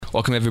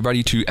Welcome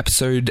everybody to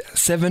episode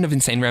 7 of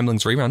Insane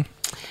Ramblings Rerun.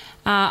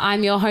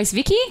 I'm your host,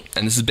 Vicky.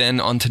 And this has been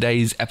on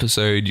today's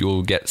episode.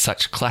 You'll get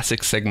such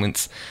classic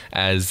segments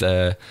as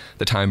the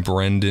time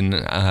Brendan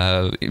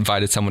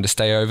invited someone to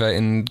stay over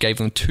and gave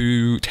them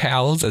 2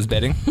 towels as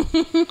bedding.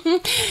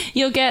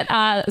 You'll get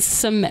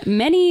some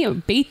many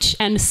beach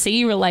and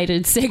sea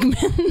related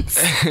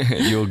segments.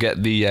 You'll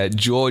get the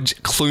George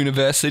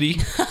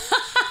Clooniversity.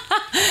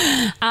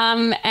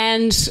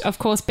 And of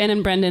course, Ben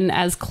and Brendan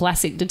as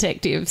classic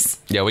detectives.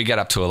 Yeah, we get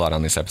up to a lot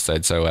on this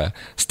episode, so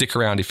stick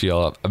around if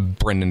you're a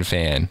Brendan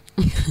fan.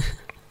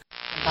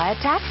 Buy a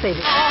taxi.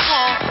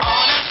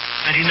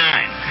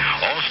 99.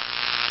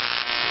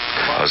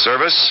 All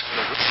service.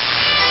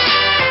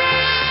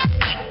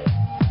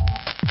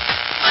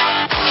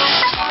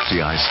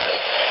 The eyes.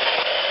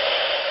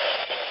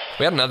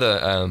 We had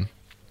another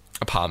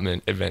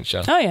apartment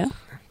adventure. Oh, yeah.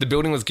 The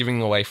building was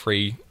giving away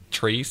free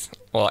trees,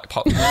 or like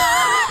pop.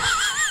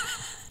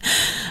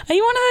 Are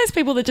you one of those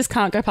people that just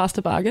can't go past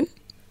a bargain?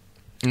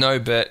 No,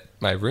 but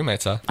my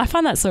roommates are. I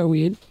find that so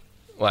weird.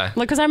 Why?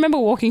 Like, because I remember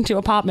walking to an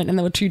apartment and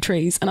there were 2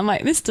 trees, and I'm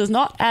like, this does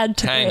not add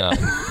to Hang on.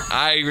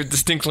 I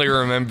distinctly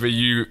remember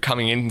you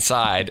coming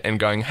inside and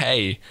going,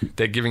 hey,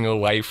 they're giving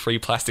away free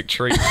plastic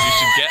trees. You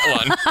should get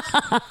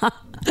one.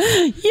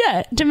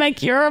 Yeah, to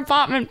make your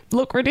apartment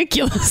look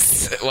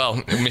ridiculous. Well,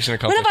 mission When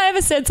accomplished. have I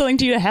ever said something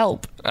to you to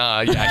help?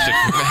 Yeah,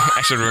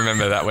 I should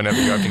remember that whenever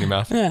you open your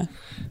mouth. Yeah.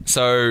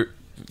 So,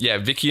 yeah,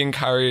 Vicky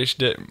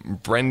encouraged it.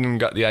 Brendan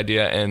got the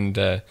idea, and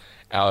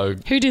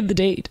Who did the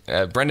deed?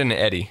 Brendan and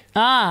Eddie.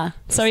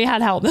 So he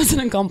had help. That's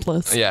an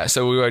accomplice. Yeah,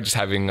 so we were just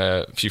having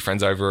a few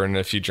friends over and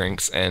a few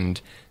drinks,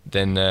 and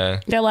then...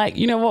 They're like,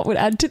 you know what would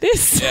add to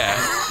this?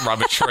 yeah,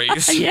 rubber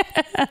trees. Yeah.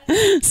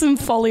 Some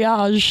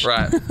foliage.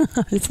 Right.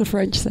 It's the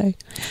French say.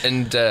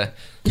 And I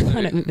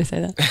don't think they say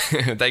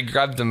that. they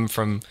grabbed them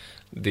from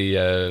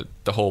the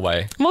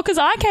hallway. Well, because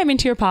I came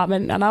into your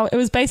apartment and it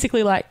was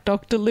basically like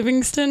Dr.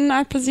 Livingston,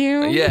 I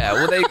presume. Yeah,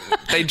 well,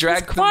 they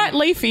dragged Quite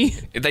leafy.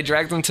 They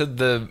dragged them to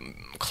the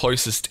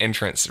closest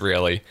entrance,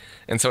 really.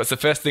 And so it's the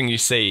first thing you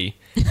see.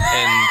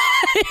 And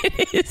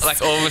It is.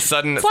 like all of a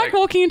sudden It's like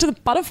walking into the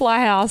butterfly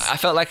house. I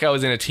felt like I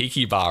was in a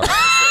tiki bar.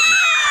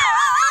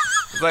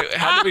 It's like,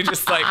 how did we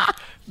just like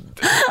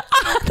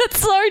That's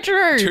so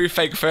true. 2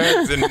 fake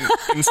ferns and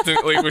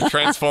instantly we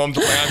transformed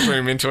the lounge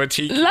room into a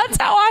tiki? That's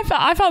how I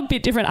felt. I felt a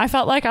bit different. I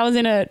felt like I was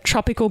in a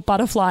tropical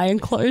butterfly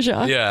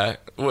enclosure. Yeah.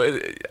 Well,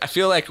 I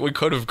feel like we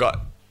could have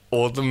got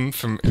all of them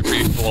from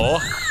every floor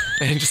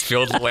and just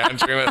filled the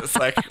lounge room. It's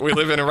like we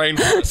live in a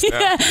rainforest now.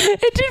 Yeah,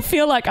 it did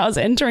feel like I was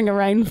entering a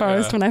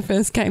rainforest when I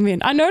first came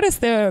in. I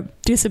noticed they were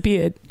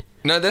disappeared.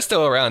 No, they're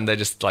still around. They're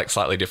just like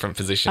slightly different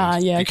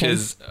positions. Yeah,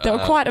 because okay. They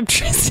were quite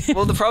obtrusive.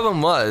 well, the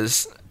problem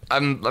was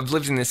I've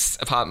lived in this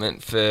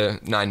apartment for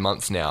 9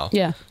 months now.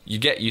 Yeah. You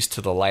get used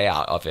to the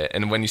layout of it,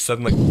 and when you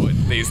suddenly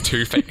put these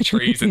 2 fake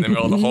trees in the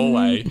middle of the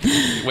hallway,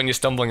 when you're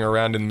stumbling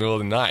around in the middle of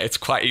the night, it's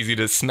quite easy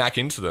to smack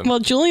into them. Well,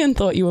 Julian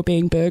thought you were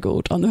being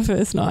burgled on the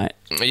first night.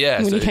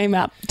 Yeah. When you came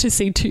out to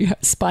see 2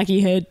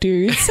 spiky-haired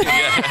dudes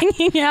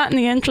hanging out in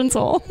the entrance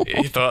hall.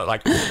 He thought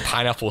like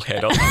pineapple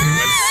head or something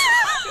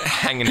was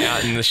hanging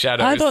out in the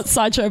shadows. I thought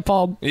Sideshow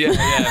Bob. Yeah,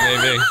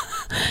 maybe.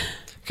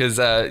 Because,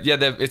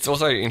 it's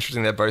also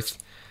interesting they're both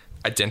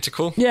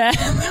identical. Yeah,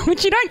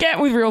 which you don't get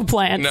with real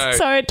plants. No.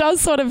 So it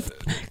does sort of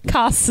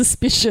cast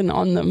suspicion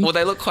on them. Well,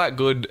 they look quite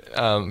good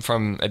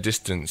from a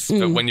distance,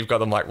 but when you've got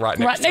them like right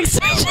next to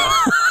each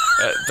other,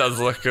 it does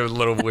look a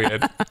little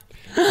weird.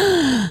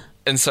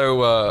 And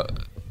so,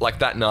 like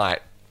that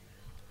night,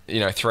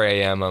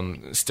 3 a.m,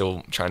 I'm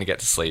still trying to get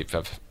to sleep.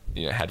 I've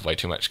had way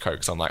too much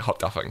Coke, so I'm like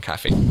hopped up on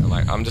caffeine. I'm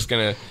like, I'm just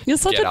gonna. You're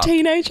such a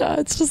teenager.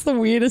 It's just the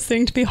weirdest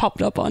thing to be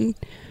hopped up on.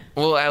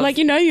 Well,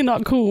 you're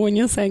not cool when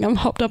you're saying I'm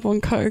hopped up on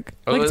Coke.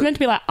 Like it's meant to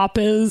be like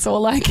uppers or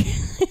like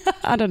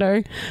I don't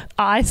know,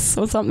 ice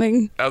or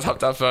something. I was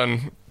hopped up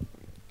on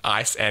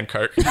ice and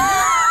Coke.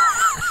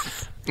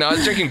 No, I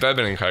was drinking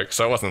bourbon and Coke,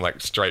 so it wasn't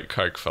like straight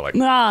Coke for like...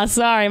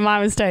 Sorry, my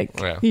mistake.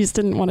 Yeah. You just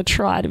didn't want to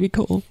try to be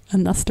cool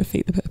and thus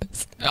defeat the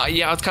purpose.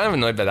 Yeah, I was kind of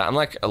annoyed by that. I'm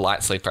like a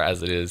light sleeper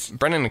as it is.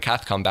 Brendan and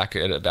Kath come back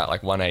at about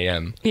like 1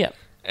 a.m. Yeah.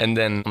 And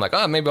then I'm like,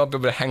 maybe I'll be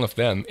able to hang with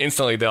them.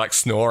 Instantly, they're like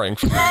snoring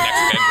from the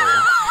next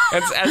bedroom.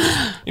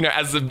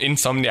 As the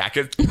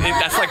insomniac,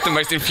 that's like the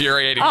most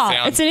infuriating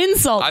sound. It's an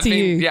insult to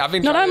you. Yeah, I've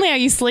been Not only are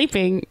you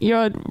sleeping,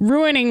 you're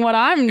ruining what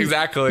I'm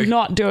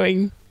not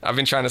doing. I've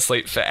been trying to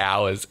sleep for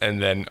hours,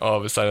 and then all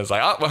of a sudden it's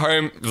like, we're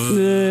home.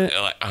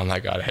 Like, oh my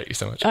God, I hate you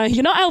so much.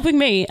 You're not helping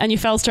me, and you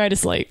fell straight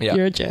asleep. Yeah.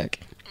 You're a jerk.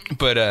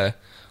 But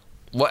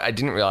what I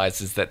didn't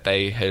realise is that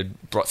they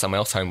had brought someone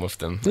else home with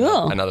them,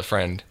 another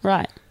friend.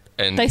 Right.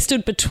 And they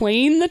stood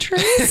between the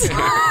trees?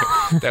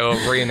 They were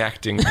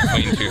reenacting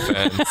between 2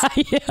 ferns.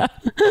 Yeah.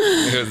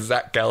 It was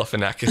Zach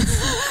Galifianakis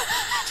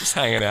just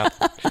hanging out.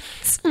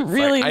 It's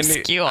really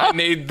obscure. I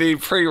need the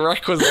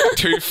prerequisite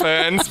 2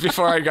 ferns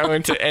before I go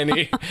into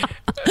any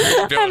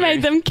building. I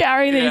made them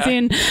carry these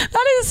in.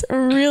 That is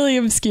really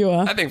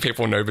obscure. I think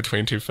people know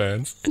between 2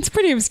 ferns. It's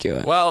pretty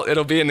obscure. Well,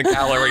 it'll be in the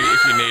gallery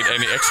if you need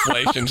any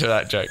explanation to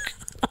that joke.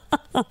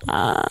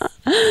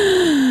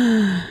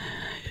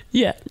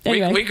 Yeah.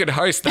 Anyway. We could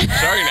host that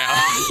show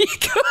now. You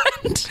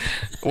could.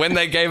 When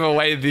they gave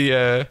away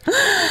the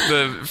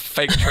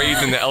fake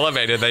trees in the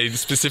elevator, they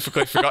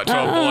specifically forgot to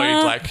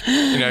avoid, like,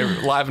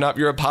 liven up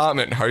your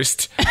apartment,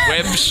 host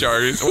web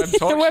shows,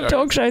 web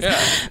talk shows. Yeah.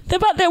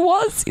 But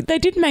they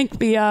did make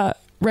the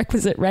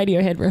requisite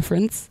Radiohead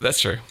reference. That's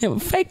true. Yeah,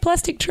 fake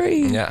plastic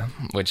trees. Yeah,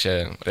 which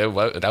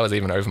that was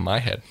even over my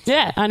head.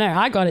 Yeah, I know.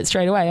 I got it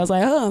straight away. I was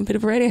like, oh, I'm a bit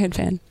of a Radiohead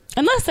fan.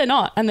 Unless they're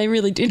not, and they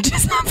really did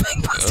just have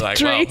fake plastic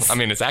trees. Well, I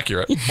mean, it's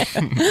accurate.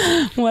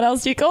 Yeah. What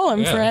else do you call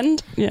them,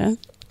 friend? Yeah.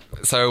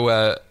 So,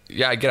 I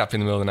get up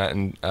in the middle of the night,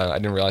 and I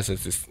didn't realize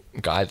there's this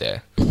guy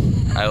there.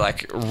 I,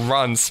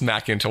 run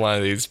smack into one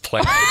of these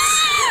plants.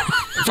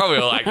 Probably,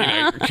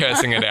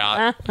 cursing it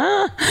out.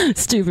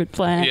 Stupid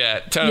plant. Yeah,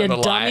 turn on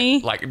the dummy.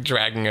 light,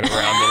 dragging it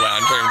around the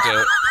lounge room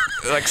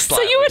to,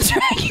 So you were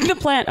dragging the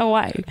plant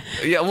away?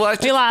 Yeah, well,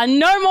 you're like,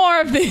 no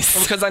more of this.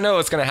 Because I know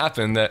what's going to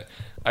happen, that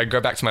I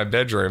go back to my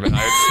bedroom and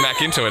I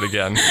smack into it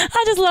again.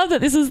 I just love that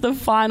this is the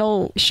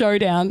final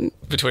showdown.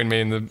 Between me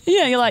and the...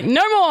 Yeah, you're like,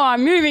 no more,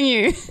 I'm moving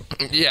you.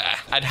 Yeah,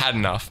 I'd had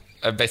enough.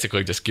 I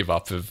basically just give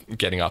up of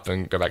getting up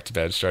and go back to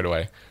bed straight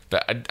away.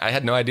 But I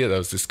had no idea there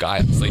was this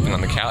guy sleeping on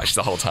the couch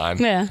the whole time.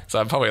 Yeah. So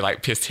I probably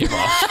pissed him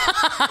off.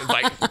 Who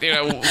Why is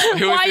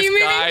are this you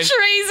guy? moving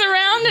trees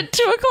around at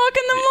 2 o'clock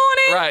in the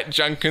morning? Right,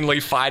 drunkenly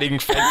fighting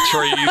fake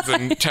trees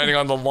and turning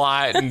on the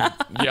light and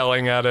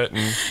yelling at it. And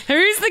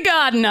who's the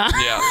gardener?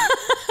 Yeah.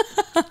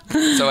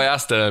 So I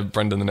asked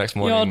Brendan the next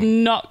morning. Your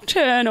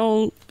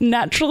nocturnal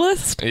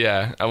naturalist?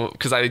 Yeah,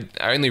 because I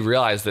only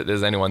realised that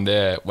there's anyone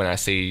there when I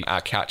see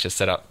our couch is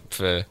set up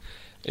for...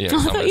 I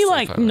thought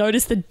you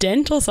noticed the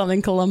dent or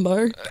something,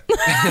 Columbo.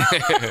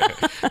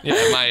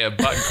 Yeah, my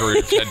butt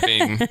groove had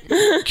been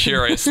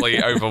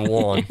curiously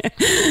overworn.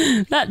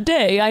 That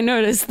day, I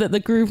noticed that the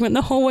groove went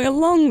the whole way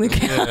along the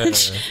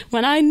couch.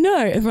 When I know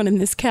everyone in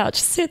this couch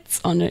sits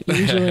on it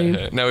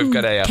usually. No, we've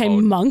got a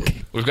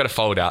monk. We've got a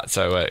fold out,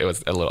 so it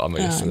was a little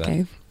ominous.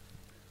 Okay.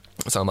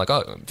 So I'm like,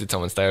 oh, did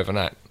someone stay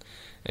overnight?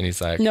 And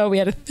he's like... No, we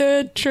had a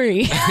third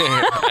tree.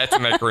 I had to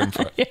make room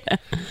for it.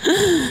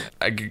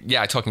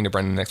 Yeah. Talking to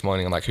Brendan the next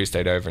morning, I'm like, who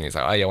stayed over? And he's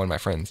like, oh, yeah, one of my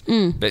friends.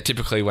 But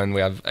typically when we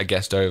have a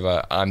guest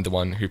over, I'm the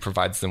one who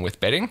provides them with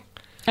bedding.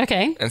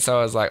 Okay. And so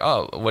I was like,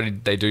 oh, what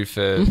did they do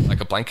for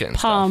a blanket and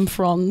palm stuff?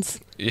 fronds.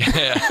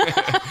 Yeah.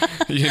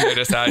 You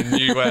noticed how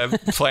new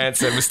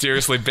plants are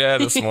mysteriously bare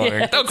this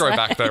morning. They'll grow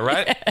back though,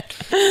 right?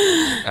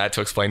 I had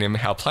to explain to him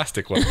how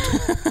plastic worked.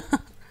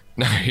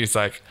 No, he's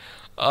like...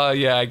 Oh,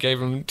 yeah, I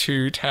gave him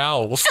 2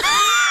 towels.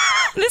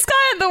 This guy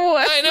had the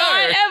worst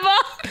night ever.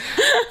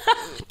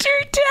 2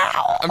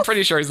 towels. I'm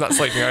pretty sure he's not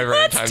sleeping over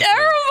anytime soon. That's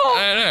terrible.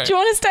 I don't know. Do you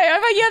want to stay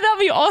over? Yeah, that'd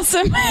be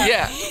awesome.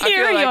 Yeah.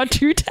 Here are your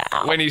 2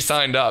 towels. When he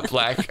signed up,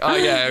 oh,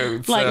 yeah.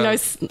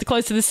 It's,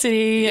 close to the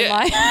city.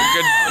 Yeah,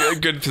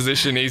 and good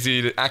position,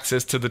 easy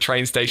access to the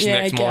train station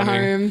next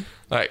morning.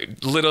 Home.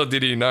 Little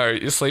did he know,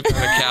 you're sleeping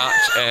on the couch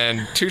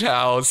and 2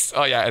 towels.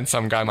 Oh, yeah, and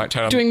some guy might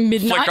turn on, doing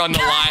midnight. Flick on the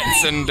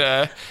lights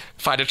and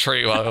fight a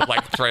tree while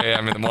 3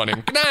 a.m. in the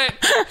morning. Good night.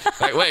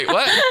 Wait,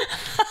 what?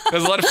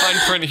 There's a lot of fine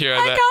print here.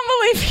 I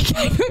can't believe you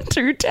gave him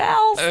 2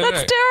 towels.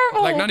 That's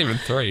terrible. Not even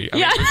 3. I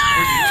mean,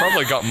 we've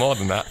probably got more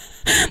than that.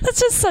 That's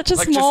just such a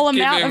small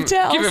amount of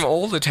towels. Give him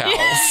all the towels.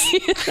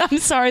 I'm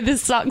sorry,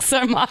 this sucks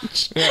so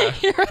much. Yeah.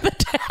 Here are the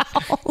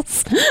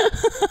towels.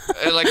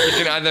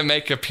 You can either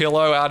make a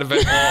pillow out of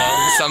it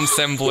or some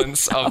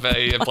semblance of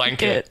a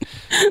blanket.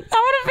 That would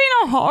have been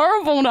a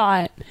horrible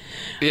night.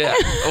 Yeah.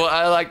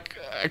 Well,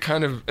 I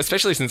kind of,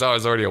 especially since I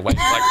was already awake.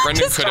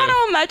 Brendan just trying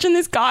to imagine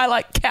this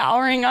guy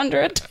cowering under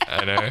a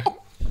towel. I know.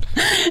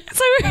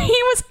 So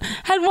he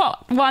had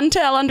one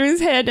towel under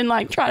his head and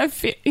trying to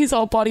fit his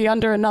whole body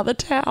under another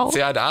towel.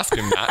 See, I'd ask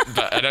him that,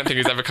 but I don't think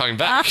he's ever coming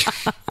back.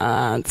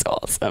 That's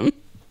awesome.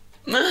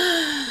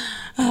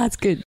 That's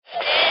good.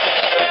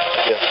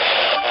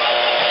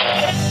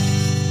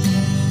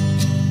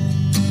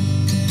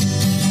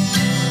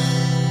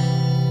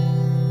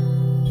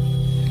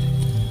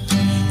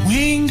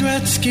 Wayne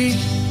Gretzky,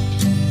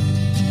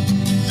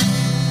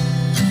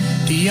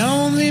 the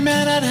only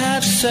man I'd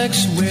have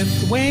sex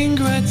with. Wayne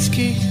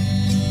Gretzky,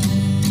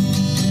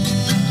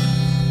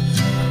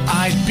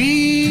 I'd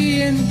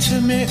be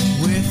intimate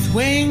with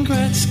Wayne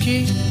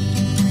Gretzky.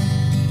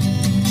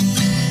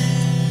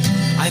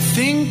 I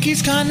think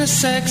he's kinda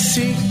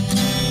sexy.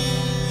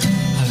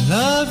 I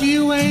love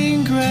you,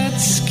 Wayne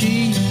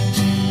Gretzky.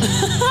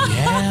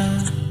 Yeah.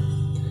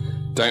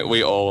 Don't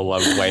we all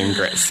love Wayne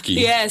Gretzky?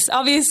 Yes,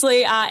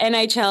 obviously our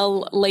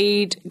NHL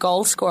lead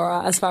goal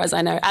scorer, as far as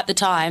I know, at the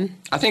time.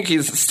 I think he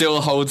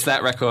still holds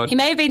that record. He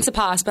may have been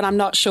surpassed, but I'm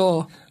not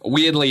sure.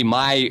 Weirdly,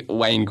 my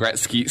Wayne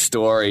Gretzky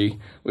story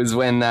was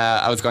when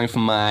I was going for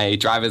my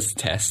driver's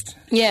test.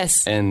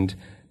 Yes. And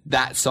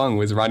that song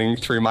was running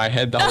through my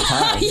head the whole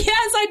time.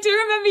 Yes, I do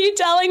remember you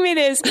telling me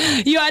this.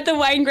 You had the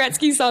Wayne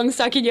Gretzky song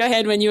stuck in your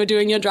head when you were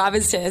doing your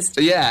driver's test.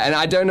 Yeah, and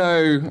I don't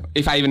know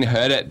if I even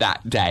heard it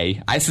that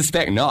day. I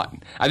suspect not.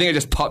 I think it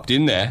just popped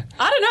in there.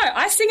 I don't know.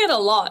 I sing it a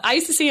lot. I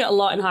used to sing it a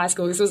lot in high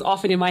school because it was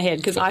often in my head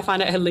because I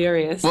find it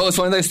hilarious. Well, it's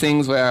one of those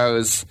things where I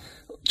was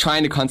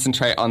trying to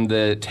concentrate on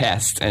the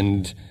test,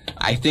 and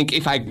I think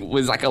if I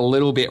was like a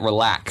little bit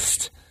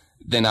relaxed,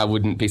 then I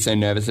wouldn't be so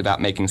nervous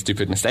about making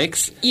stupid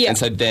mistakes. Yeah. And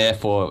so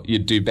therefore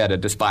you'd do better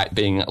despite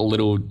being a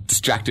little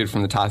distracted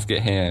from the task at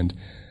hand.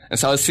 And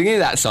so I was singing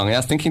that song and I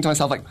was thinking to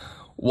myself, like,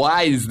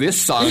 why is this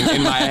song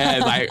in my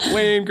head? Like,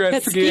 Wayne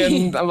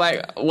Gretzky. And I'm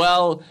like,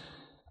 well,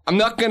 I'm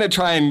not going to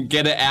try and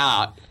get it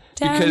out.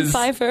 Because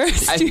I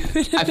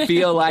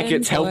feel like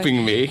it's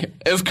helping me.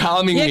 It's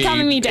calming me. Yeah,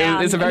 calming me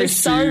down. It's a very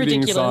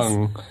soothing so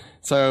song.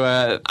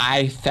 So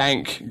I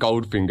thank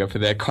Goldfinger for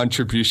their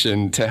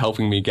contribution to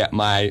helping me get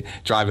my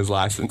driver's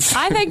license.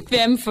 I thank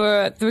them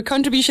for the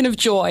contribution of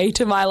joy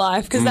to my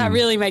life because that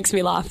really makes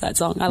me laugh, that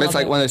song. I love it's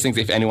like one of those things,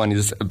 if anyone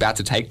is about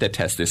to take their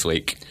test this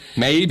week,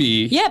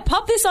 maybe... Yeah,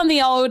 pop this on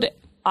the old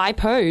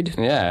iPod.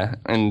 Yeah,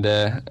 and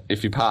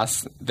if you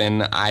pass,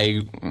 then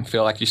I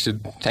feel like you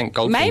should thank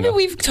Goldfinger. Maybe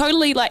we've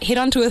totally hit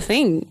onto a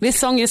thing. This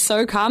song is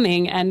so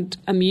calming and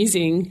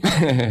amusing.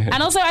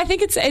 And also, I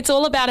think it's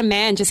all about a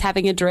man just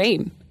having a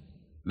dream.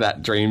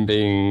 That dream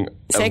being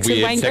sex a weird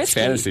with Wayne sex Gretzky.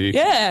 fantasy.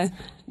 Yeah.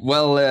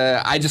 Well,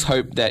 I just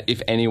hope that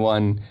if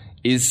anyone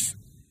is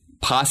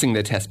passing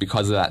their test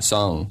because of that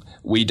song,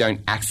 we don't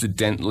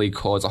accidentally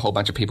cause a whole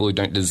bunch of people who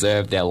don't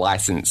deserve their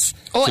license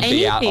to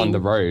be out on the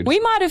road. We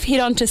might have hit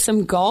onto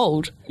some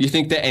gold. You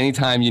think that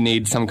anytime you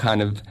need some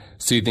kind of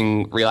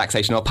soothing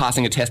relaxation or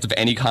passing a test of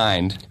any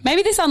kind...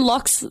 Maybe this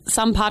unlocks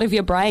some part of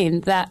your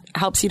brain that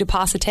helps you to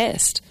pass a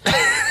test.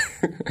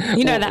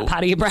 You know that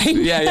part of your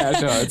brain? Yeah,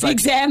 sure. It's the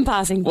exam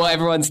passing. Well,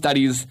 everyone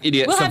studies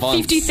idiot savants. We'll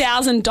have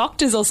 50,000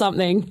 doctors or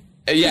something.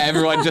 Yeah,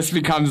 everyone just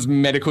becomes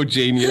medical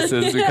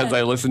geniuses because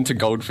they listen to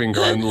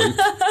Goldfinger on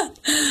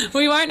loop.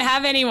 We won't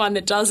have anyone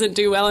that doesn't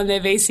do well in their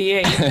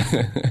VCE.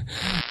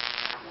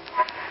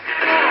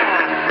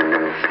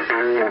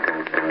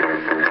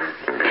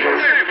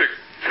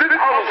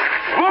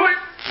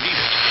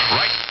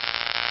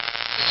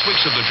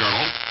 Weeks of the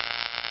journal.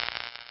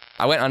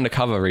 I went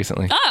undercover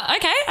recently. Oh,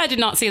 okay. I did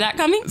not see that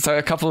coming. So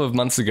a couple of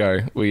months ago,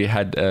 we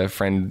had a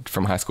friend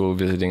from high school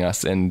visiting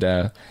us, and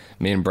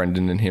me and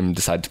Brendan and him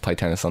decided to play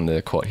tennis on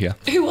the court here.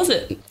 Who was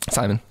it?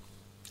 Simon.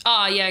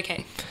 Oh, yeah,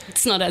 okay.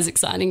 It's not as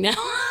exciting now.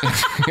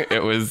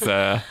 It was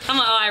I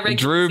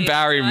Drew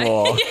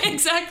Barrymore. Yeah,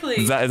 exactly.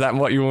 Is that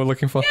what you were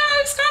looking for? Yeah,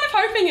 I was kind of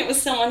hoping it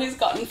was someone who's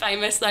gotten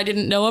famous that I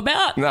didn't know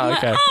about. No,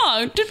 okay.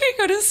 Did we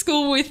go to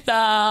school with,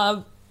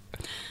 I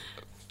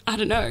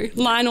don't know,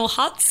 Lionel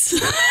Hutz?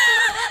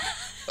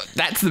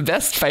 That's the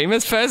best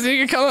famous person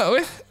you can come up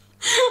with?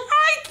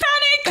 I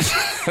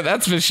panicked.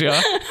 That's for sure.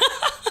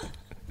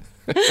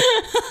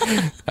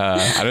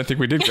 I don't think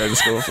we did go to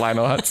school with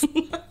Lionel Hutz.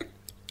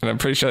 And I'm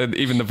pretty sure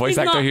even the voice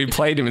actor who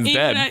played him is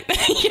dead.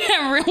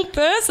 Yeah, real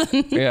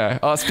person. Yeah.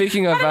 Oh,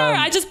 speaking of... I don't know,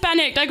 I just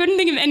panicked. I couldn't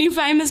think of any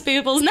famous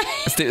people's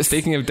names.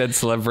 Speaking of dead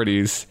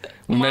celebrities...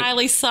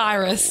 Miley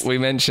Cyrus. We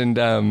mentioned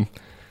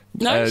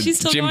she's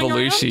still Jim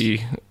going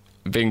Belushi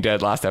being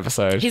dead last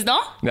episode. He's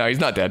not? No, he's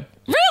not dead.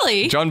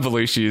 Really? John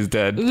Belushi is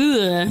dead.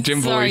 Ugh.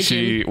 Jim Sorry,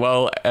 Belushi, Jim.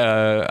 well,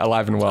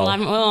 alive and well.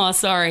 Oh,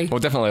 sorry. Well,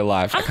 definitely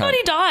alive. I thought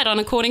he died on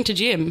According to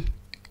Jim.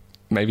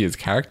 Maybe his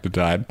character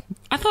died.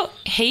 I thought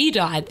he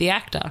died, the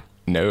actor.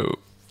 No.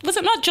 Was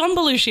it not John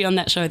Belushi on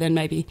that show then,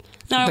 maybe?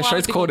 No, the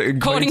show's called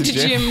According to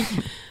Jim.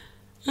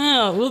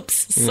 Oh,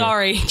 whoops. Yeah.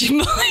 Sorry, Jim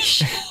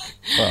Belushi.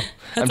 Well,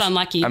 That's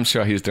unlucky. I'm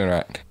sure he's doing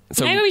right.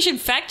 So, maybe we should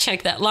fact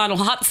check that Lionel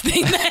Hutz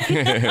thing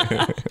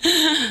then.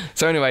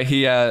 So anyway,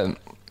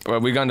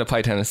 we're going to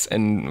play tennis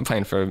and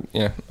playing for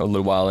a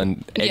little while,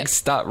 and eggs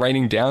start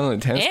raining down on the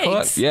tennis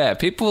court. Yeah,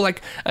 people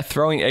are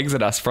throwing eggs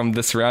at us from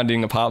the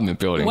surrounding apartment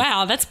building.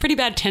 Wow, that's pretty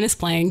bad tennis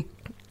playing.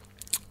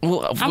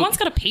 Well, I once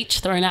got a peach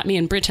thrown at me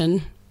in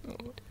Britain.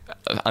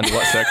 Under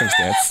what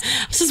circumstance?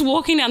 I was just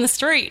walking down the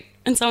street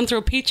and someone threw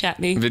a peach at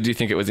me. But do you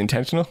think it was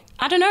intentional?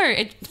 I don't know.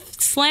 It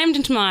slammed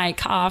into my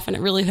calf and it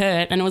really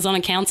hurt, and it was on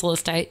a council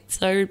estate,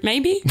 so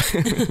maybe.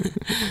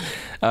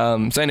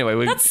 So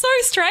anyway... That's so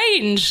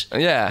strange.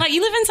 Yeah.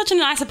 You live in such a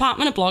nice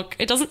apartment block.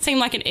 It doesn't seem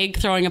like an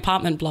egg-throwing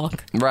apartment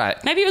block. Right.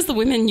 Maybe it was the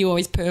women you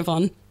always perv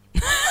on.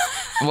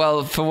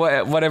 Well, for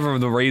whatever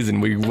the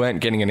reason, we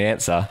weren't getting an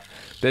answer.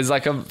 There's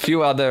a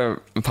few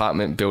other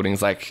apartment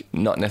buildings,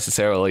 not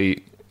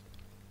necessarily...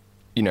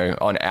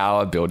 on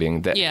our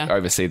building that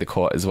oversee the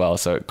court as well.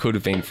 So it could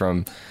have been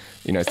from,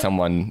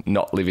 someone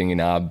not living in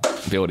our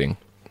building.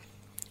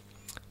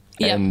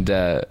 Yep. And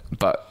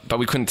but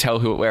we couldn't tell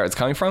where it's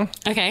coming from.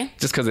 Okay.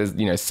 Just because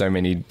there's so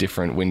many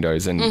different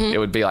windows, and it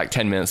would be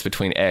 10 minutes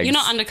between eggs. You're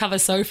not undercover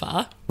so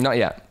far. Not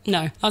yet. No,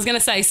 I was going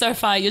to say so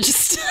far you're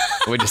just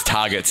we're just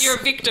targets. You're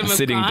a victim of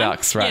sitting crime.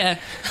 ducks, right?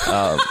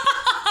 Yeah.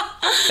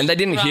 And they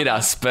didn't hit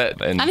us,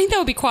 but I think that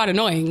would be quite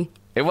annoying.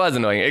 It It was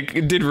annoying.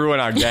 It did ruin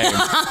our game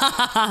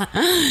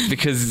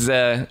because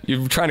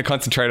you're trying to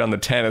concentrate on the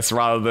tennis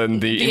rather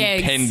than the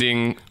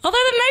impending. Although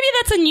maybe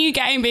that's a new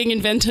game being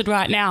invented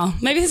right now.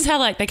 Maybe this is how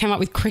like they came up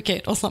with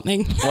cricket or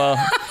something.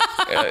 Well,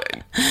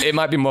 it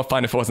might be more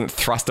fun if it wasn't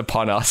thrust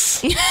upon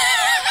us.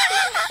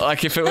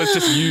 Like if it was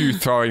just you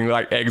throwing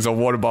like eggs or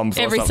water bombs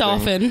every or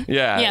something. so often.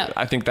 Yeah,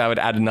 I think that would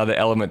add another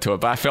element to it.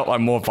 But I felt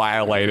like more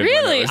violated.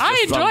 Really?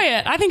 I enjoy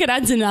it. I think it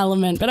adds an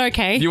element, but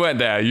okay. You weren't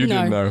there. You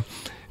didn't know.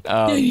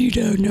 No, you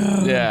don't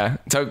know. Yeah.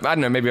 So, I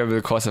don't know, maybe over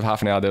the course of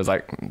half an hour, there was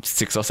like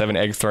 6 or 7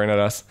 eggs thrown at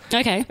us.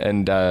 Okay.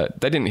 And they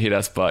didn't hit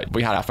us, but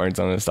we had our phones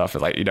on and stuff.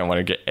 It's like, you don't want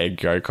to get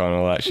egg yolk on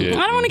all that shit.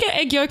 I don't want to get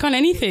egg yolk on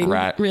anything.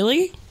 Right.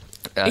 Really?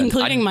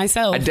 Including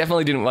myself. I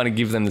definitely didn't want to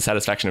give them the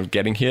satisfaction of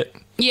getting hit.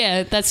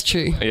 Yeah, that's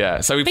true.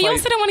 Yeah. So But you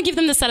also don't want to give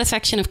them the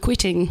satisfaction of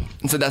quitting.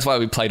 So that's why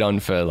we played on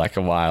for like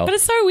a while. But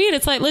it's so weird.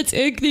 It's like, let's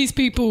egg these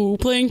people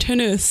playing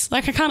tennis.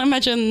 Like, I can't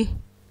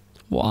imagine...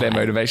 Why? Their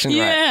motivation,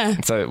 yeah.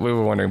 Right? So we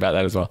were wondering about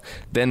that as well.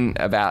 Then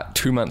about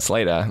 2 months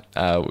later,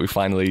 we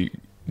finally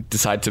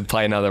decided to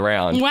play another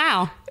round.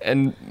 Wow.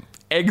 And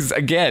eggs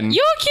again.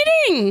 You're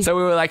kidding. So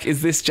we were like,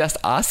 is this just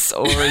us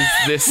or is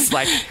this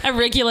like... a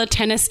regular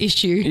tennis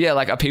issue? Yeah,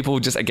 like are people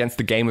just against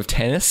the game of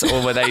tennis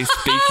or were they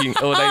speaking...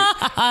 or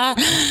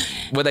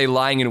were they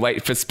lying in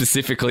wait for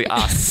specifically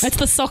us? It's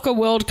the Soccer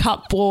World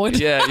Cup board.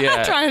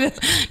 Yeah. Trying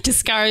to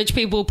discourage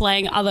people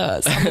playing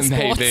other sports.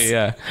 Maybe,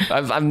 yeah.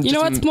 You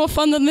know what's more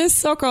fun than this?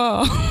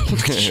 Soccer.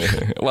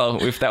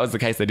 Well, if that was the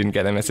case, they didn't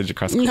get their message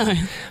across. No.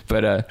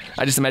 But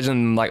I just imagine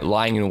them like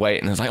lying in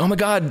wait and it's like, oh my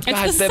God,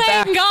 guys, it's the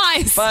they're same back.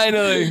 Guys.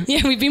 Finally.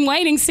 Yeah, we've been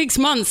waiting 6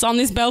 months on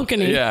this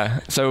balcony.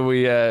 Yeah. So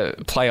we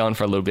play on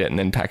for a little bit and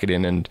then pack it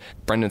in and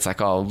Brendan's like,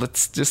 oh,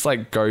 let's just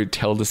like go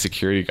tell the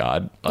security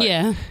guard. Like,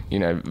 yeah. You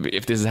know,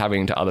 if this is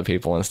happening to other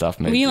people and stuff,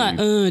 maybe. Were you like,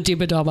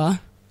 dibba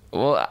dobba?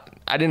 Well,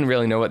 I didn't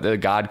really know what the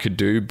guard could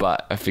do,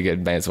 but I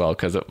figured may as well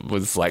because it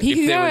was like... He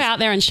could go out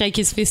there and shake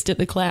his fist at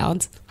the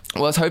clouds.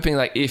 Well, I was hoping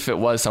like if it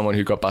was someone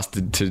who got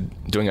busted to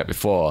doing it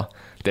before,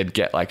 they'd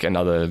get like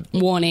another...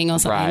 warning or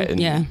something. Right. And,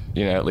 yeah.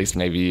 You know, at least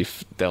maybe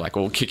if they're like,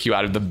 we'll kick you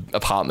out of the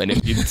apartment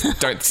if you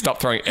don't stop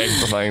throwing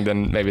eggs or something,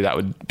 then maybe that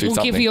would do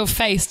something. We'll give your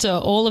face to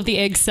all of the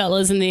egg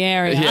sellers in the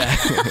area.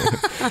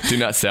 Yeah. Do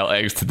not sell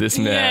eggs to this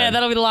man. Yeah,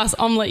 that'll be the last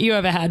omelette you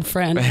ever had,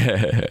 friend.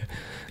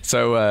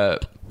 So,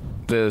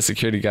 the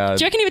security guard...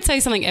 Do you reckon he would say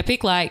something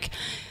epic like,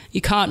 you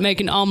can't make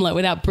an omelette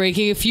without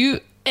breaking a few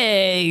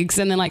eggs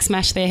and then like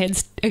smash their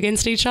heads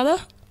against each other?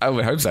 I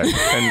would hope so.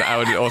 And I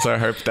would also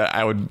hope that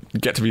I would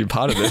get to be a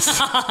part of this.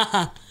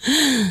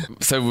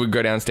 So we'd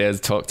go downstairs,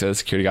 talk to the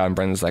security guard, and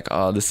Brendan's like,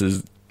 oh,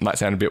 might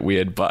sound a bit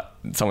weird, but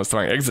someone's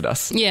throwing eggs at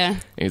us. Yeah.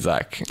 He's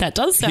like... That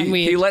does sound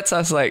weird. He lets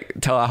us like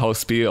tell our whole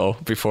spiel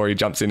before he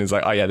jumps in. He's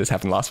like, oh yeah, this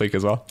happened last week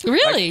as well.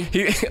 Really?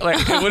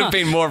 Like, it would have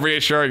been more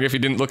reassuring if he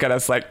didn't look at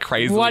us like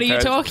crazy. What are you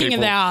talking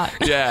about?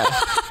 Yeah.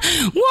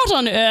 What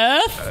on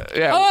earth?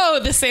 Yeah.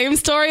 Oh, the same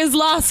story as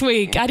last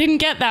week. I didn't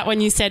get that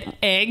when you said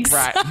eggs.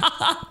 Right.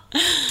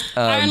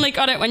 I only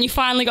got it when you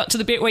finally got to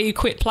the bit where you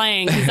quit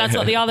playing because that's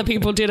what the other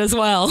people did as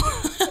well.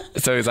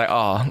 So he's like, oh,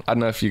 I don't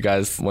know if you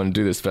guys want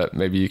to do this, but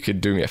maybe you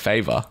could do me a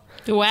favor.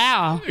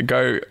 Wow.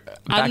 Go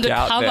back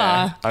out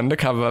there.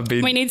 Undercover.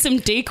 We need some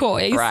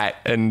decoys. Right.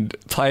 And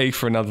play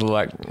for another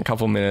like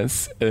couple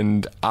minutes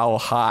and I'll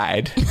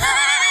hide.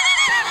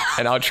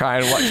 And I'll try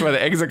and watch where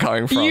the eggs are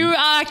coming from. You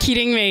are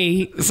kidding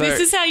me. So, this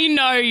is how you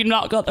know you've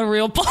not got the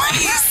real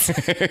place.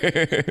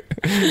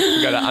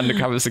 We got an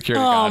undercover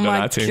security guard on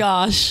our team. Oh my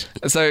gosh.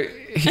 So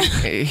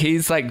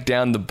he's like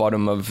down the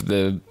bottom of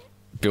the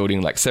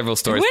building, like several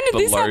stories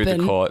below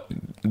the court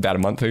about a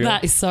month ago.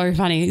 That is so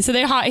funny. So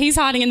he's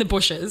hiding in the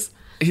bushes.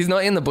 He's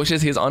not in the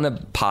bushes. He's on a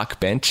park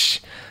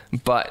bench,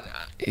 but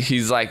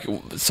he's like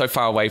so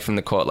far away from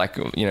the court, like,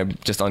 you know,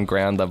 just on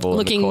ground level.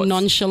 Looking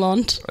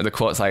nonchalant. The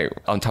court's like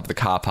on top of the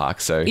car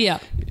park. So yeah,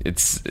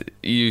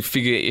 you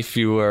figure if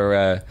you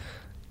were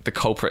the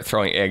culprit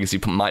throwing eggs, you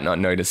might not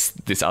notice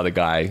this other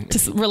guy.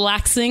 Just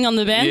relaxing on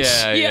the bench.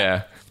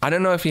 Yeah. I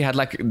don't know if he had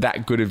like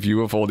that good a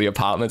view of all the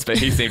apartments, but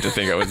he seemed to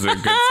think it was a good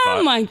spot.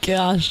 Oh my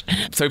gosh.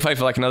 So we played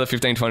for like another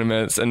 15, 20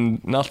 minutes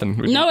and nothing.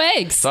 No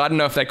eggs. So I don't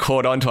know if they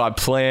caught on to our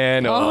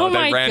plan or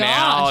they ran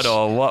out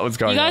or what was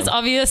going on. You guys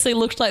obviously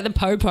looked like the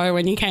popo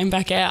when you came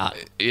back out.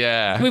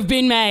 Yeah. We've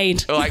been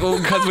made. Like,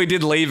 well, because we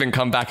did leave and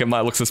come back, it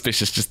might look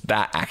suspicious, just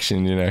that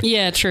action, you know.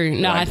 Yeah, true.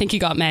 No, I think you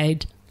got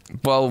made.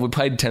 Well, we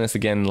played tennis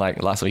again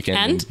like last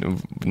weekend and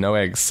no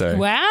eggs, so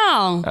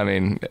wow. I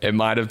mean, it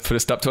might have put a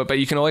stop to it, but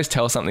you can always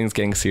tell something's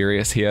getting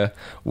serious here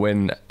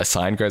when a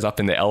sign goes up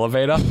in the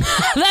elevator.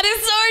 That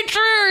is so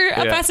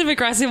true. A passive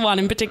aggressive one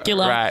in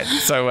particular. Right.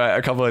 So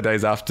a couple of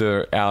days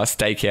after our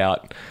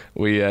stakeout,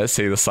 we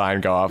see the sign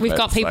go up. We've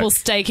got people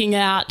staking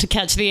out to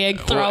catch the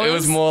egg throwers. Well, it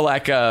was more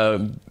like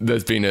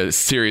there's been a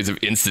series of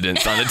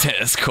incidents on the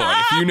tennis court.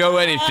 If you know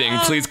anything,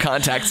 please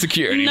contact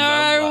security.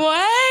 No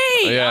way.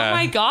 Yeah. Oh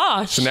my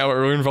gosh. So now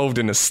we're involved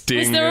in a sting.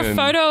 Is there a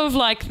photo of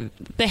like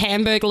the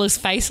Hamburglar's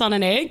face on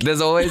an egg?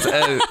 There's always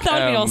that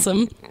would be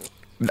awesome.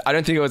 I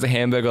don't think it was a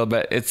hamburger,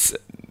 but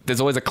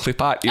there's always a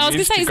clip art image I was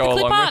going to say, to is the go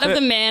clip along art with of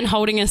the it. man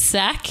holding a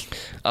sack?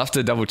 I have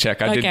to double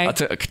check. Okay. I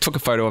took a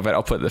photo of it.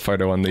 I'll put the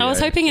photo on the I was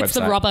hoping it's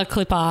the website. rubber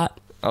clip art.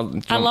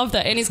 I love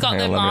that. And he's got Hang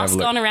the on, let me have a mask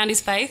look. on around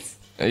his face.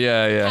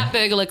 Yeah. That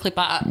burglar clip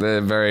art.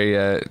 The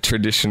very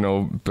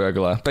traditional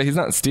burglar. But he's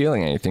not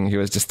stealing anything. He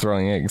was just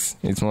throwing eggs.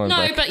 He's more No,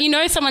 like... but you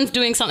know someone's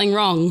doing something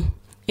wrong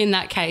in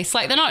that case.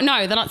 Like, they're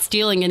not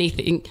stealing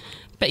anything,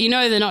 but you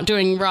know they're not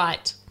doing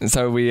right.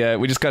 So we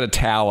just got a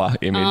tower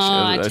image.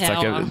 Oh, It's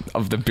tower. like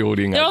of the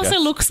building, It I also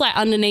guess. looks like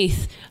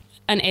underneath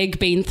an egg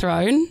being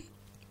thrown.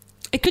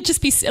 It could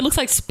just be, it looks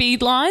like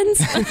speed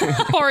lines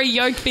or a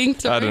yolk being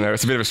thrown. I don't know.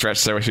 It's a bit of a stretch,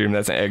 so I assume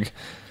that's an egg.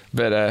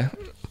 But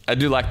I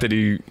do like that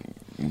he,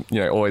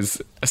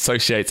 always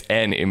associates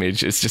an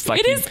image. It's just like...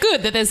 It is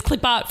good that there's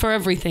clip art for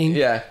everything.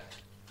 Yeah.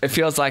 It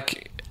feels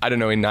like, I don't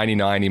know, in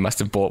 99 he must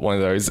have bought one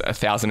of those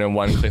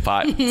 1001 clip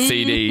art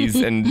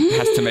CDs and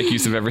has to make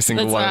use of every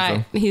single That's one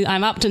right. of them.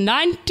 I'm up to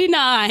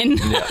 99.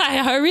 Yeah.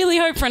 I really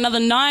hope for another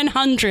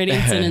 900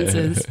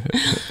 incidences.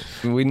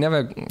 We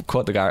never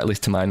caught the guy, at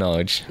least to my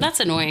knowledge. That's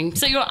annoying.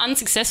 So you're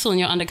unsuccessful in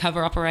your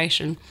undercover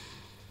operation.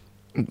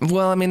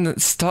 Well, I mean,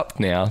 it's stopped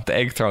now. The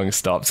egg throwing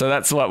stopped. So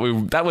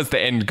that was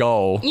the end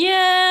goal.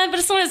 Yeah, but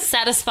it's not as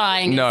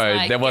satisfying No,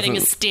 as there wasn't-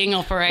 getting a sting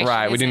operation.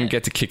 Right, we is didn't it?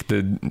 get to kick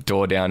the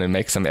door down and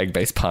make some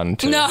egg-based pun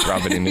to No.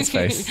 rub it in his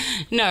face.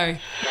 No. Reprendre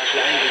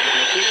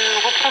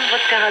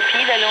votre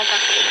thérapie, d'aller en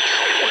votre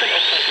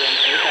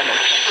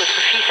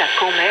fils a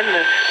quand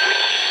même...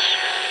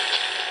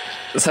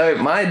 So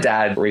my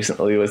dad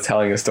recently was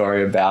telling a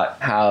story about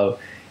how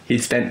he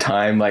spent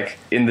time like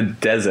in the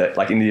desert,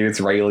 like in the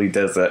Israeli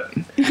desert,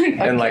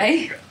 and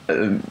like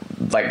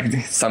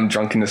some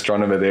drunken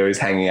astronomer there he was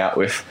hanging out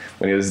with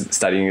when he was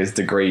studying his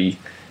degree,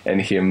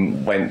 and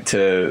him went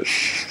to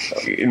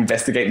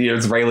investigate the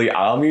Israeli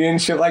army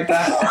and shit like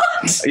that.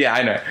 What? Yeah,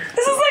 I know.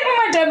 This is like when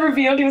my dad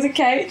revealed he was a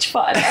cage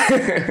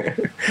fighter.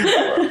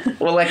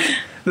 Well, like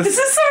This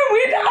is so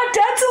weird. Our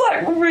dads are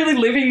like really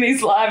living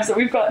these lives that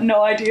we've got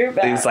no idea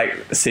about. these like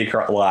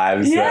secret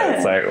lives. yeah. That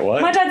it's like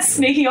what? My dad's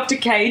sneaking off to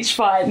cage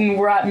fight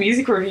and write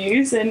music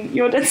reviews, and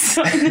your dad's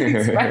in the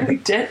Israeli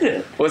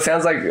desert. Well, it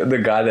sounds like the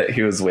guy that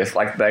he was with,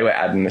 like they were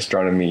at an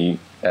astronomy,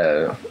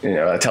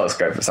 a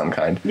telescope of some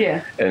kind.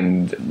 Yeah.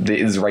 And the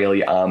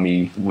Israeli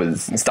army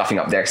was stuffing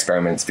up their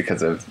experiments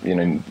because of,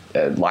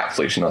 light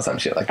pollution or some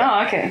shit like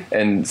that. Oh, okay.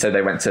 And so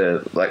they went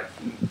to, like,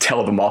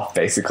 tell them off,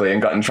 basically,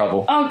 and got in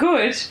trouble. Oh,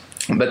 good.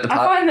 But the I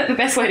part... find that the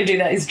best way to do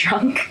that is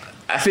drunk.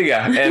 I figure,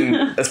 and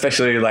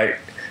especially, like,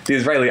 the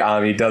Israeli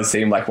army does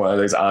seem like one of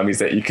those armies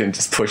that you can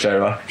just push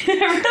over.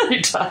 It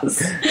really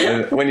does.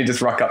 And when you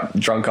just rock up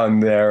drunk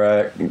on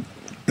their...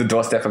 the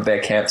doorstep of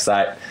their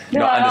campsite,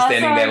 not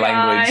understanding their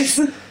language.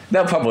 Guys.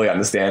 They'll probably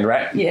understand,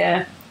 right?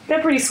 Yeah.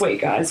 They're pretty sweet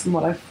guys from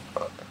what I've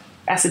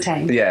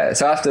ascertained. Yeah,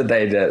 so after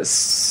they'd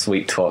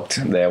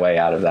sweet-talked their way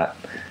out of that,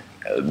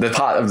 the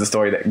part of the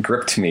story that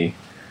gripped me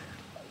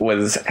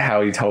was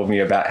how he told me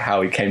about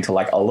how he came to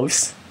like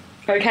olives.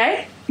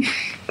 Okay?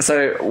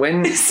 So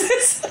when...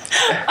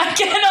 I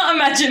cannot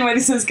imagine where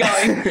this is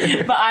going,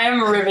 but I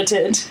am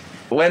riveted.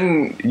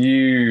 When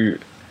you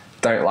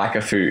don't like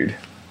a food,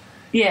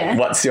 Yeah.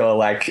 what's your,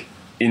 like,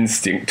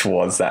 instinct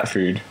towards that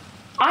food?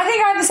 I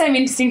think I have the same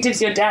instinct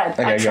as your dad.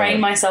 Okay, I go train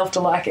on. myself to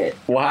like it.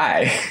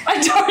 Why?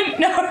 I don't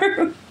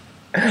know.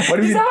 What have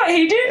Is you... that what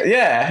he did?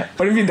 Yeah.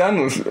 What have you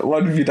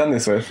done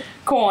this with?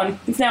 Corn.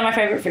 It's now my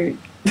favourite food.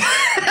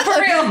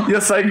 For real.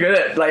 You're so good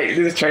at, like,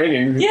 this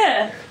training.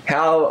 Yeah.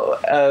 How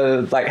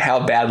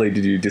badly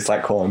did you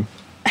dislike corn?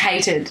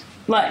 Hated.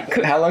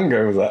 Like, How long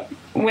ago was that?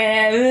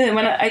 when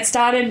I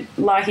started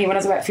liking it when I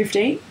was about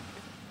 15.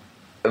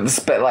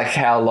 But, like,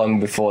 how long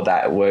before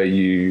that were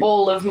you...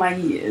 All of my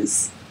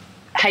years.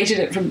 Hated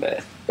it from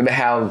birth.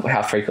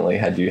 How frequently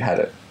had you had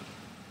it?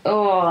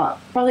 Oh,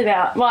 probably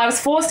about... Well, I was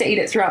forced to eat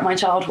it throughout my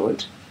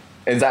childhood.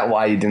 Is that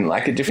why you didn't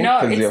like it? Do you think? No,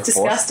 'Cause you're it's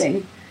forced?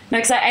 disgusting. No,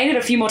 because I ate it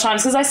a few more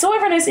times. Because I saw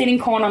everyone else eating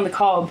corn on the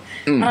cob.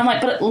 And I'm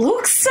like, but it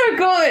looks so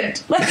good.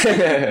 Like,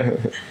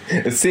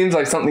 It seems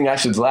like something I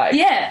should like.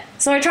 yeah.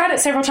 So I tried it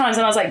several times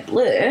and I was like,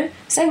 bleh.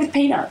 Same with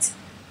peanuts.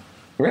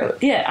 Really?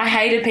 Yeah, I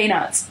hated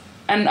peanuts.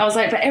 And I was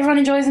like, but everyone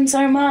enjoys them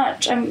so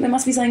much. There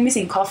must be something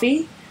missing.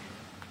 Coffee?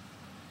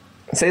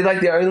 See,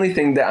 like, the only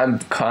thing that I'm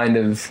kind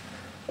of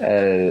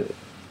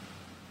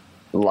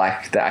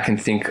like that I can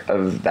think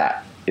of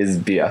that is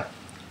beer.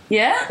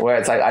 Yeah? Where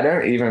it's like, I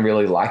don't even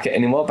really like it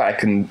anymore, but I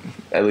can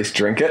at least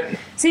drink it.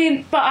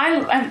 See, but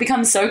I've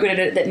become so good at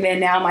it that they're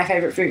now my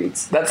favourite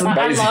foods. That's I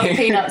amazing. love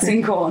peanuts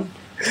and corn.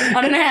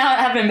 I don't know how it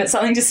happened, but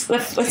something just a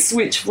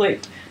switch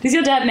flipped. Does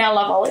your dad now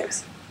love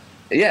olives?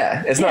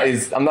 Yeah, it's not Yeah.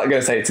 his... I'm not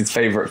going to say it's his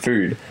favourite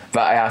food,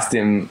 but I asked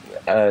him...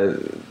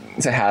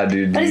 So how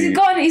did But you...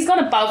 he's gone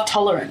above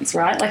tolerance,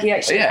 right? Like he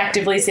actually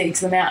actively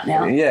seeks them out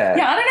now. Yeah.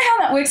 Yeah, I don't know how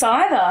that works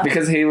either.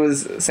 Because he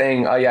was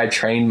saying, oh yeah, I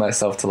trained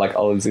myself to like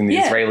olives in the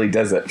Israeli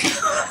desert.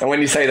 And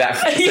when you say that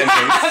You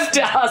have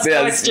to ask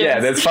questions. Yeah,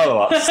 there's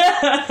follow-ups.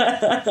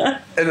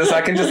 And so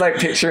I can just like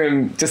picture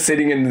him just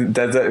sitting in the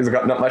desert. He's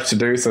got not much to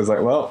do. So I was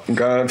like, well,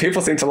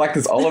 people seem to like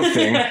this olive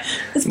thing. That's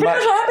pretty much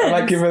what happens. I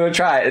might give it a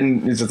try.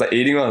 And he's just like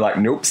eating one, like,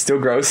 nope, still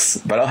gross,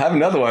 but I'll have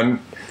another one.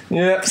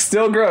 Yep,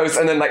 still gross.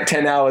 And then like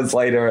 10 hours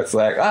later, it's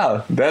like,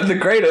 oh, they're the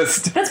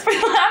greatest. That's pretty.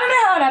 I don't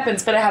know how it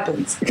happens, but it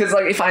happens. Because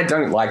like if I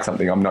don't like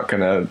something, I'm not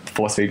going to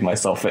force feed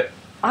myself it.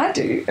 I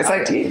do.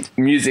 It's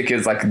music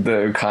is like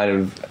the kind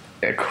of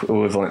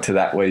equivalent to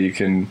that where you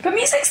can... But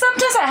music,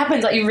 sometimes that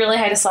happens. Like you really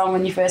hate a song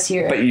when you first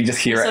hear it. But you just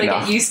hear it sort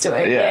enough. of get used to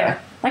it. Yeah.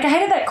 Like I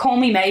hated that Call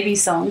Me Maybe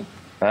song.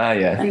 Ah,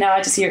 yeah. And now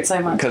I just hear it so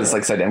much. Because it's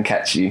like so damn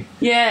catchy.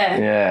 Yeah.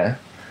 Yeah.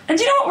 And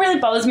do you know what really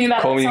bothers me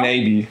about Call that Me song?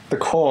 Maybe, the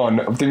corn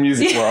of the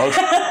music world.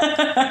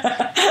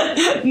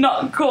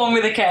 Not corn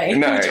with a K,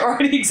 No. which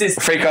already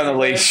exists. Freak on the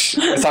Leash,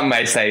 some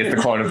may say is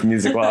the corn of the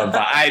music world,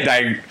 but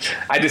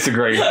I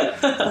disagree. Do you know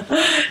what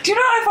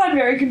I find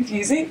very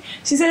confusing?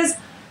 She says,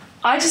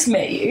 I just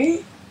met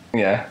you,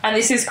 Yeah. and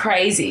this is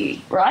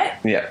crazy, right?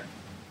 Yeah.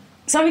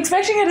 So I'm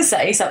expecting her to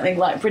say something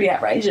like pretty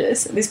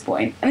outrageous at this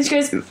point. And then she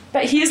goes,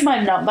 but here's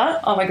my number.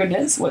 Oh my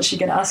goodness, what's she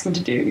going to ask him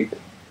to do?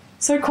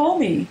 So call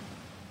me.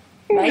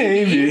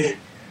 Maybe.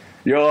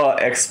 You're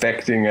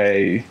expecting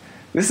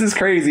this is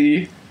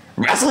crazy,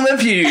 wrestle the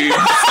pews.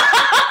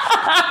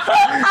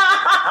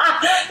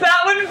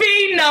 That would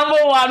be number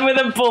one with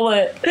a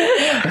bullet.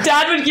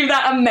 Dad would give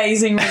that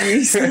amazing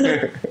reviews.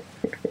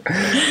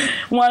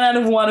 1 out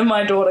of 1 of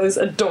my daughters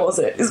adores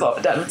it, is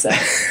what Dad would say.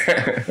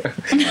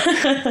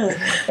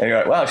 And you're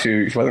like, wow,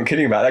 she wasn't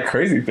kidding about that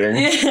crazy thing.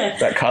 Yeah.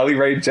 That Carly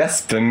Rae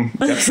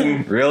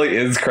Jepsen really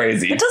is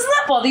crazy. But doesn't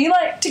that bother you?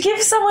 Like, to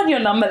give someone your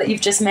number that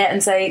you've just met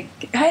and say,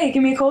 hey,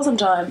 give me a call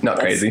sometime. Not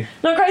crazy.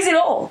 Not crazy at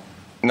all.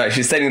 No,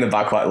 she's setting the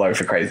bar quite low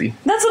for crazy.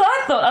 That's what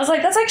I thought. I was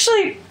like, that's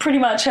actually pretty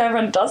much how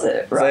everyone does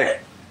it, right? It's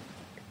like,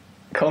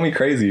 call me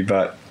crazy,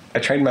 but I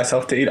trained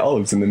myself to eat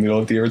olives in the middle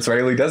of the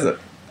Israeli desert.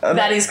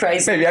 That is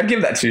crazy. Maybe I'd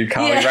give that to you,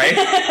 Carly Rae.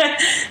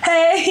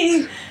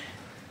 Hey,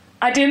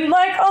 I didn't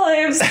like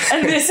olives,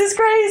 and this is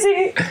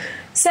crazy.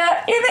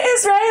 Sat in the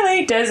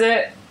Israeli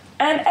desert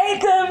and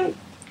ate them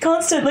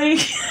constantly.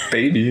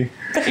 Baby.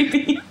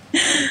 Baby.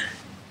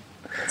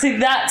 See,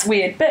 that's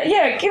weird. But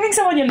yeah, giving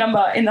someone your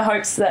number in the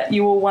hopes that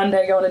you will one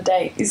day go on a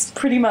date is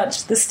pretty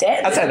much the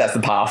standard. I'd say that's the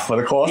path for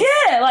the course.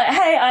 Yeah, like,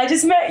 hey, I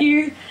just met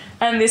you,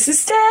 and this is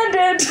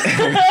standard.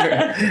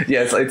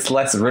 Yeah, it's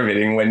less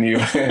riveting when you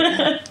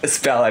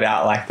spell it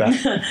out like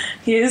that.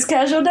 Here's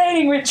casual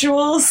dating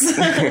rituals. Wall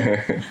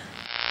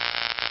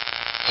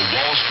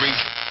Street.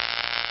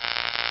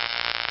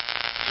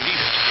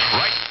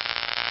 Right.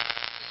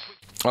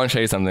 I want to show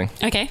you something.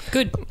 Okay,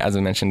 good. As I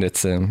mentioned,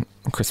 it's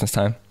Christmas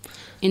time.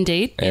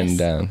 Indeed. And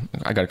yes.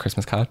 I got a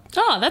Christmas card.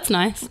 Oh, that's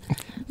nice.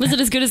 Was it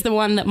as good as the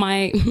one that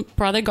my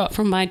brother got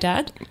from my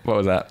dad? What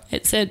was that?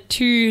 It said,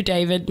 to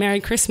David, Merry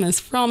Christmas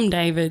from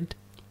David.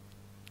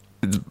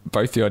 It's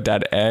both your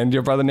dad and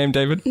your brother named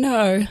David?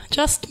 No,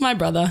 just my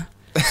brother.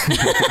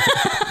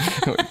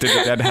 Did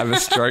your dad have a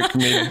stroke?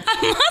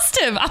 I must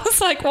have. I was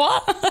like,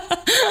 what?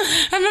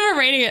 I remember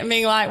reading it and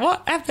being like,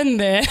 what happened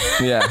there?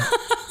 Yeah.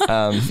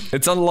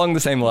 It's along the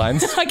same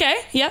lines. Okay,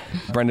 yep.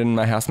 Brendan,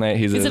 my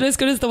housemate, Is it as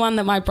good as the one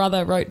that my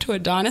brother wrote to a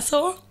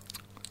dinosaur?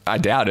 I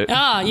doubt it.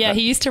 Oh, yeah,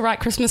 he used to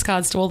write Christmas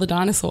cards to all the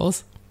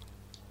dinosaurs.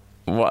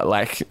 What,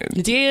 like...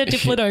 Dear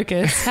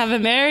Diplodocus, have a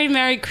merry,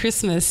 merry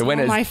Christmas.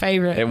 My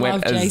favourite. It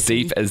went Love, as Jason.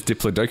 deep as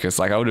Diplodocus.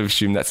 Like, I would have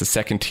assumed that's a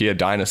second-tier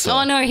dinosaur.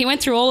 Oh, no, he went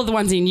through all of the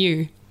ones he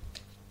knew.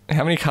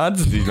 How many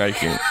cards is he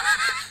making?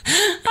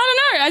 I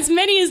don't know, as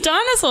many as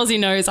dinosaurs he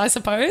knows, I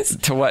suppose.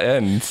 To what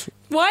end?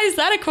 Why is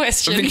that a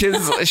question?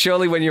 Because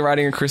surely when you're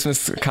writing a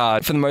Christmas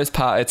card, for the most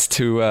part, it's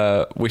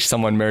to wish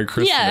someone Merry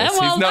Christmas. Yeah,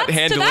 well, he's not that's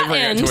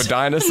hand-delivering it to a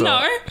dinosaur.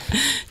 No,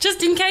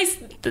 just in case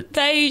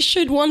they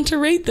should want to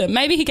read them.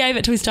 Maybe he gave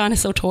it to his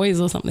dinosaur toys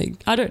or something.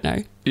 I don't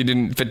know. You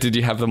didn't, but did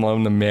you have them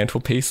on the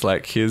mantelpiece?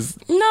 Like, here's...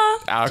 No,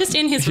 just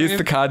in his room. Here's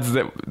the cards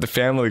that the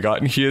family got,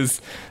 and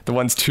here's the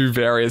ones to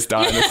various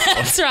dinosaurs.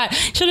 That's right.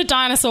 Should a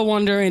dinosaur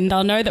wander in,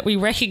 they'll know that we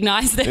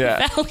recognise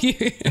their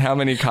value. How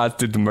many cards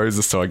did the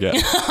mosasaur get?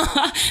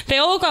 They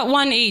all got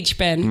one each,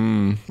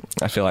 Ben.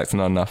 I feel like it's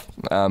not enough.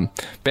 But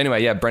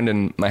anyway, yeah,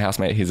 Brendan, my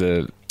housemate,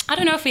 I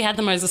don't know if we had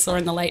the mosasaur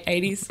in the late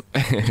 80s.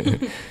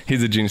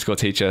 He's a junior school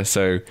teacher,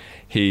 so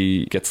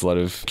he gets a lot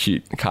of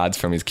cute cards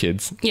from his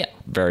kids. Yeah.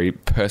 Very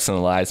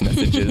personalised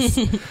messages.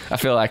 I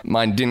feel like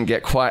mine didn't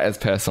get quite as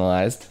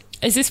personalised.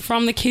 Is this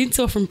from the kids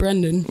or from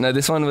Brendan? No,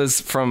 this one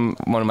was from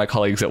one of my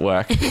colleagues at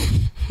work.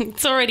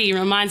 It already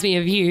reminds me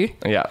of you.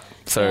 Yeah.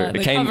 So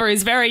the cover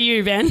is very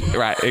you, Ben.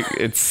 Right.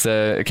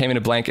 It came in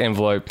a blank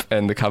envelope,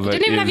 and the cover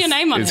didn't even have your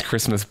name on is it.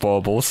 Christmas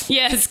baubles.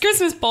 Yeah, it's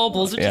Christmas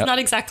baubles, which is not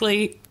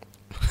exactly...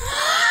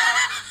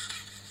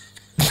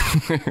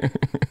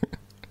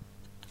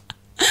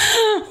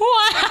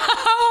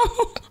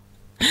 Wow.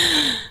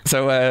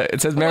 So it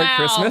says Merry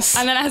Christmas.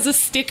 And then it has a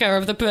sticker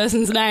of the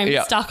person's name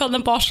stuck on the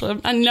bottom,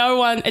 and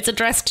it's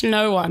addressed to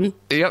no one.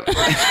 Yep.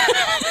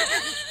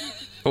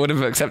 I would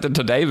have accepted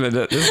to David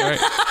at this rate.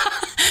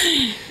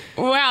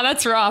 Wow,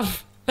 that's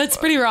rough. That's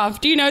pretty rough.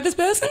 Do you know this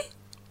person?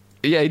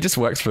 Yeah, he just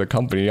works for the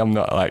company. I'm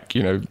not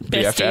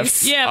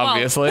BFFs,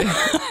 obviously.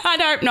 I'd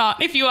hope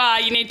not. If you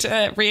are, you need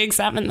to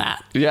re-examine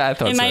that. Yeah, I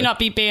thought It may not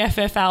be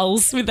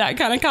BFFLs with that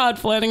kind of card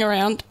floating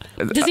around.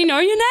 Does he know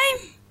your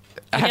name?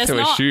 I have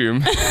to assume.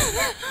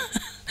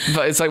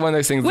 But it's like one of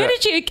those things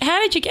how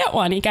did you get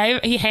one?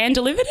 He hand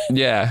delivered it?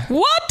 Yeah.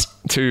 What?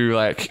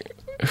 To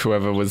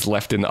whoever was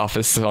left in the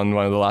office on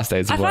one of the last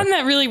days of work. I find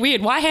that really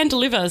weird. Why hand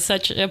deliver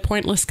such a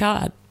pointless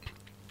card?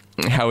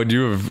 How would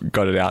you have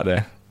got it out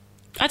there?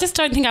 I just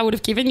don't think I would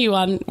have given you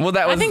one. Well,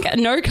 I think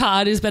no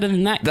card is better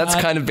than that That's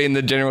card. kind of been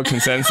the general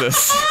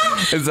consensus.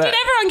 Did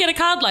everyone get a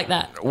card like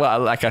that?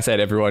 Well, like I said,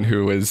 everyone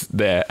who was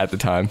there at the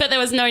time. But there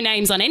was no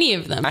names on any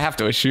of them. I have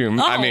to assume.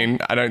 Oh. I mean,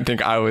 I don't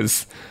think I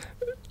was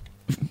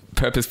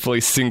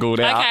purposefully singled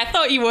out. Okay, I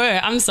thought you were.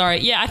 I'm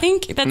sorry. Yeah, I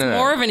think that's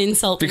more of an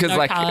insult than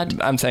no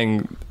card. I'm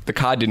saying the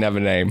card didn't have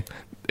a name.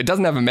 It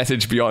doesn't have a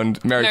message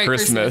beyond Merry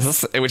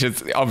Christmas, which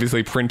is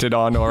obviously printed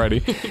on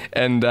already.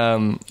 And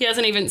he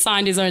hasn't even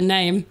signed his own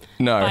name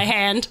by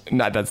hand.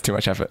 No, that's too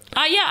much effort.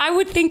 Yeah, I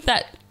would think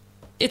that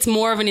it's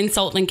more of an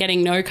insult than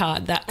getting no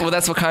card. Well,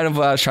 that's what kind of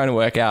I was trying to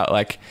work out.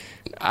 Like,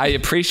 I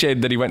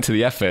appreciated that he went to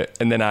the effort,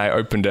 and then I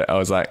opened it. I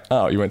was like,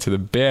 oh, you went to the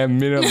bare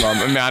minimum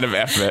amount of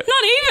effort.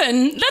 Not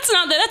even.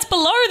 That's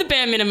below the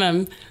bare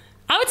minimum.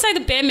 I would say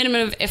the bare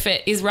minimum of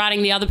effort is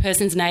writing the other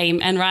person's name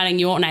and writing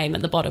your name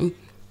at the bottom.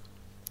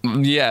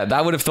 Yeah,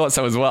 I would have thought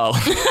so as well. I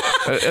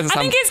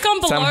think it's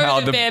gone below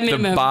the bare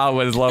minimum. The bar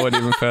was lowered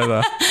even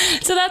further.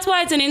 So that's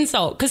why it's an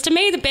insult. Because to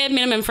me, the bare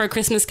minimum for a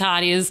Christmas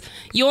card is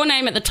your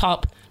name at the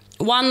top,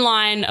 one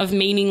line of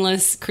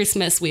meaningless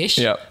Christmas wish,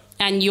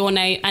 and your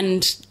name,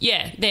 and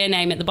their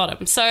name at the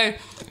bottom. So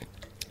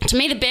to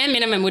me, the bare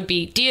minimum would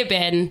be, Dear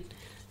Ben,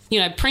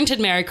 printed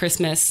Merry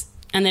Christmas,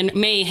 and then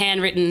me,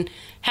 handwritten,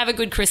 have a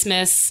good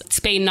Christmas. It's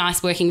been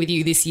nice working with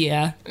you this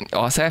year.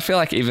 Oh, so I feel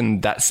like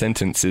even that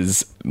sentence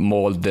is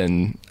more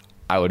than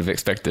I would have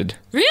expected.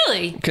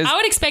 Really? I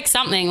would expect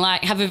something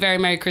like have a very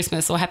Merry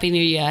Christmas or Happy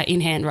New Year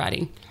in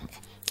handwriting.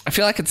 I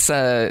feel like it's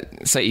so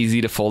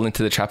easy to fall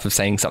into the trap of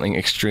saying something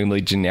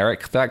extremely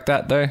generic like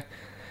that, though.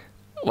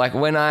 Like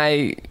when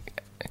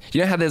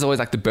you know how there's always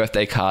like the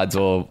birthday cards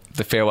or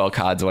the farewell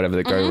cards or whatever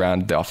that go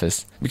around the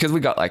office? Because we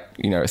got a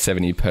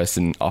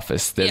 70-person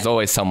office, there's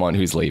always someone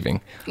who's leaving.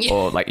 Yeah.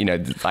 Or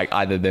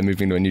either they're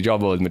moving to a new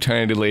job or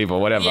maternity leave or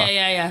whatever.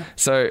 Yeah.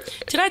 So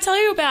did I tell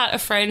you about a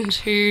friend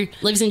who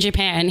lives in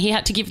Japan? He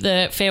had to give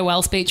the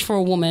farewell speech for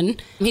a woman.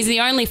 He's the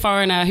only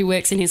foreigner who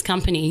works in this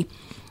company,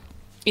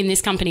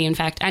 in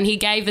fact, and he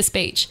gave the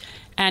speech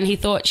and he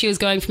thought she was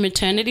going for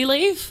maternity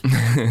leave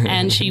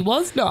and she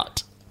was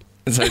not.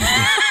 So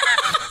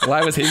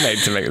why was he made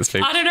to make the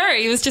speech? I don't know.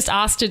 He was just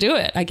asked to do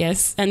it, I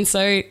guess. And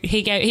so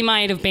he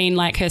might have been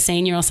like her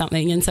senior or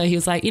something. And so he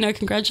was like,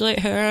 congratulate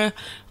her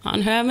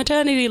on her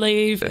maternity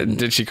leave.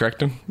 Did she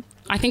correct him?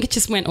 I think it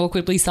just went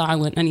awkwardly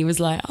silent and he was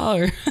like,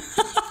 oh.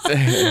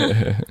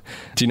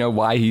 Do you know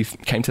why he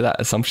came to that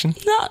assumption?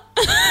 No,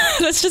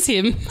 that's just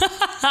him.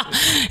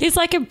 He's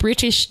like a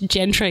British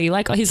gentry.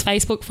 Like his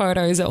Facebook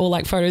photos are all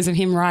like photos of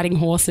him riding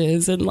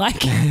horses and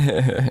like...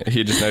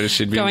 He just noticed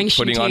she'd been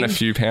putting on a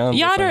few pounds.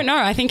 Yeah, I don't know.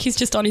 I think he's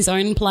just on his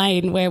own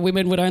plane where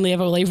women would only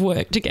ever leave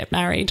work to get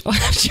married or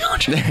have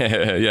children.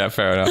 Yeah,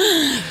 fair enough.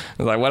 I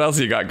was like, what else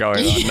you got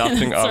going on?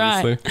 Nothing,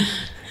 obviously. Right.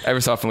 Every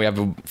so often we have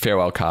a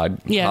farewell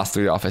card passed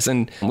through the office,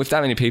 and with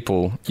that many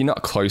people, you're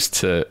not close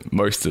to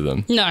most of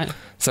them. No.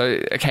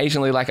 So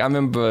occasionally, I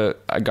remember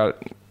I got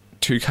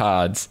 2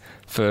 cards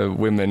for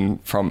women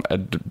from a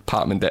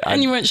department that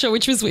you weren't sure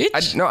which was which?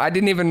 I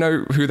didn't even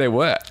know who they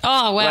were.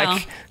 Oh, wow.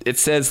 It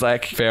says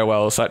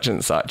farewell such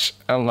and such.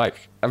 I'm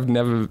like, I've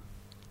never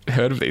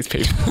heard of these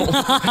people.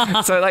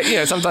 So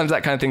sometimes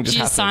that kind of thing just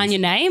happens. Did you sign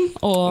your name?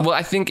 Or? Well,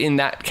 I think in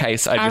that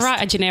case I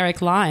write a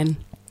generic line.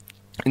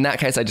 In that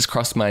case, I just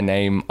crossed my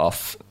name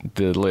off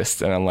the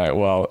list and I'm like,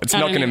 well, it's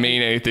not going to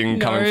mean anything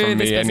coming from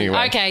me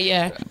anyway. Okay,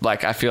 yeah.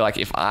 I feel like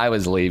if I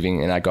was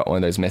leaving and I got one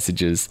of those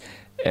messages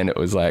and it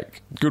was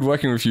like, good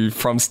working with you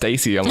from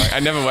Stacey. I'm like, I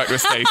never worked with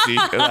Stacey.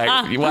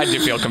 Why did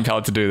you feel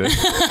compelled to do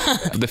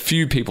this? The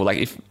few people,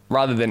 if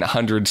rather than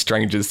 100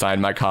 strangers sign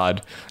my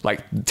card,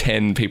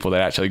 10 people that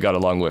actually got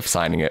along with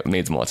signing it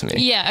means more to me.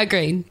 Yeah,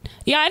 agreed.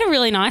 Yeah, I had a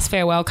really nice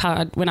farewell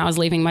card when I was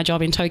leaving my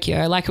job in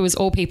Tokyo. It was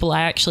all people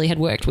I actually had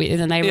worked with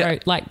and they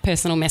wrote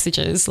personal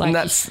messages. And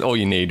that's all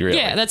you need, really.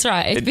 Yeah, that's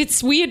right. If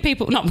it's weird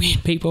people, not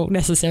weird people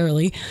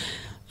necessarily.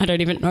 I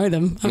don't even know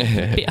them. I'm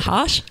a bit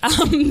harsh.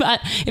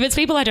 But if it's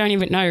people I don't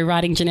even know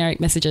writing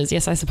generic messages,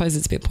 yes, I suppose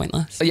it's a bit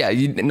pointless. Yeah,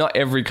 not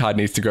every card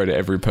needs to go to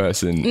every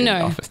person in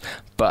the office.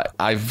 But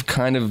I've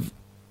kind of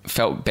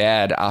felt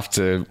bad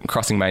after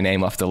crossing my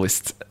name off the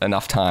list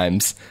enough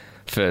times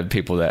for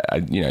people that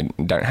I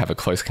don't have a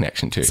close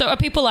connection to. So are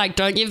people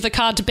don't give the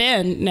card to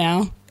Ben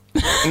now?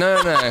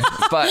 No.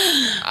 But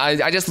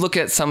I just look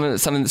at so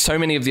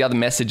many of the other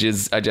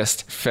messages are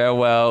just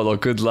farewell or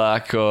good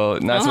luck or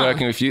nice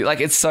working with you. Like,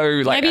 it's so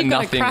like maybe you've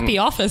got nothing. a crappy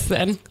office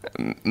then.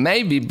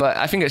 Maybe, but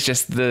I think it's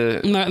just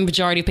the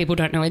majority of people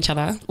don't know each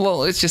other.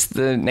 Well, it's just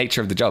the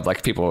nature of the job.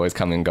 Like, people always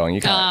come and going.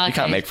 You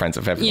can't make friends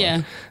with everyone.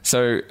 Yeah.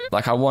 So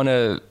like, I want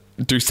to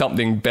do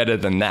something better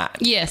than that.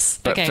 Yes.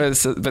 But okay.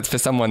 for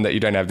someone that you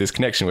don't have this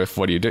connection with,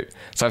 what do you do?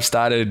 So I've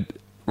started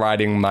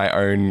writing my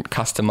own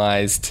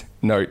customized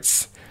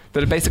notes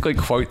that are basically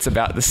quotes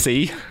about the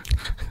sea.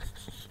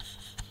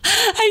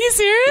 Are you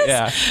serious?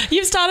 Yeah.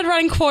 You've started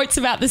writing quotes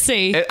about the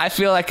sea. I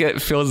feel like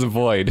it fills a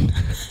void.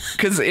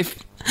 Because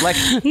if, like...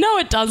 No,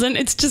 it doesn't.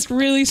 It's just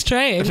really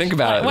strange. Think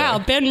about it. Wow,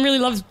 though. Ben really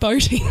loves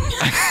boating.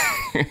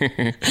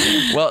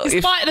 Well,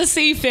 Despite the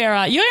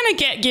seafarer, you're going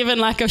to get given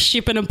like a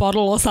ship and a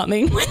bottle or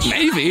something.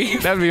 Maybe.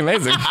 That would be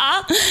amazing.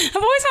 I've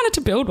always wanted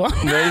to build one.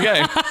 There you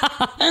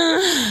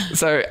go.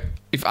 So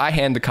if I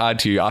hand the card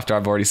to you after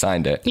I've already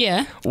signed it,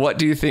 Yeah. what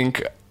do you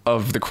think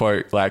of the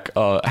quote, like,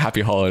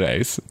 happy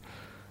holidays?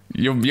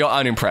 You're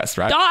unimpressed,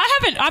 right? No, I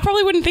haven't. I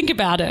probably wouldn't think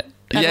about it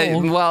at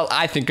all. Well,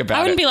 I think about it.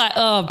 I wouldn't be like,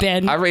 oh,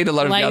 Ben. I read a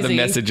lot of lazy. the other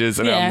messages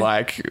and I'm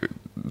like,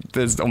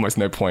 there's almost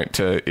no point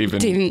to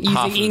even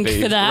half using ink of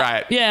these. for that.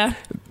 Right. Yeah.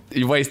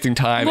 You're wasting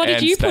time. What did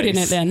and you put in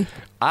space. it then?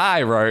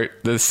 I wrote,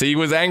 the sea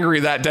was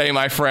angry that day,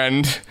 my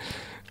friend.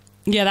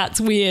 Yeah, that's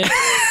weird.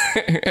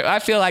 I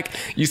feel like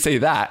you see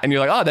that and you're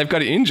like, oh, they've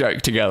got an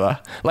in-joke together.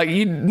 Like,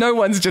 no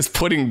one's just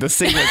putting the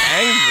sea was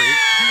angry.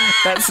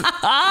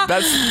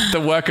 That's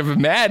the work of a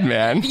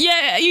madman.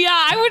 Yeah,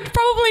 I would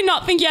probably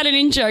not think you had an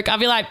in-joke. I'd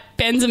be like,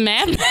 Ben's a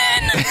madman.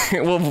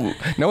 Well,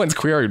 no one's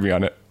queried me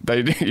on it. But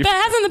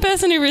hasn't the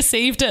person who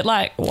received it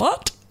like,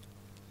 what?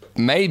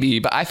 Maybe,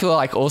 but I feel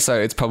like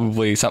also it's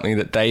probably something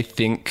that they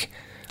think...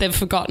 They've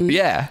forgotten.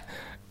 Yeah.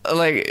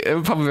 Like, it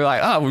would probably be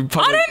like, oh, we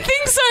probably... I don't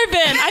think so,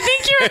 Ben. I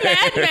think you're a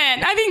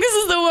madman. I think this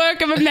is the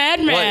work of a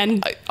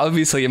madman. Well,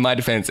 obviously, in my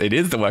defense, it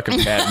is the work of a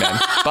madman.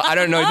 But I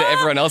don't know that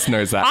everyone else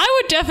knows that.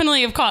 I would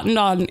definitely have cottoned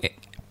on.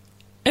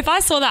 If I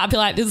saw that, I'd be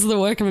like, this is the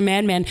work of a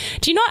madman.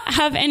 Do you not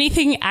have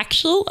anything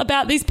actual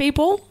about these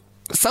people?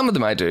 Some of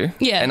them I do.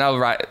 Yeah. And I'll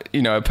write, a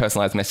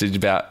personalised message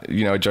about,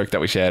 a joke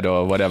that we shared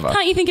or whatever.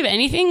 Can't you think of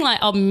anything? Like,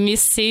 I'll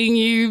miss seeing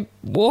you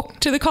walk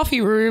to the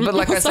coffee room. But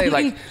like I say,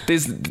 something.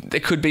 like, there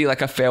could be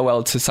like a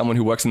farewell to someone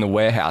who works in the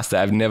warehouse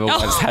that I've never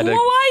once had well,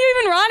 why are you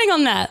even writing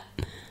on that?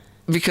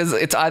 Because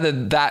it's either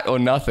that or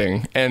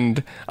nothing.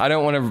 And I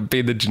don't want to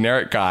be the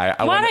generic guy.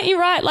 Why don't you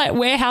write, like,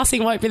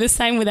 warehousing won't be the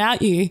same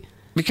without you?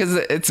 Because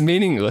it's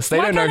meaningless. They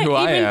don't know who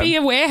I am. Why can't it even be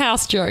a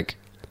warehouse joke?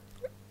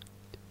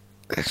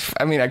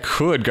 I mean, I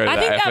could go to I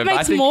that think effort, that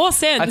makes more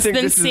sense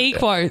than C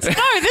quotes. No,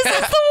 this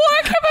is the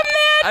work of a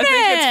madman. I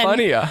think it's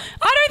funnier.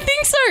 I don't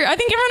think so. I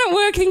think everyone at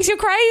work thinks you're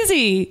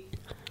crazy.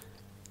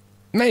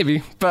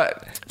 Maybe,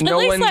 but At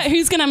least, like,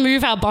 who's going to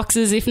move our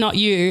boxes if not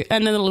you?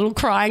 And then a little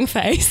crying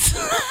face.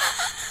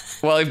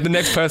 Well, if the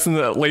next person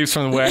that leaves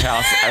from the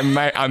warehouse,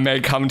 I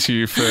may come to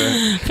you for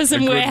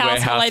some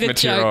warehouse-related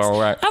material. jokes.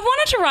 Right. I've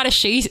wanted to write a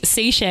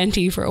sea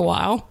shanty for a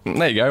while.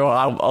 There you go.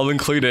 Well, I'll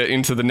include it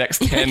into the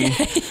next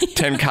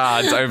 10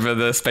 cards over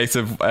the space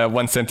of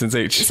one sentence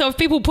each. So if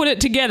people put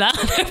it together,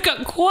 they've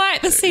got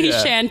quite the sea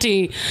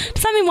shanty.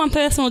 Does that mean one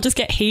person will just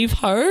get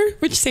heave-ho,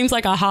 which seems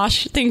like a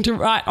harsh thing to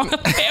write on a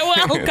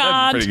farewell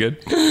card? Pretty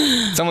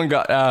good. Someone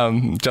got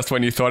just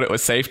when you thought it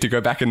was safe to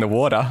go back in the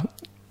water.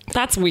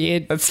 That's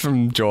weird. That's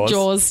from Jaws.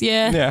 Jaws,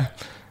 yeah. Yeah.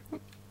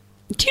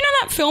 Do you know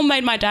that film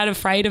made my dad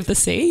afraid of the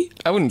sea?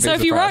 I wouldn't be So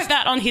if you surprised. wrote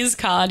that on his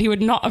card, he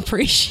would not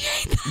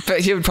appreciate that. But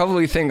he would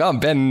probably think, oh,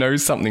 Ben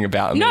knows something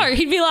about me. No,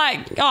 he'd be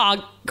like,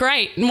 oh,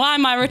 great. Why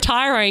am I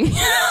retiring?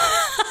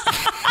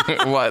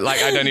 What,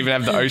 like I don't even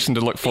have the ocean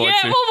to look forward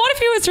Yeah, to? well, what if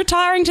he was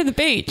retiring to the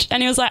beach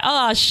and he was like,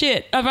 oh,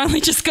 shit, I've only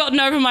just gotten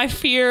over my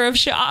fear of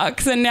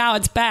sharks and now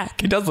it's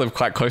back. He does live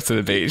quite close to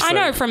the beach. I so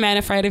know, for a man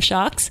afraid of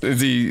sharks. does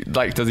he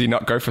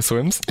not go for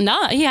swims?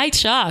 No, he hates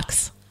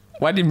sharks.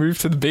 Why did he move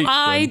to the beach?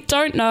 I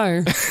don't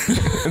know.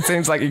 It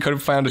seems like he could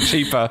have found a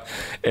cheaper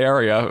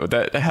area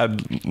that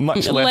had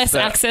much Less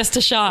access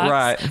to sharks.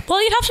 Right.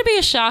 Well, you'd have to be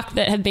a shark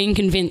that had been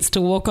convinced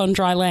to walk on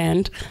dry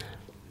land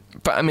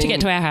But I mean, to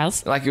get to our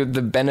house. like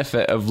the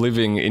benefit of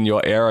living in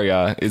your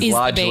area is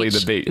largely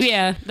the beach.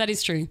 Yeah, that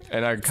is true.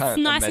 And I can't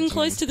It's nice imagine, and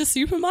close to the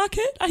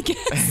supermarket, I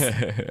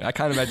guess. I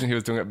can't imagine he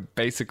was doing it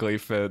basically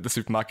for the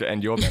supermarket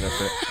and your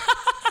benefit.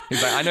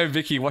 He's like, I know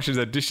Vicky washes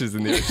her dishes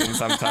in the ocean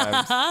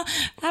sometimes. I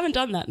haven't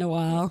done that in a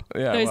while.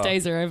 Yeah, Those well.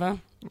 days are over.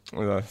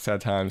 Well,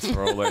 sad times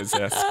for all those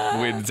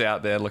squids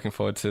out there looking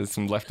forward to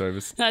some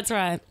leftovers. That's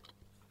right.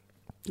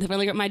 They've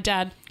only got my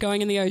dad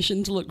going in the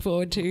ocean to look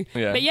forward to.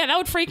 Yeah. But yeah, that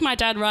would freak my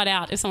dad right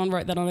out if someone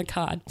wrote that on a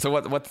card. So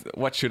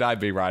what should I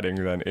be writing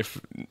then?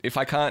 If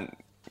I can't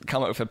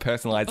come up with a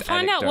personalised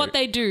Find anecdote? out what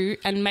they do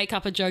and make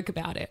up a joke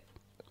about it.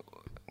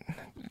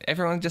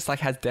 Everyone just like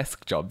has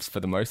desk jobs for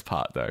the most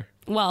part though.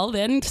 Well,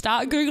 then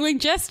start Googling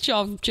Jess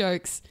job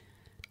jokes.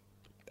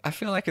 I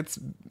feel like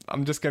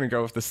I'm just going to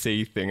go with the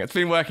C thing. It's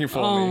been working for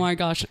me. Oh my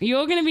gosh.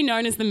 You're going to be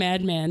known as the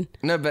madman.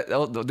 No, but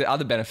the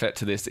other benefit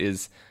to this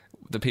is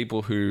the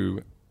people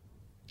who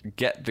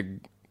get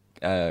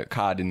the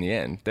card in the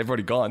end, they've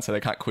already gone, so they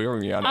can't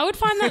query me on it. I would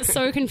find that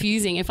so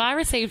confusing. If I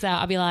received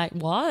that, I'd be like,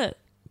 what?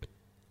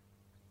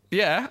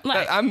 Yeah,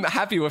 Like, I'm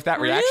happy with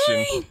that reaction.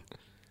 Really?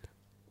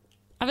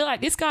 I'd be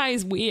like, this guy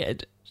is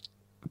weird.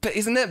 But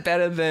isn't it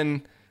better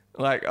than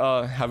like,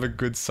 oh, have a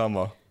good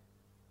summer?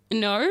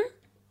 No.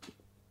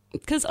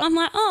 Because I'm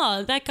like,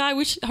 oh, that guy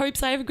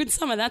hopes I have a good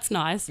summer. That's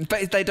nice.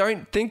 But they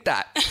don't think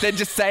that. They're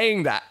just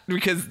saying that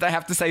because they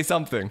have to say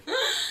something.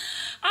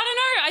 I don't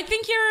know. I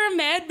think you're a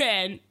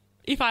madman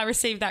if I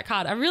received that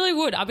card. I really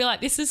would. I'd be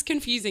like, this is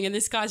confusing and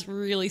this guy's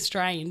really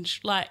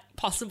strange. Like,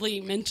 possibly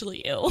mentally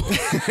ill.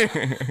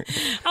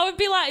 I would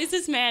be like, is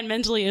this man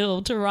mentally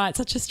ill to write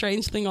such a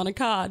strange thing on a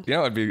card? You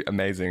know what would be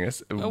amazing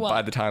is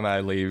by the time I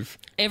leave,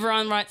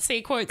 everyone writes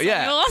C quotes.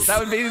 Yeah, on yours. that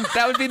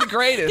would be the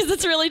greatest. Because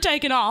it's really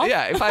taken off.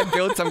 Yeah, if I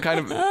build some kind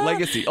of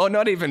legacy, or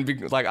not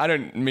even like, I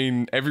don't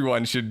mean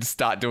everyone should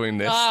start doing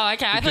this. Oh,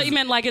 okay. I thought you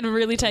meant like it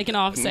really taken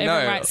off, so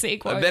everyone writes C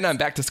quotes. Then I'm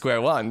back to square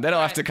one. Then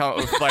I'll have to come up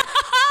with like,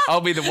 I'll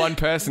be the one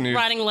person who's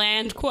writing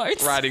land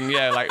quotes. writing,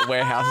 like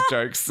warehouse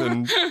jokes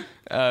and.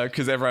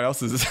 Because everyone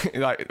else is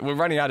like, we're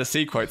running out of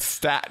C quotes,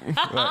 stat.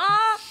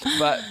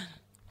 But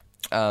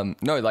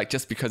no, like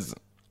just because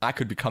I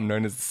could become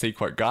known as the C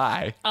quote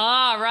guy.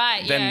 Oh,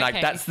 right. Then yeah, like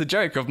okay. that's the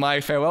joke of my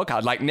farewell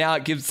card. Like now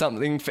it gives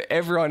something for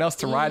everyone else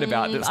to write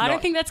about. I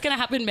don't think that's going to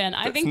happen, Ben.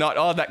 I think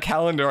not, that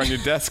calendar on your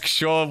desk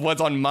sure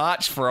was on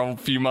March for a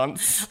few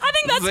months. I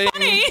think that's Zing.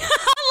 funny.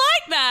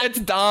 I like that. It's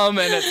dumb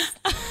and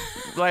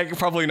it's like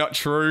probably not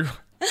true.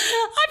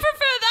 I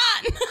prefer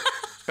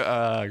that.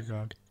 Oh,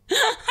 God.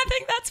 I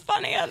think that's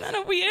funnier than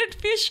a weird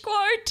fish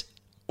quote.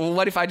 Well,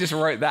 what if I just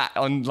wrote that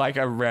on like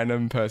a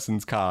random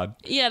person's card?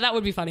 Yeah, that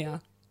would be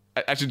funnier.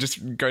 I should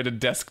just go to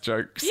desk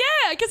jokes.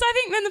 Yeah, because I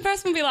think then the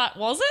person would be like,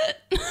 was it?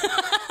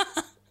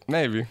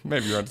 Maybe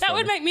you're on That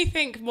would make me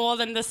think more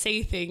than the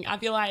C thing. I'd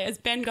be like, has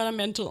Ben got a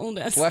mental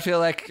illness? Well, I feel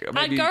like maybe...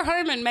 I'd go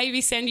home and maybe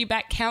send you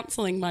back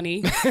counselling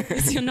money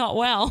because you're not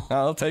well.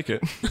 I'll take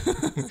it.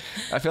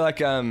 I feel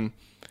like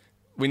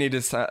we need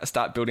to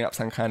start building up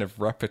some kind of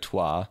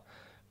repertoire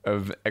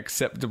of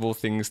acceptable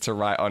things to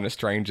write on a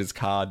stranger's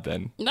card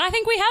then. I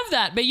think we have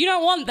that, but you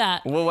don't want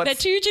that. Well, they're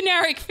too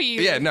generic for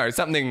you. Yeah, no,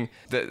 something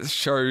that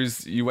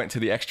shows you went to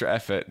the extra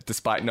effort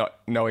despite not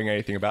knowing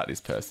anything about this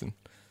person.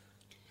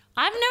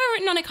 I've never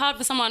written on a card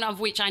for someone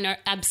of which I know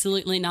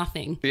absolutely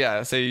nothing.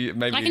 Yeah, so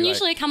maybe... I can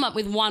usually come up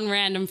with one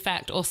random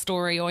fact or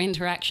story or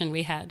interaction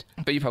we had.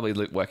 But you probably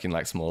work in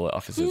like smaller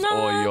offices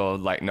or you're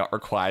like not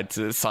required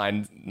to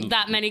sign...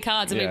 that many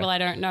cards of people I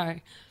don't know.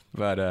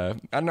 But I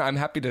don't know, I'm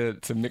happy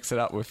to mix it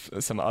up with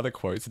some other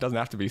quotes. It doesn't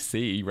have to be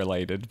CE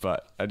related,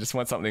 but I just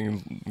want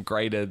something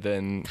greater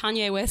than...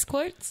 Kanye West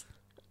quotes?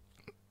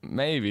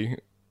 Maybe.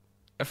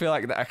 I feel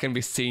like I can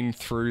be seen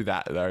through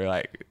that though.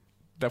 Like,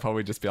 they'll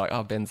probably just be like,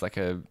 oh, Ben's like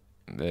a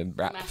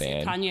rap Massive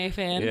fan. Kanye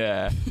fan.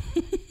 Yeah.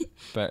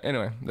 But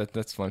anyway,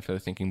 that's one for the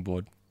thinking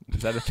board.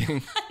 Is that a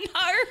thing?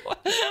 No.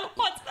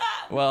 What's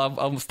that? Well,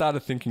 I'll start a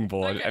thinking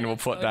board Okay, and we'll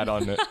put that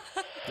on it.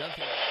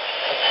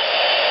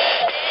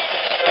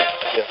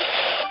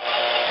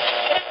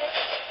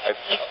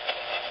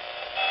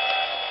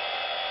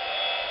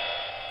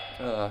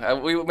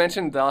 We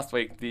mentioned last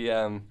week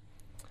the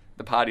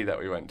party that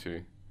we went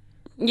to.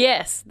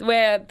 Yes,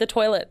 where the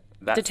toilet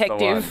That's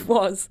detective the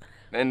one. was.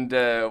 And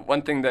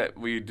one thing that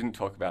we didn't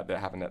talk about that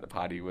happened at the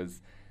party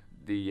was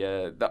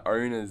the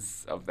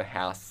owners of the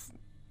house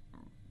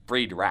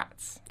breed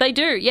rats. They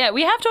do, yeah.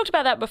 We have talked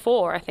about that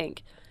before, I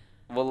think.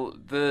 Well,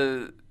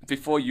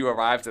 before you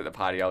arrived at the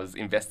party, I was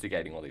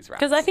investigating all these rats.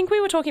 Because I think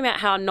we were talking about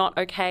how not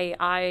okay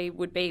I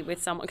would be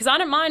with someone. Because I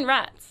don't mind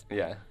rats.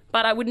 Yeah.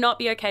 But I would not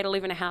be okay to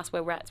live in a house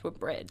where rats were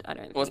bred, I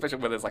don't think. Well, especially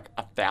where there's like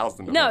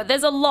 1,000 of No, them.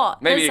 there's a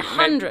lot. There's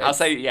hundreds. I'll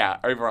say, yeah,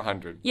 over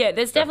 100. Yeah,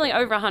 there's definitely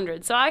over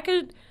 100. So I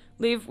could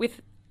live with...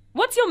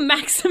 What's your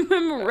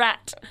maximum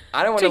rat?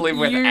 I don't want to live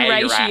with a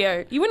ratio?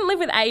 rat. You wouldn't live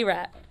with a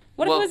rat.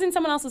 What if it was in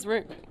someone else's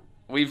room?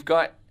 We've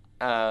got,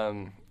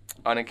 on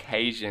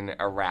occasion,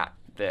 a rat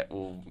that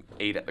will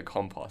eat at the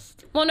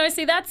compost. Well, no,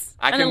 see, that's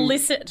an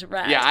illicit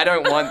rat. Yeah, I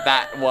don't want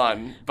that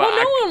one. But well,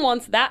 no one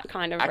wants that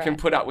kind of rat. I can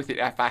put up with it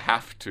if I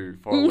have to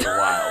for a little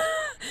while.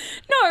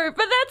 No,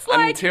 but that's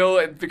like... Until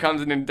it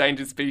becomes an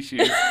endangered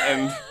species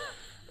and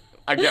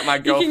I get my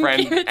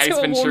girlfriend give it to Ace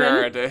a Ventura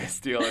woman. to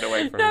steal it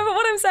away from No, me. but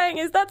what I'm saying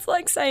is that's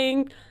like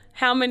saying...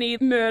 How many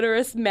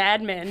murderous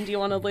madmen do you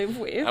want to live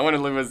with? I want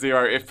to live with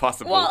 0 if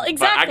possible. Well,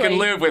 exactly. But I can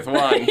live with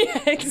 1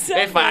 Yeah,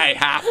 exactly. if I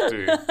have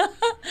to.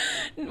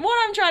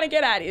 What I'm trying to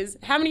get at is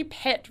how many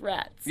pet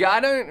rats? Yeah, I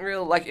don't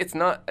really... Like, it's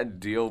not a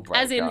deal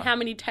breaker. As in how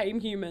many tame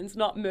humans,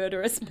 not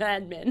murderous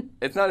madmen.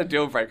 It's not a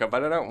deal breaker,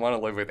 but I don't want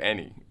to live with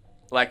any.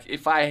 Like,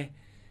 if I...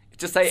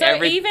 Just say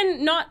So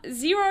even not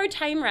 0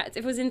 tame rats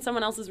if it was in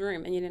someone else's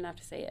room and you didn't have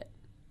to see it.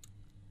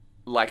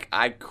 Like,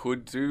 I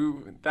could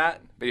do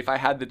that, but if I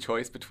had the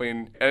choice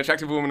between an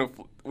attractive woman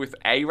with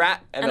a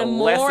rat and a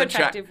less more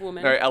attractive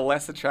woman. No, a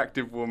less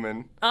attractive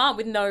woman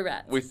With no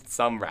rats. with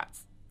some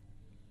rats.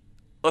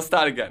 Let's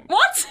start again.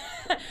 What?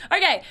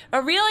 Okay,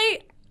 a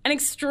really An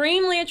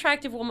extremely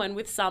attractive woman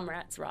with some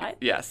rats, right?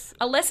 Yes.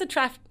 A less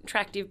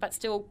attractive but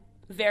still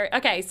very...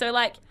 Okay, so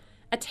like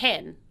a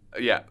 10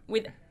 Yeah.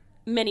 with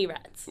many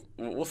rats.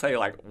 We'll say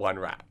like one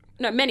rat.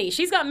 No, many.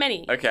 She's got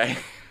many. Okay.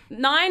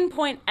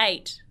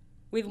 9.8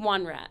 with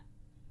one rat.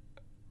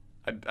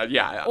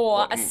 Yeah.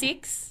 Or a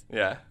 6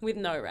 Yeah. with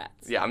no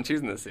rats. Yeah, I'm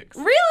choosing the 6.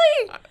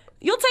 Really?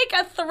 You'll take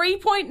a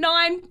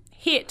 3.9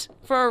 hit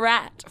for a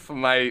rat. For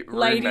my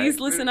Ladies, roommate.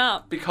 listen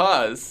up.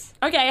 Because...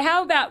 Okay,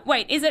 how about...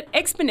 Wait, is it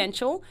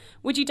exponential?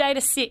 Would you date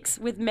a 6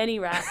 with many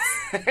rats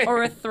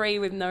or a 3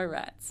 with no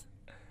rats?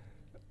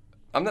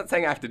 I'm not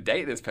saying I have to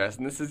date this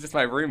person. This is just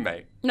my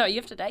roommate. No, you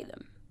have to date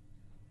them.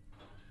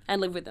 And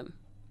live with them.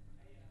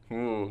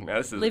 Ooh, now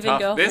this is Live-in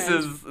tough. This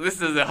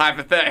is a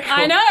hypothetical.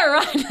 I know,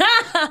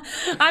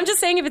 right? I'm just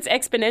saying if it's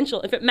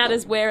exponential, if it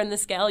matters where in the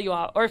scale you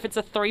are, or if it's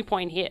a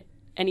 3-point hit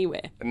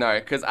anywhere. No,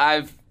 because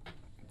I've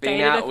been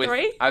Dated out a with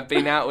 3? I've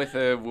been out with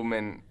a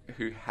woman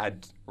who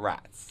had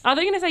rats, I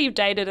thought you were going to say you've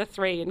dated a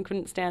 3 and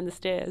couldn't stand the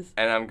stairs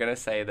and I'm gonna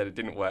say that it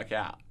didn't work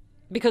out.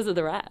 because of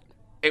the rat.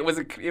 It was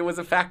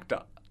a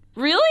factor.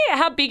 Really?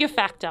 How big a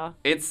factor?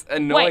 It's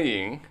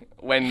annoying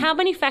when How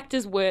many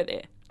factors were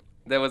there?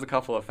 there was a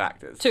couple of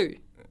factors. 2.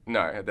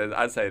 No,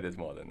 I'd say there's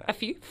more than A that.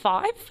 few?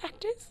 5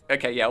 factors?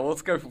 Okay, yeah, well,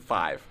 let's go for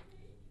 5.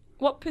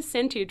 What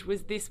percentage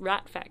was this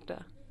rat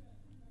factor?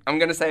 I'm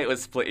gonna say it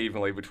was split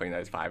evenly between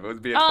those 5. It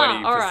would be a 20%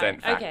 all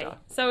right. factor. Okay.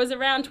 So it was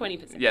around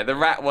 20%. Yeah, the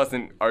rat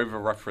wasn't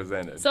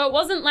overrepresented. So it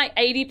wasn't like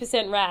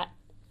 80% rat,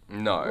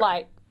 No.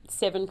 like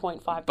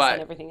 7.5% But-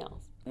 everything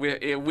else.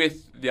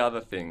 With the other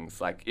things,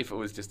 like if it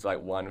was just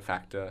like one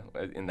factor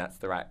and that's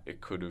the rat,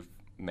 it could have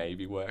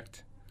maybe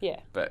worked. Yeah.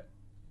 But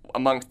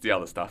amongst the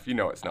other stuff, you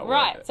know it's not worth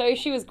Right. it. So if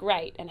she was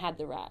great and had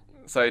the rat.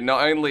 So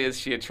not only is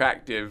she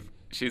attractive,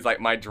 she's like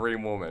my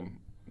dream woman,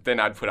 then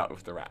I'd put up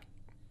with the rat.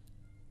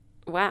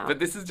 Wow. But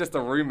this is just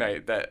a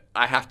roommate that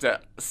I have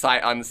to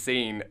sight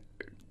unseen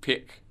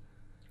pick.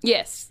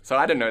 Yes. So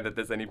I don't know that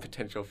there's any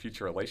potential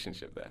future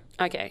relationship there.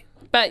 Okay.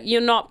 But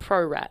you're not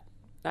pro rat.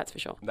 That's for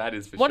sure. That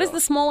is for What sure. is the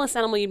smallest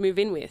animal you'd move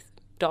in with?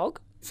 Dog?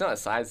 It's not a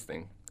size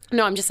thing.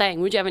 No, I'm just saying.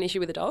 Would you have an issue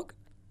with a dog?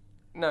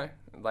 No,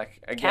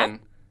 like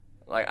again,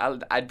 like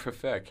I'd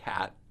prefer a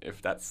cat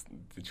if that's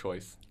the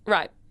choice.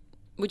 Right.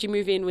 Would you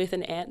move in with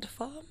an ant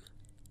farm?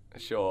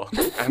 Sure.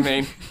 I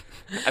mean,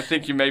 I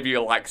think you maybe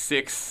are like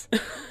 6,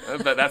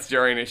 but that's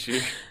your own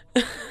issue.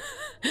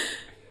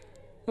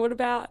 What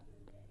are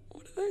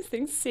those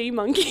things? Sea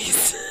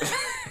monkeys?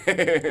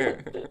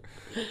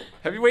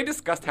 Have we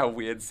discussed how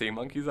weird sea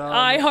monkeys are?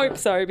 I hope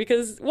so,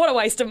 because what a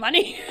waste of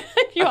money,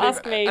 if you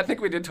ask me. I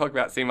think we did talk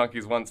about sea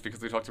monkeys once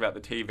because we talked about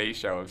the TV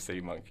show of sea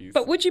monkeys.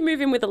 But would you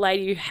move in with a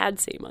lady who had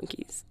sea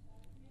monkeys?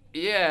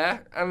 Yeah,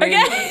 I mean,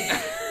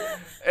 Okay.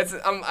 it's So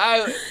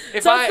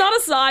it's not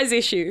a size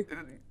issue.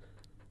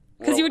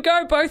 Because you would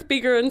go both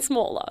bigger and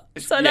smaller.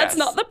 So that's yes.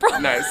 not the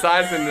problem. No,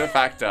 size isn't a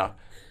factor.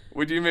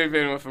 Would you move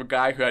in with a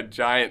guy who had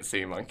giant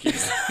sea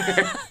monkeys?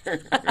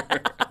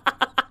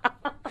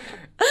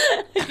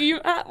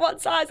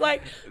 What size?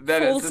 Like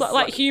Then full it's just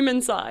like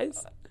human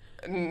size?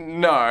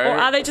 No. Or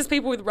are they just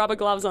people with rubber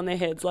gloves on their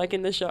heads, like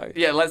in the show?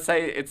 Yeah, let's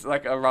say it's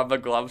like a rubber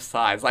glove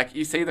size. Like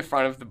you see the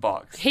front of the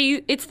box.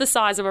 It's the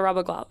size of a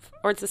rubber glove,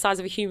 or it's the size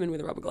of a human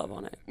with a rubber glove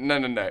on it. No.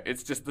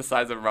 It's just the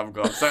size of a rubber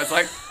glove. So it's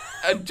like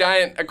a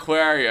giant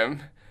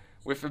aquarium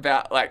with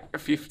about like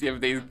 50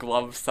 of these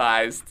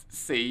glove-sized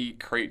sea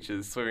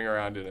creatures swimming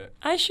around in it.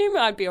 I assume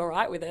I'd be all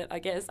right with it. I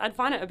guess I'd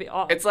find it a bit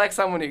odd. It's like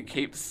someone who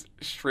keeps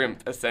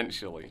shrimp,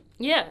 essentially.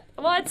 Yeah.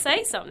 Well, I'd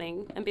say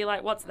something and be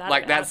like, "What's that?"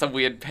 Like about? that's a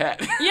weird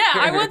pet. Yeah,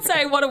 I would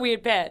say, what a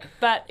weird pet.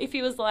 But if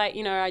he was like,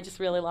 I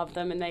just really love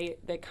them and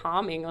they're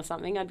calming or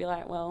something, I'd be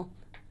like, well,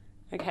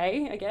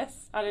 okay, I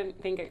guess. I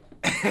didn't think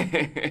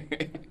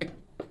it...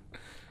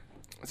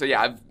 So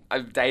yeah,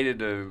 I've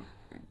dated a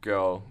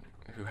girl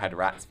who had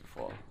rats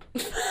before.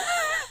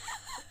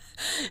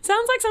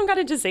 Sounds like some kind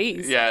of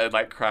disease. Yeah,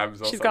 like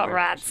crabs or She's something. got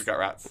rats. She's got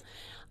rats.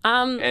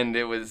 Um, And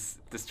it was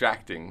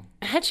distracting.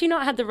 had she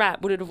not had the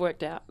rat, would it have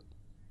worked out?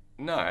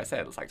 No, I said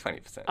it was like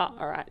 20%. Oh,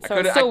 all right. I So it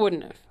could've- still I-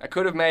 wouldn't have. I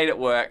could have made it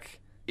work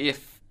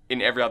if,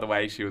 in every other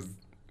way, she was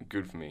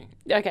good for me.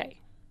 Okay.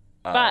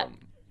 But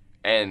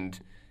And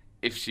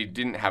if she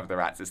didn't have the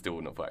rats, it still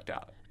wouldn't have worked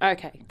out.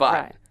 okay. But-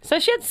 right. So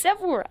she had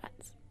several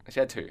rats. She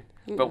had 2.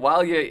 But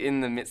while you're in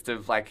the midst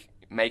of, like,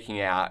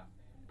 making out,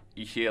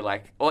 you hear,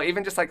 like... Or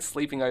even just, like,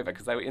 sleeping over,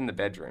 because they were in the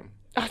bedroom.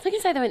 I think you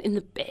say they went in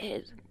the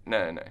bed.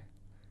 No.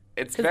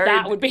 It's 'Cause very...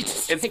 that would be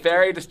It's distracting.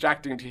 very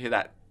distracting to hear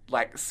that,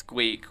 like,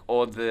 squeak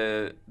or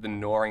the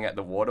gnawing at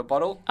the water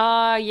bottle.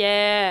 Oh,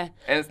 yeah.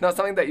 And it's not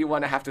something that you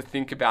want to have to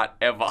think about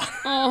ever.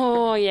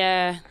 Oh,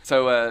 yeah.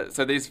 So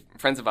these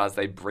friends of ours,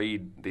 they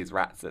breed these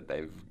rats that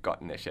they've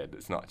got in their shed.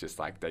 It's not just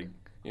like they,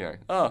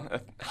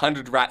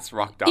 100 rats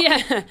rocked up.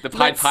 Yeah, The Pied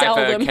let's sell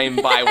Piper them. came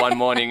by one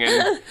morning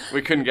and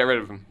we couldn't get rid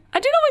of them.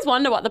 I did always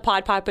wonder what the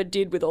Pied Piper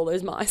did with all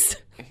those mice.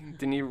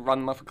 Didn't you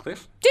run them off a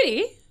cliff? Did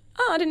he?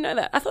 Oh, I didn't know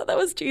that. I thought that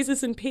was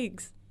Jesus and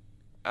pigs.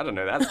 I don't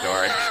know that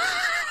story.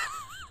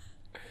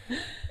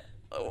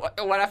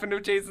 What happened to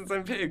Jesus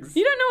and pigs?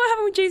 You don't know what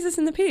happened with Jesus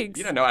and the pigs?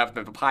 You don't know what happened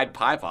to the Pied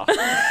Piper.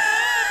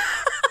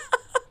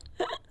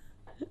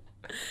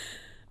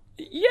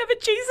 Yeah, but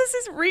Jesus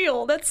is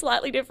real. That's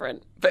slightly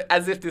different. But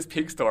as if this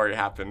pig story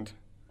happened.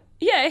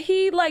 Yeah,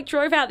 he like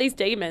drove out these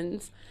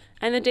demons,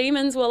 and the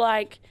demons were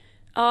like,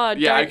 "Oh,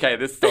 Yeah, okay,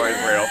 this story's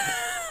real.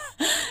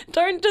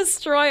 don't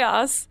destroy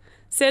us.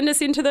 Send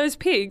us into those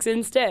pigs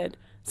instead."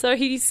 So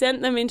he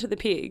sent them into the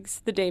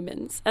pigs, the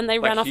demons, and they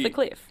ran off the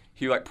cliff.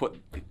 He like put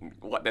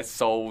their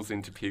souls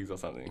into pigs or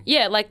something.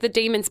 Yeah, like the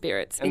demon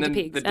spirits And into then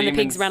pigs, the and the pigs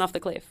demons- ran off the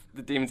cliff.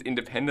 The demons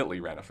independently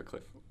ran off the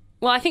cliff.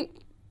 Well, I think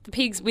the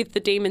pigs with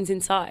the demons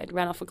inside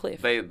ran off a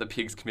cliff. The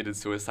pigs committed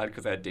suicide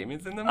because they had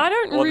demons in them? I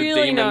don't or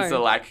really the demons know.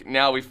 are like,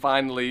 now we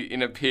finally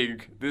in a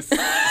pig. This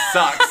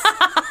sucks.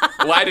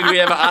 Why did we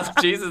ever ask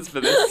Jesus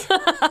for this? Well,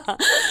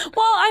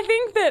 I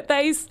think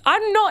that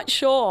I'm not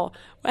sure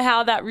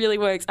how that really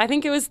works. I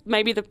think it was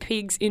maybe the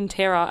pigs in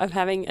terror of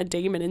having a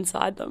demon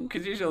inside them.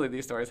 Because usually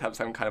these stories have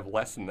some kind of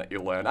lesson that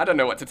you learn. I don't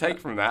know what to take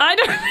from that. I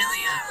don't really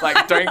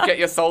Like, don't get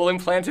your soul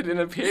implanted in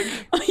a pig.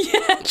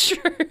 Yeah,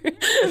 true.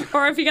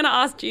 Or if you're going to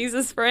ask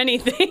Jesus for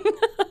anything.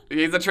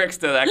 He's a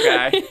trickster, that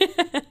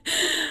guy.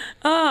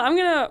 I'm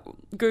going to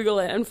Google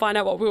it and find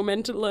out what we were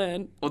meant to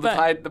learn. Well,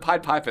 But the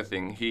Pied Piper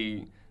thing,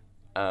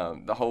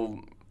 the whole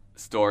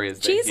story is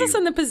that Jesus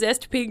and the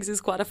possessed pigs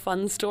is quite a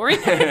fun story.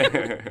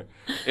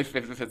 if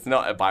it's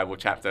not a Bible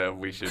chapter,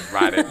 we should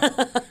write it.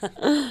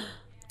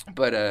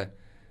 But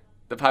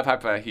the Pied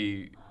Piper,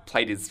 he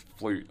played his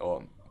flute,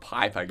 or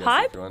pipe, I guess.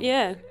 Pipe? If you want.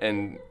 Yeah.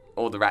 And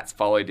all the rats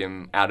followed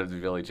him out of the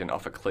village and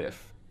off a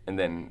cliff. And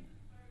then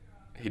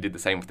he did the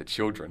same with the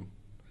children.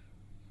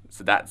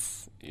 So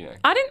that's,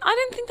 I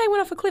didn't think they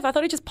went off a cliff. I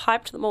thought he just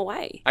piped them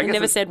away. I He guess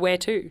never it's- said where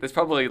to. There's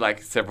probably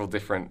like several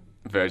different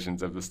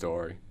versions of the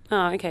story.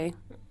 Oh, okay.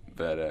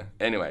 But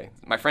anyway,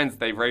 my friends,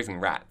 they're raising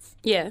rats.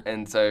 Yeah.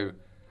 And so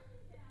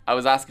I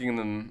was asking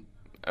them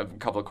a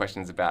couple of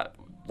questions about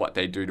what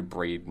they do to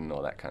breed and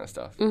all that kind of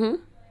stuff. Mm-hmm.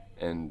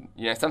 And,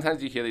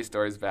 sometimes you hear these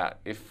stories about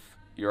if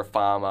you're a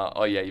farmer,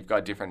 oh yeah, you've got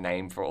a different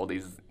name for all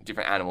these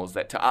different animals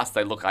that to us,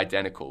 they look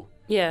identical.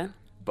 Yeah.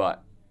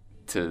 But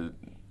to,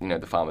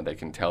 the farmer, they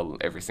can tell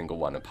every single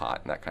one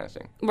apart and that kind of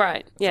thing.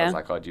 Right. So Yeah. it's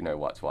like, oh, do you know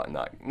what's what?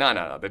 No,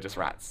 they're just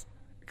rats.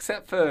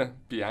 Except for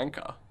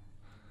Bianca.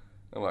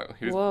 I'm like,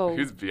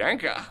 who's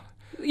Bianca?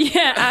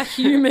 Yeah, a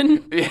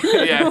human.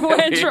 Yeah.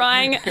 We're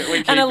trying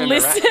keep an in the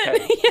illicit. rat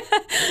cage.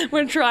 Yeah,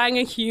 we're trying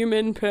a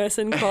human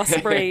person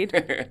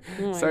crossbreed.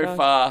 So gosh.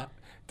 far,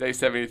 day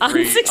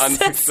 73,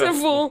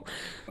 Unsuccessful.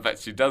 But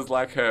she does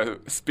like her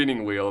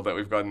spinning wheel that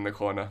we've got in the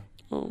corner.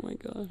 Oh my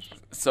gosh.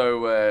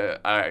 So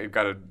I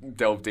got to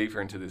delve deeper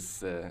into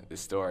this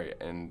story,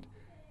 and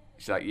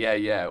she's like,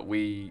 yeah,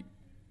 we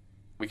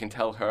can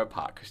tell her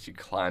apart because she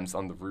climbs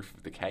on the roof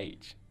of the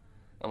cage.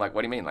 I'm like,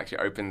 what do you mean? Like she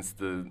opens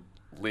the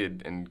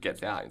lid and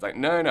gets out. He's like,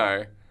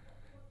 no.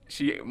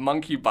 She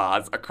monkey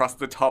bars across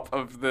the top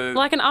of the...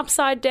 Like an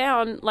upside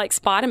down, like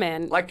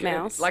Spider-Man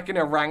mouse. Like an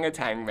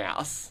orangutan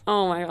mouse.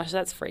 Oh my gosh,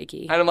 that's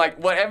freaky. And I'm like,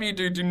 whatever you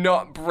do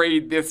not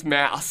breed this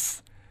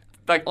mouse.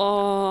 Like,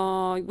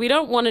 Oh, we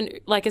don't want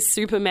a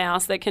super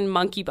mouse that can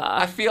monkey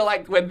bar. I feel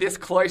like we're this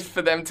close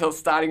for them till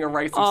starting a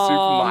race of super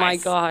Oh my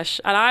mice.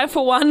 gosh. And I,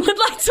 for one, would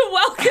like to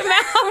welcome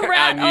our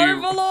rat new-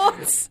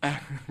 overlords.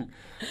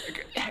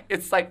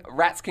 It's like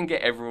rats can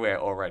get everywhere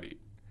already.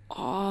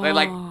 Oh. They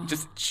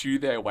just chew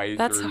their way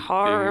That's through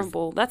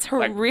horrible. things. That's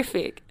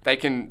horrific. They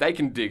can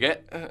dig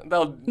it. They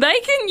love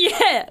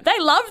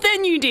their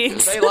new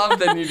digs. They love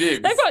their new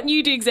digs. They've got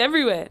new digs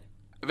everywhere.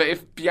 But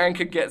if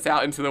Bianca gets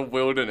out into the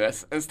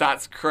wilderness and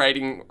starts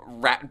creating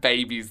rat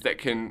babies that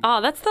can Oh,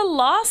 that's the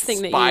last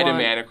thing that you want.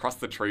 Spider-Man across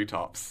the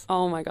treetops,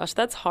 Oh my gosh,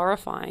 that's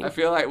horrifying. I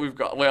feel like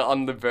we're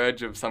on the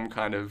verge of some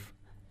kind of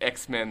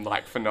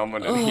X-Men-like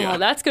phenomenon here. Oh,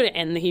 that's going to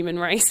end the human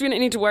race. We don't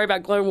need to worry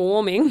about global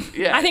warming.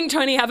 Yeah. I think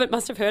Tony Abbott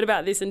must have heard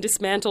about this and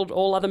dismantled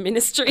all other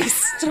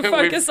ministries to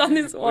focus on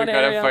this one We've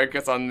got area. to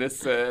focus on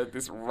this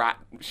rat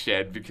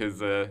shed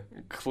because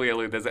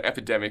clearly there's an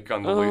epidemic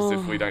on the loose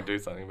if we don't do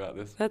something about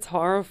this. That's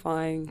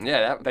horrifying.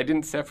 Yeah, they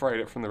didn't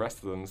separate it from the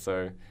rest of them.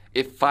 So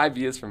if 5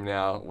 years from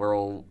now we're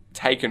all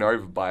taken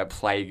over by a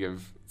plague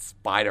of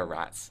spider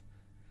rats,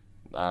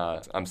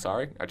 I'm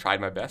sorry, I tried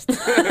my best.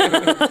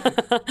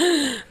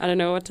 I don't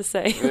know what to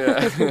say.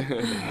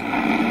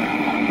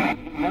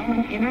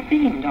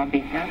 Intervened on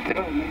behalf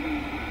of...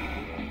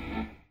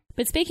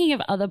 But speaking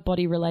of other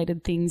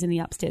body-related things in the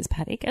upstairs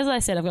paddock, as I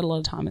said, I've got a lot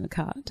of time in the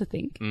car to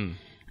think.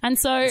 And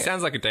so... It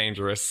sounds like a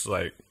dangerous,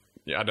 I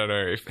don't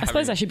know if... I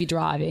suppose I should be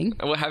driving.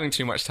 Well, having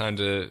too much time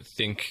to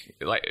think,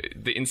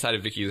 the inside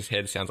of Vicky's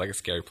head sounds like a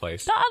scary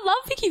place. No, I love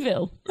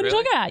Vickyville. What are you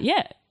talking about?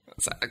 Yeah.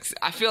 So,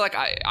 I feel like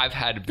I've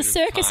had a bit The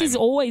circus of time. is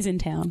always in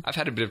town. I've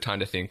had a bit of time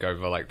to think over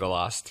the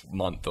last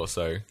month or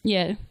so.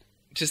 Yeah.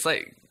 Just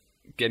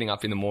getting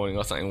up in the morning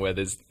or something where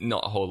there's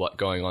not a whole lot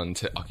going on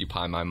to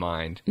occupy my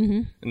mind.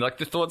 Mm-hmm. And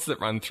the thoughts that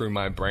run through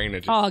my brain are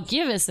just... Oh,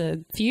 give us a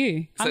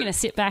few. I'm going to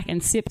sit back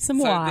and sip some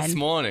so wine. this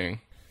morning,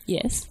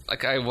 Yes.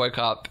 I woke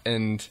up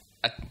and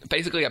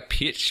basically a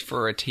pitch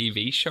for a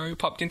TV show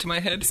popped into my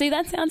head. See,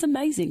 that sounds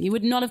amazing. You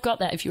would not have got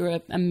that if you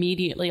were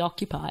immediately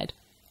occupied.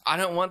 I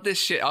don't want this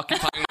shit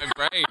occupying my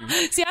brain.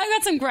 See, I've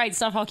got some great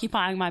stuff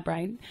occupying my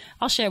brain.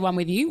 I'll share one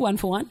with you, 1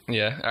 for 1.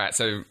 Yeah. All right.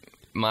 So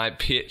my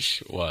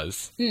pitch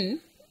was...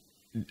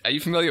 Are you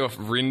familiar with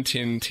Rin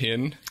Tin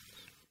Tin?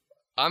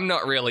 I'm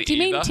not really Do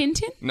you either. mean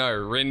Tintin? No,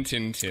 Rin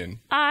Tin Tin.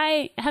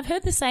 I have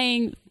heard the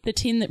saying, the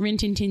tin that Rin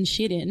Tin Tin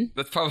shit in,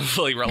 That's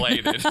probably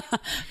related.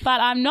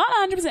 but I'm not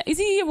 100%. Is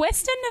he a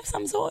Western of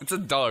some sort? It's a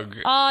dog.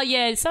 Oh,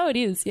 yeah, so it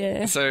is,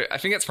 yeah. So I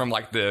think it's from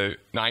like the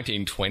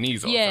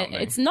 1920s or Yeah,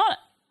 something. it's not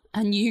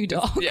a new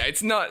dog. Yeah,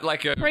 it's not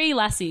like a...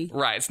 Pre-Lassie.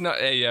 Right, it's not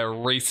a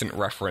recent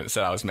reference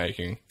that I was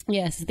making.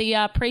 Yes,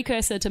 the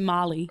precursor to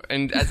Marley.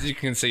 And as you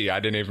can see, I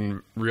didn't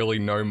even really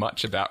know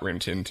much about Rin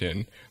Tin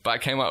Tin. But I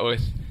came up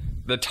with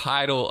the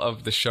title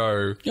of the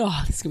show,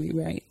 Oh, this is going to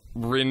be great.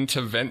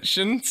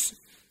 Rinterventions,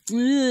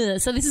 Ugh,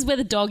 so this is where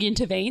the dog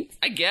intervenes?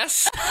 I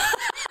guess.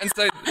 And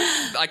so,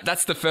 like,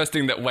 that's the first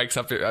thing that wakes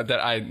up, that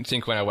I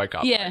think when I wake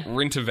up. Yeah. Like,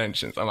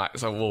 Rinterventions. I'm like,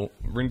 so, well,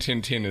 Rin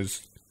Tin Tin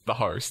is the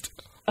host.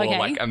 Or, Okay.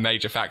 like, a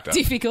major factor.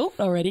 Difficult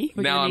already.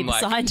 We're Now going to need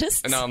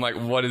scientists. And now I'm like,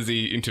 what is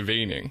he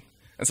intervening?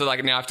 And so,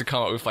 like, now I have to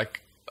come up with,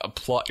 like, a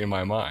plot in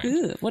my mind.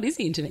 Ugh, what is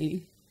he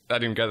intervening? I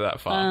didn't go that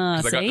far.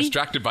 Because I got see?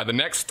 distracted by the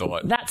next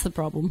thought. That's the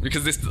problem.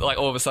 Because this, like,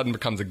 all of a sudden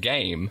becomes a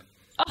game.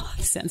 Oh,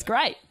 this sounds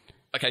great.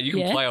 Okay, you can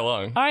Yeah. play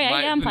along. All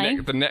right, yeah, I'm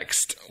playing. The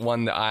next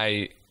one that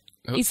I...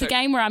 It's a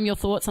game where I'm your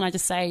thoughts and I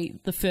just say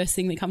the first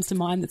thing that comes to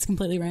mind that's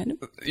completely random.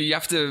 You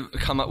have to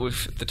come up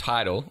with the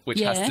title, which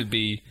has Yeah. to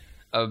be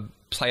a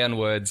play on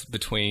words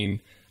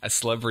between a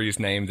celebrity's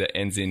name that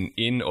ends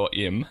in or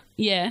im.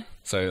 Yeah.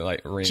 So,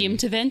 like, Rin. Gym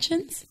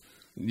interventions?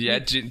 Yeah,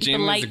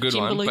 Jim late is a good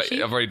Jim one, but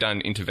Belushi? I've already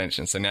done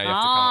intervention, so now you have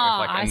to come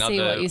up with I see what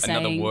you're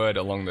another saying. word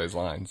along those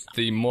lines.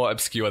 The more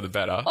obscure, the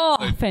better. Oh,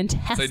 So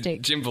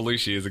fantastic. Jim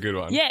Belushi is a good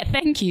one. Yeah,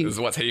 thank you. This is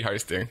what's he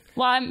hosting.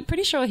 Well, I'm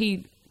pretty sure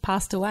he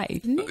passed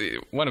away, didn't he?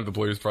 One of the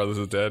Blues Brothers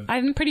is dead.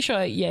 I'm pretty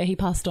sure, yeah, he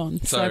passed on.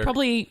 So, So-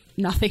 probably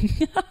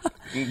nothing.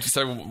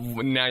 So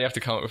now you have to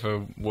come up with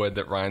a word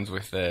that rhymes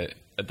with the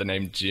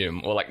name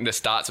Jim, or like that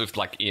starts with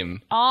like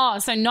im. Oh,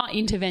 so not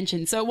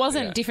intervention. So it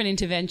wasn't Yeah. different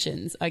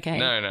interventions. Okay.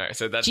 No.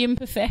 So that's Gym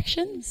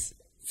perfections?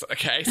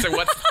 okay. So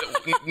what's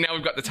now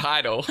we've got the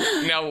title.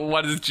 Now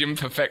what is Jim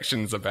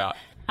Perfections about?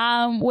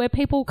 Where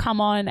people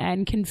come on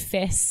and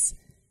confess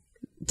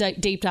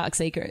deep, dark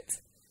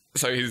secrets.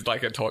 So he's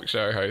like a talk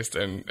show host,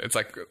 and it's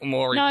like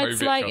more. No,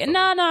 it's like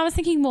no. I was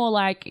thinking more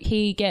like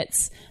he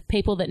gets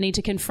people that need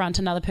to confront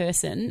another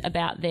person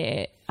about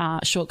their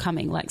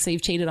shortcoming. Like, so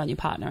you've cheated on your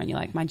partner, and you're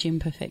like, my gym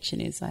perfection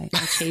is I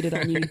cheated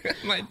on you.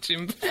 My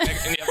Jim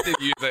Perfection. You have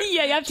to use it.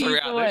 Yeah, you have to use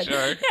throughout the word.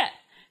 show. Yeah.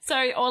 So,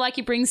 or like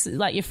he brings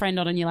like your friend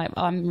on, and you're like,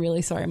 oh, I'm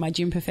really sorry. My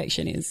gym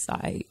perfection is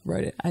I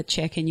wrote a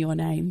check in your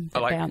name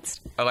that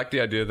bounced. I like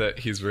the idea that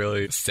he's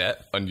really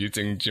set on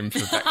using Jim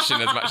Perfection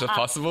as much as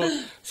possible.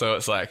 So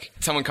it's like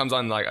someone comes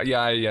on like,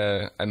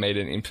 yeah, I made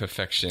an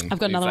imperfection. I've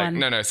got And he's another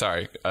like, one. No,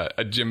 sorry,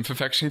 a Jim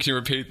Perfection. Can you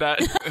repeat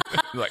that?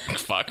 Like,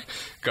 fuck,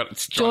 got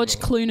it. George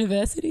Clooney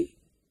University.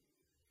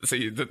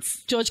 See,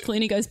 that's George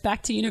Clooney goes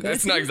back to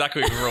university. not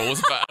exactly the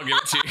rules, but I'll give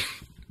it to you.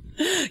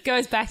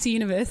 Goes back to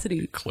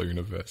university.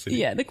 Cluniversity.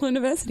 Yeah, the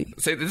Cluniversity.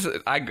 So this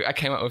is, I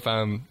came up with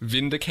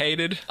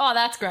Vindicated. Oh,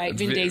 that's great.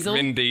 Vin Diesel.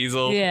 Vin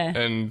Diesel. Yeah.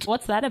 And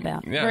What's that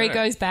about? Yeah, Where he I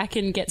goes back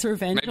and gets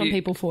revenge on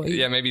people for you.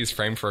 Yeah, maybe he's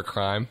framed for a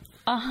crime.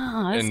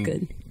 Ah, that's and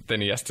good.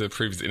 then he has to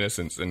prove his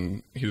innocence,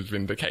 and he's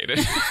vindicated.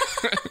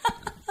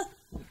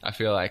 I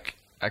feel like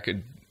I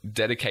could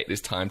dedicate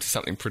this time to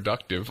something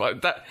productive.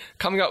 Like that,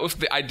 coming up with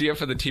the idea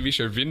for the TV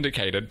show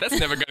Vindicated, that's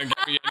never going to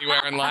get me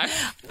anywhere in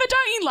life. But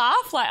don't you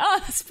laugh? Like, oh,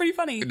 that's pretty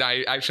funny. No,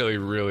 I actually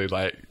really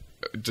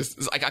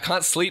just like I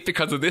can't sleep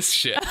because of this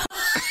shit.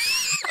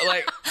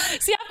 Like,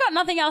 See, I've got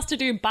nothing else to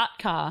do but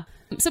car.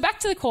 So back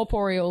to the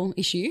corporeal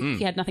issue, if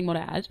you had nothing more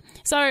to add.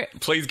 So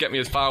please get me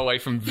as far away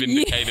from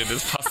Vindicated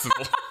as possible.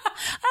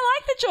 I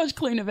like the George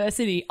Clooney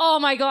University. Oh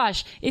my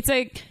gosh. It's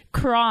a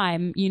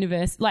crime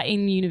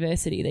in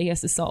university that he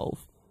has to solve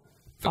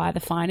by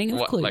the finding of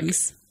What,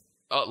 clues.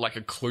 Like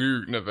a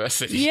clue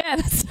university. Yeah,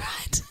 that's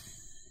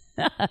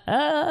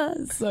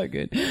right. So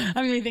good.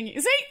 I'm really thinking,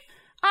 see,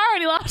 I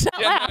already laughed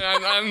out Yeah,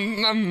 loud.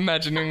 no, I'm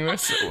imagining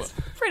this.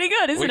 Pretty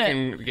good, We isn't it?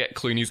 can get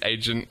Clooney's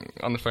agent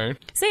on the phone.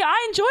 See,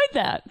 I enjoyed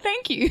that.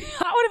 Thank you.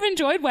 I would have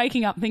enjoyed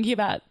waking up thinking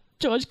about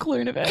George Clooney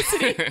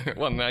University.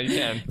 Well, now you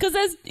can. Because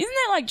isn't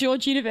there like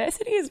George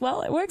University as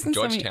well? It works in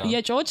so Georgetown. many.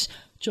 Yeah,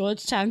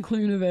 Georgetown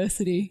Clooney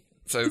University.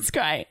 So It's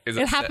great. is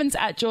It it happens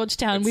at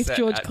Georgetown it's with set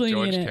George at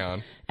Clooney in Georgetown.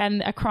 it.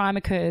 And a crime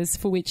occurs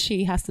for which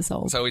he has to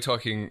solve. So are we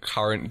talking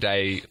current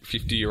day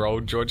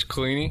 50-year-old George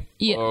Clooney?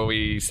 Yeah. Or are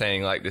we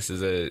saying like this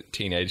is a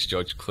teenage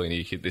George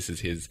Clooney? This is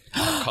his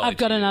college I've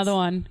got years? another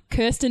one.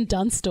 Kirsten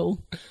Dunstall,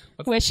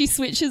 where she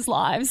switches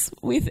lives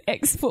with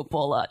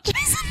ex-footballer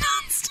Jason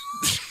Dunstall.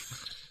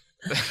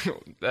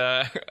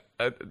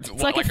 It's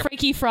like a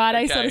Freaky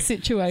Friday sort of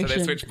situation. So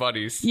they switch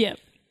bodies. Yeah.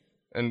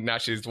 And now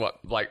she's what,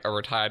 like a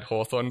retired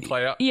Hawthorn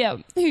player? Yeah,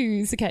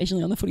 who's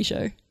occasionally on the footy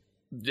show.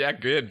 Yeah,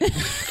 good.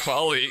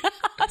 Quality.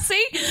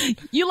 See?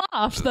 You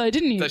laughed, though,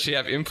 didn't you? Does she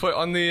have input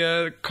on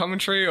the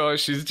commentary, or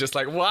she's just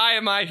like, why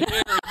am I here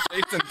in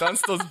Jason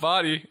Dunstall's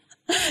body?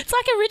 It's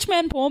like a rich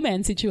man, poor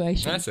man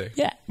situation. I see.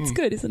 Yeah, it's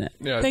good, isn't it?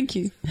 Yeah. Thank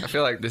you. I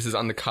feel like this is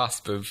on the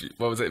cusp of,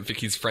 what was it,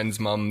 Vicky's friend's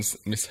mum's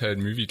misheard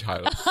movie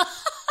title.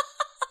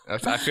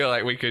 I feel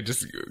like we could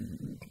just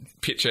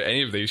picture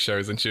any of these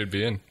shows and she would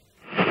be in.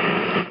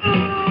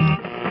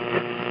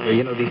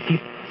 You know, these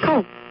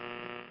people.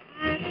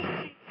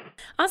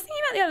 I was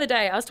thinking about the other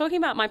day, I was talking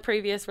about my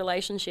previous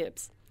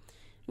relationships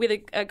with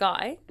a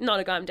guy, not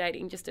a guy I'm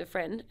dating, just a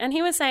friend, and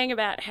he was saying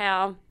about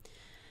how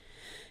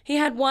he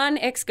had one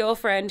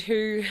ex-girlfriend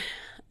who,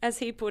 as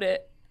he put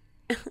it,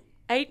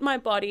 ate my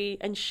body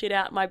and shit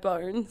out my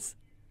bones.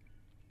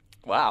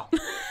 Wow.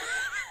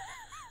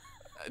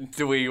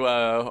 Do we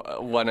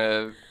want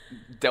to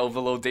delve a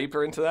little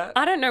deeper into that?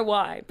 I don't know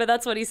why, but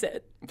that's what he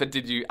said. But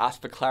did you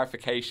ask for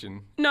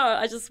clarification? No,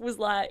 I just was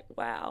like,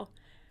 wow.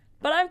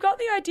 But I've got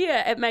the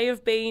idea it may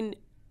have been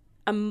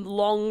a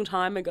long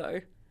time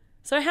ago.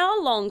 So how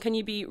long can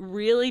you be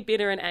really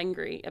bitter and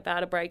angry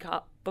about a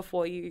breakup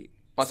before you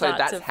So start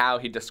that's to how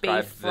he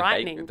described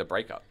frightening? the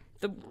breakup.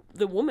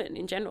 The woman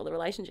in general, the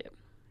relationship.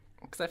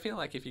 Because I feel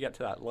like if you get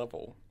to that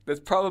level, there's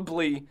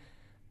probably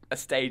a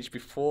stage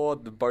before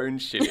the bone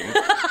shitting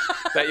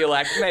that you're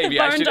like, maybe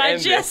I should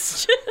end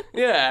this.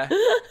 Yeah.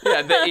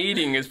 Yeah, the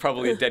eating is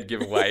probably a dead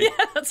giveaway.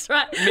 Yeah, that's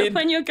right.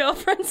 When your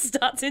girlfriend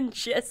starts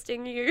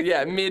ingesting you.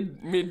 Yeah,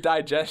 mid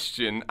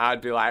digestion,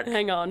 I'd be like,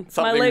 hang on,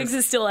 my legs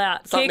are still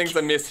out. Something's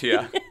Kick. amiss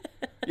here.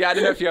 Yeah, I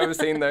don't know if you've ever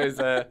seen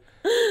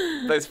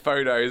those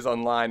photos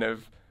online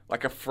of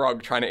like a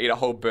frog trying to eat a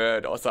whole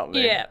bird or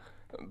something. Yeah.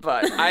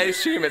 But I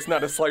assume it's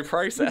not a slow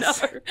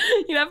process. No,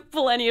 you'd have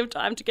plenty of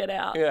time to get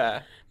out.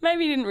 Yeah.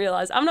 Maybe you didn't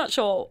realise. I'm not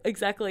sure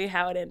exactly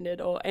how it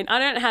ended, and I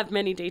don't have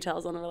many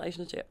details on the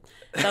relationship.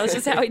 That was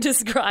just how he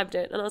described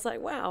it, and I was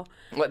like, wow.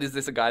 What, is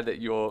this a guy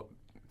that you're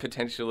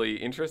potentially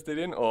interested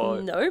in,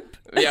 or nope?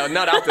 Yeah,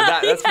 not after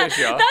that. That's yeah, for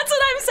sure. That's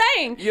what I'm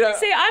saying. You know,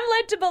 see, I'm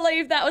led to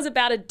believe that was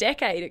about a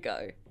decade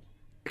ago.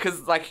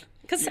 Because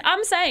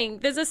I'm saying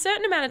there's a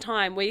certain amount of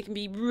time where you can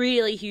be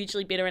really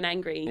hugely bitter and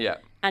angry,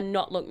 and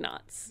not look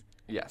nuts.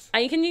 Yes.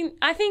 And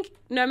I think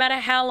no matter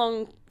how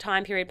long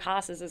time period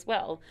passes as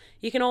well,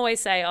 you can always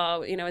say,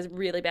 oh, it was a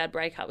really bad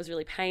breakup, it was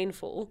really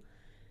painful.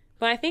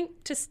 But I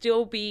think to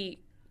still be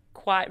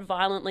quite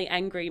violently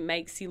angry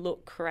makes you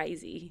look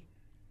crazy.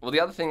 Well,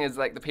 the other thing is,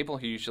 like, the people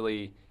who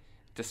usually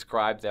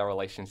describe their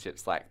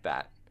relationships like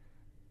that,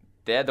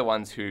 they're the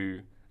ones who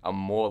are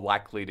more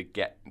likely to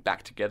get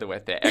back together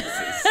with their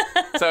exes.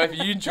 So if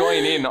you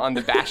join in on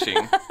the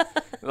bashing,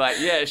 like,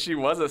 yeah, she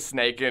was a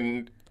snake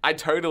and I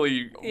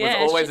totally was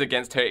always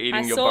against her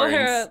eating your bones. I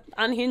saw her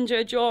unhinge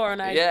her jaw and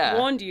I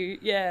warned you,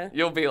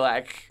 You'll be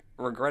like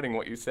regretting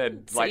what you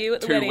said See like you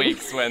at the 2 wedding.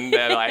 weeks when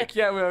they're like,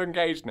 yeah, we're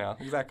engaged now.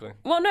 Exactly.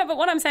 Well, no, but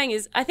what I'm saying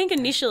is I think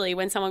initially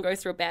when someone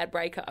goes through a bad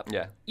breakup,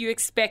 you're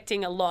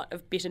expecting a lot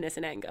of bitterness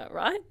and anger,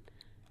 right?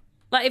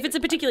 Like if it's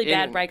a particularly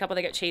bad breakup or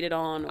they get cheated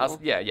on. Or,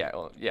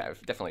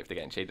 definitely if they're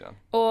getting cheated on.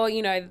 Or,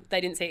 they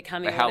didn't see it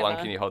coming. But how long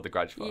can you hold the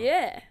grudge for?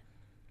 Yeah.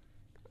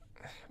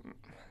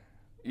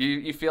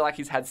 You feel like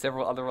he's had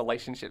several other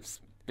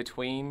relationships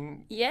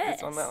between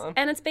this on that one?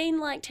 And it's been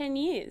like 10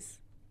 years.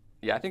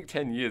 Yeah, I think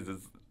 10 years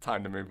is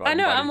time to move on. I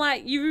know, buddy. I'm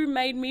like, you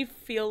made me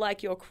feel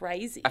like you're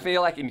crazy. I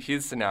feel like in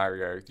his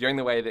scenario, the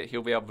only way that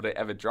he'll be able to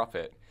ever drop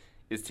it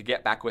is to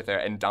get back with her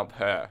and dump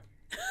her.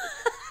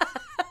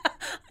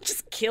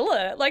 Just kill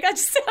her. Like, I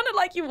just sounded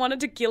like you wanted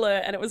to kill her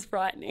and it was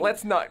frightening.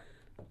 Let's not...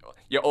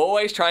 You're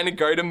always trying to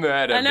go to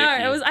murder, I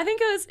know, Vicky. I think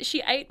it was,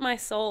 she ate my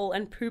soul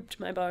and pooped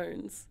my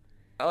bones.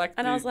 I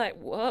was like,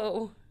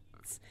 whoa.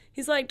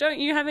 He's like, don't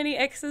you have any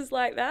exes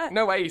like that?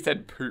 No way he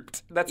said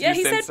pooped. That's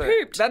he said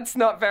pooped. That's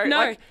not very... No,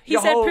 like, he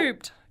said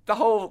pooped. The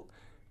whole...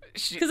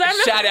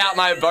 Shout out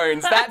my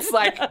bones. That's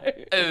like,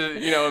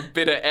 a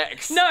bitter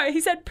ex. No,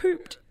 he said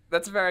pooped.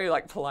 That's very,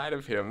 polite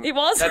of him. It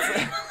was?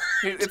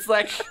 It's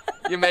like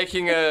you're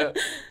making a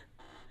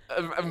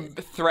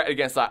threat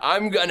against,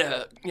 I'm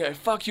gonna,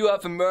 fuck you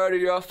up and murder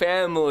your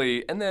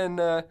family. And then...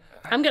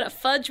 I'm gonna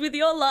fudge with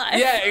your life.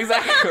 Yeah,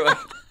 exactly.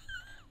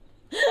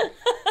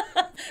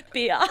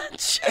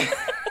 Biatch.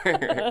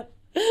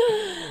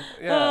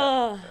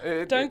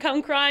 Don't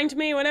come crying to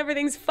me when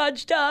everything's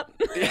fudged up.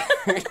 Yeah,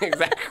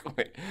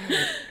 exactly.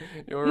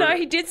 No,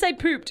 he did say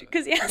pooped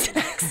because he has an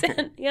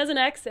accent. He has an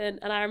accent,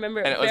 and I remember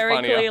it very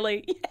funnier.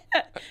 clearly.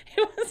 Yeah,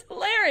 it was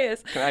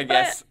hilarious. Can I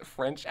guess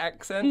French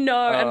accent?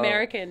 No,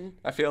 American.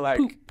 I feel like...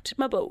 Pooped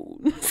my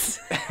bones.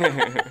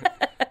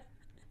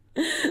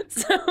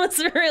 So it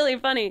was really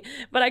funny,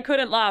 but I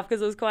couldn't laugh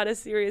because it was quite a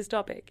serious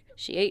topic.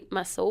 She ate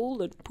my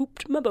soul and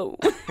pooped my bones.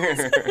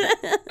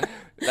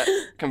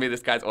 That can be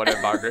this guy's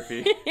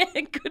autobiography. Yeah,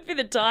 it could be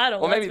the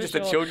title. Or maybe just a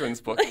children's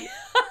book.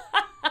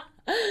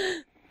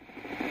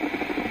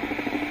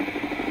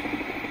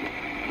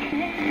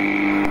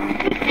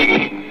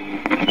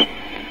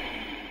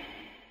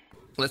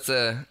 Let's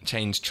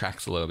change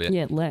tracks a little bit.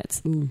 Yeah,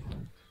 let's.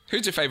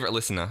 Who's your favourite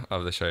listener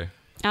of the show?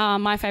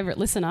 My favourite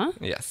listener?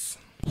 Yes.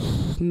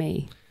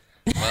 me.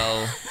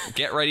 Well,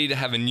 get ready to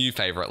have a new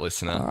favourite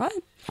listener. All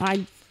right.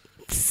 I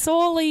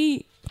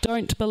sorely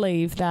don't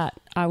believe that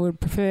I would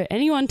prefer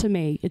anyone to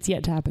me. It's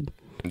yet to happen.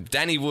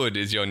 Danny Wood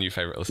is your new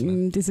favourite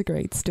listener.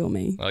 Disagree. It's still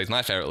me. Well, he's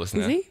my favourite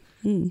listener. Is he?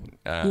 You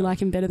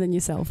like him better than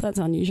yourself. That's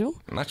unusual.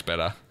 Much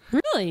better.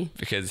 Really?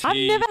 Because I've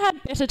never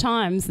had better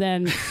times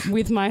than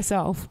with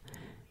myself.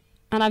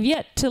 And I've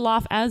yet to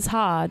laugh as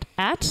hard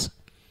at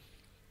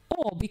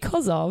or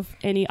because of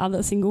any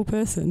other single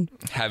person.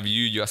 Have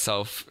you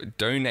yourself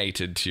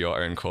donated to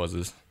your own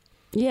causes?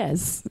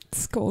 Yes.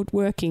 It's called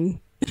working.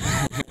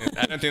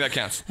 I don't think that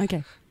counts.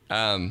 Okay.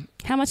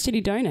 How much did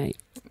he donate?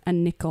 A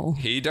nickel.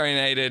 He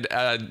donated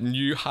a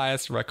new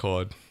highest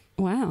record.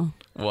 Wow.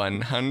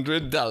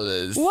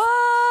 $100.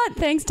 What?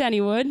 Thanks,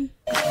 Danny Wood.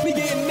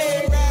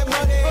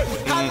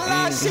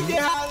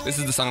 This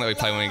is the song that we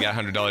play when we get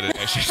 $100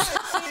 donations.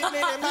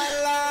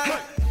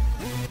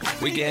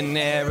 We getting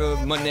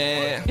Arab money.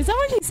 Is that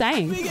what he's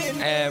saying?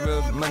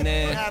 Arab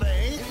money.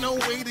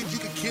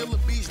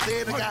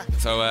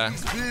 So, I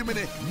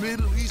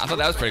thought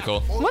that was pretty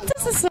cool. What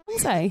does the song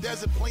say?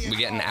 We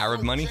getting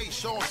Arab money.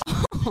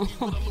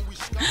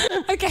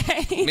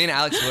 Okay. Me and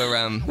Alex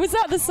were Was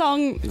that the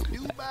song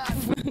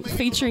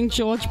featuring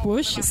George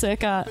Bush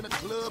circa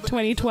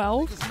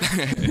 2012?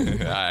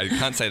 I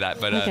can't say that,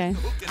 but Okay.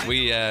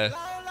 me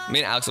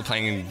and Alex were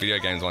playing video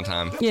games one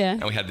time. Yeah.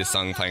 And we had this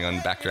song playing on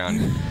the background,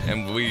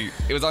 and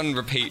it was on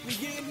repeat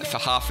for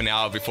half an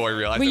hour before we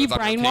realized Were it you was on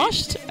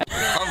brainwashed? repeat.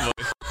 Probably.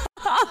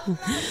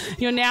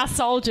 You're now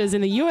soldiers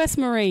in the US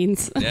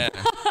Marines. Yeah.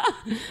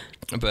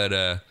 But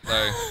so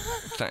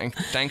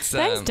thanks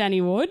Thanks, Danny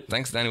Wood.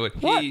 Thanks, Danny Wood.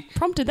 What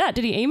prompted that?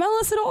 Did he email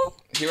us at all?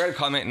 He wrote a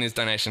comment in his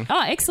donation.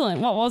 Oh,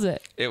 excellent. What was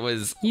it? It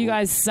was, You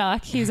guys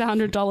suck. Here's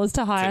 $100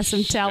 to hire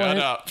some talent.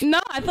 up. No,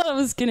 I thought it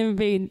was going to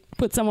be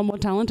put someone more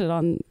talented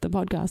on the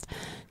podcast.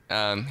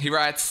 he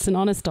writes, It's an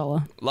honest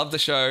dollar. love the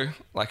show,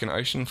 like an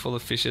ocean full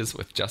of fishes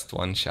with just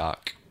one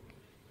shark.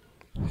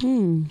 Do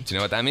you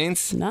know what that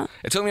means? No.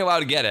 It took me a while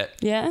to get it,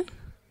 Yeah?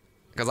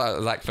 because I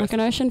was like, Like an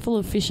ocean full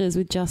of fishes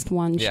with just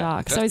one Yeah.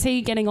 shark. So is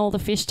he getting all the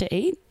fish to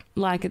eat?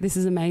 Like, this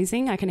is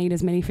amazing. I can eat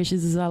as many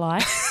fishes as I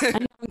like.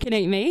 And no one can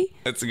eat me?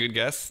 that's a good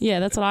guess.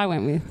 Yeah, that's what I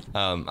went with.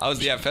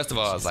 First of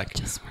all, I was like,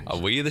 Just one are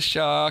we the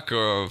shark,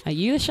 or, Are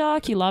you the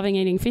shark? You loving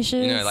eating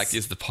fishes? like,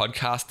 is the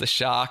podcast the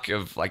shark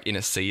of, like, in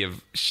a sea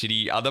of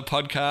shitty other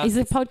podcasts? Is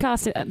the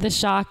podcast the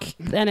shark?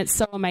 And it's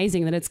so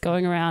amazing that it's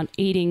going around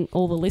eating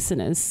all the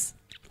listeners.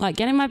 Like,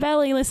 get in my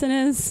belly,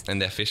 listeners.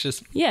 And they're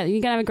fishes. Yeah,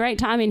 you're going to have a great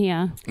time in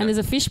here. And there's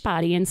a fish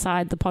party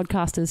inside the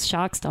podcaster's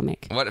shark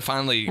stomach. What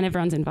finally And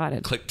everyone's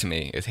invited. clicked to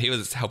me is he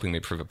was helping me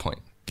prove a point.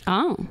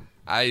 Oh.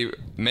 I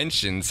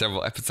mentioned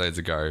several episodes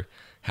ago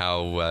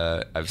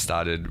how I've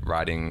started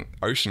writing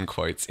ocean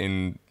quotes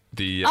in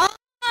the...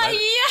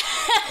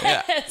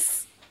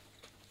 Yes!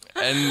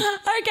 And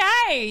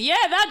Okay, yeah,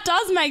 that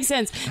does make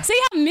sense. See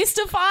how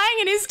mystifying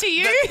it is to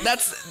you?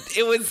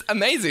 it was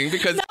amazing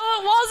because... No,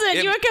 it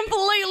wasn't. You were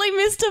completely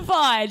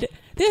mystified.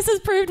 This has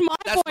proved my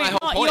That's point, my whole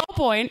not point. your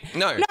point.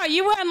 No. No,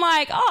 you weren't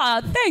like,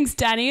 oh, thanks,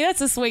 Danny. That's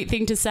a sweet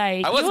thing to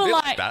say. I was you were a bit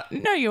like that.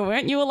 No, you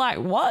weren't. You were like,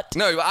 what?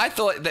 No, I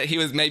thought that he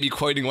was maybe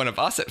quoting one of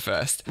us at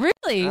first.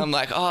 Really? I'm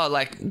like, oh,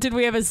 like... Did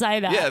we ever say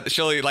that? Yeah,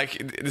 surely,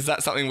 like, is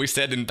that something we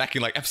said back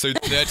in, like, episode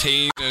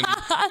 13?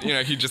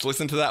 And, he just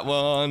listened to that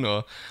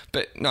one?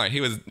 But no,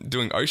 he was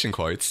doing ocean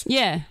quotes.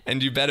 Yeah.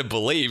 And you better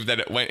believe that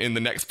it went in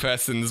the next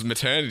person's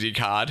maternity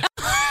card.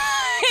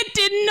 It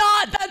did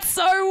not. That's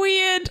so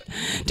weird.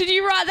 Did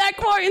you write that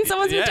quote in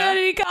someone's Yeah.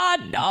 maternity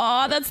card?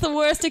 Oh, that's the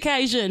worst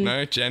occasion.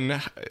 No,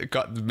 Jen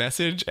got the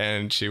message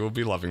and she will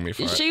be loving me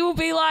for it. She will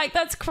be like,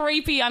 that's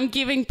creepy. I'm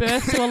giving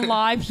birth to a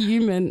live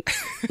human.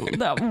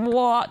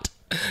 What?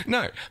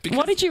 No, because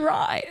What did you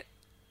write?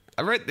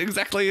 I read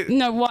exactly...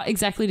 No, what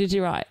exactly did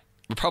you write?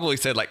 We probably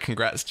said, like,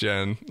 congrats,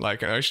 Jen.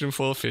 Like, an ocean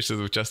full of fishes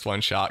with just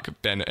one shark,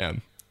 Ben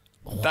M.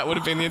 That would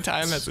have been the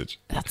entire message.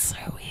 That's so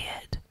weird.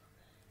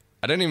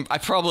 I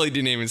probably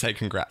didn't even say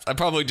congrats. I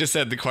probably just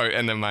said the quote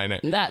and then my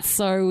name. That's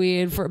so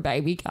weird for a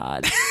baby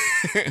card.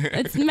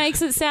 It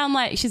makes it sound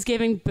like she's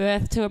giving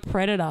birth to a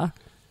predator.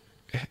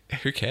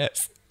 Who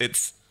cares?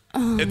 It's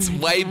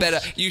way better.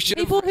 You should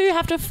have... People who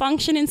have to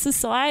function in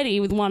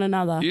society with one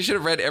another. You should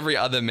have read every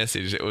other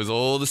message. It was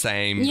all the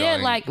same. Yeah,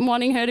 going, like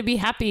wanting her to be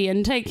happy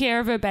and take care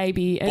of her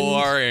baby. And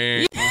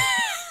boring.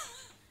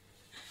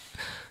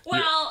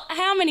 well,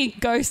 how many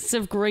ghosts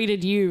have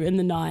greeted you in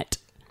the night?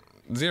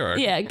 0.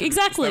 Yeah,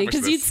 exactly.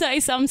 Because Establish you'd this. say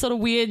some sort of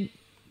weird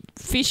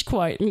fish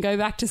quote and go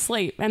back to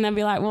sleep. And they'd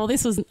be like, well,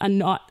 this was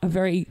not a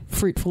very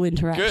fruitful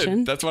interaction.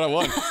 Good. That's what I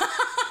want.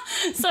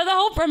 So the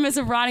whole premise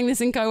of writing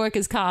this in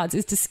co-workers' cards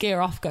is to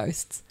scare off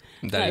ghosts.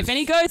 So if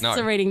any ghosts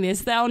are reading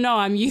this, they'll know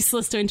I'm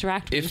useless to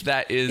interact with. If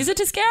that is... Is it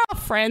to scare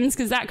off friends?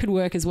 Because that could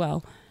work as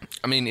well.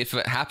 I mean, if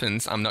it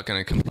happens, I'm not going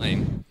to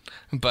complain.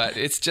 But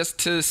it's just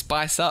to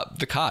spice up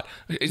the card.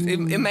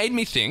 It made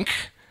me think...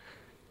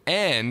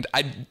 And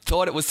I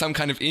thought it was some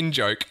kind of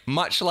in-joke,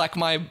 much like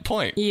my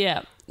point.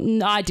 Yeah.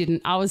 No, I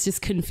didn't. I was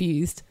just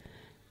confused.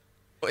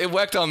 It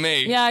worked on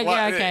me. Yeah,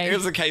 okay. It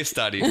was a case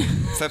study.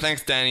 So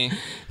thanks, Danny.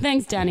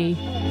 Thanks, Danny.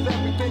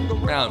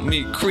 Round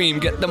me, cream,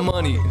 get the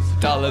money.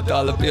 Dollar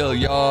bill,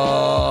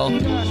 y'all.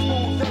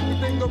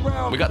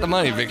 We got the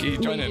money, Vicky.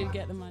 Join We in. did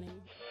get the money.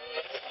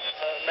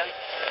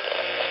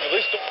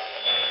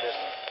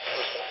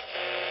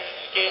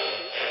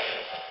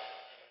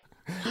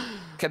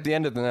 At the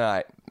end of the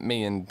night,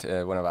 me and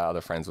one of our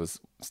other friends was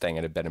staying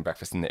at a bed and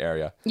breakfast in the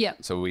area. Yeah.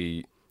 So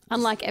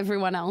Unlike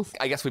everyone else.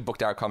 I guess we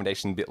booked our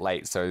accommodation a bit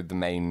late, so the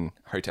main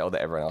hotel that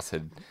everyone else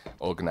had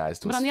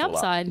organised was But on the full up.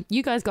 upside,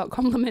 you guys got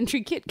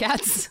complimentary Kit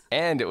Kats.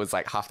 And it was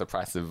like half the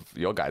price of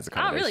your guys' Oh,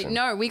 accommodation. really?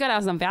 No, we got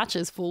ours on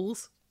vouchers,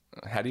 fools.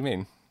 How do you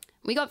mean?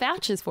 We got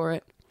vouchers for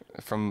it.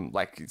 From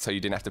like, so you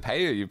didn't have to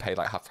pay, or you paid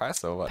like half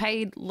price, or what?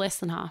 Paid less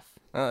than half.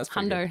 Oh, that's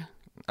pretty Hundo. good.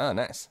 Oh,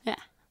 nice. Yeah.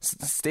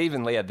 Steve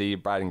and Leah, the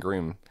bride and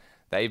groom,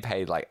 they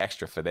paid like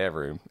extra for their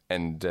room,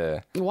 and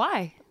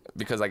Why?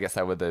 because I guess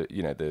they were the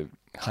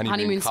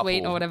honeymoon couple.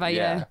 suite or whatever,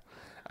 yeah.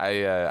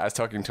 I was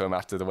talking to him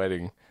after the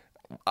wedding,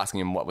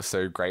 asking him what was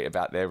so great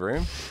about their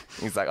room.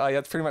 He's like, oh yeah,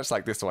 it's pretty much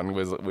like this one.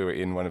 We were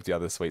in one of the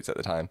other suites at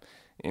the time,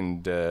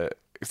 and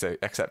so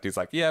except he's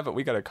like, yeah, but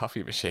we got a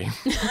coffee machine.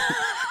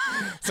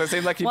 So it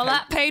seemed like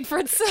That paid for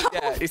itself.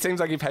 yeah, it seems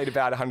like he paid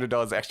about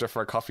 $100 extra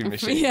for a coffee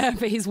machine. Yeah,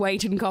 for his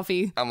weight in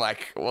coffee. I'm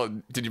like, well,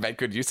 did you make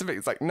good use of it?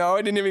 He's like, no,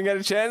 I didn't even get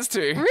a chance to.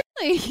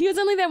 Really? He was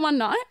only there one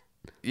night?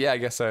 Yeah, I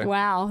guess so.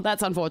 Wow,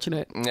 that's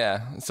unfortunate.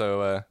 Yeah,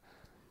 so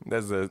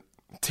there's a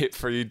tip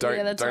for you.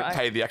 Don't right.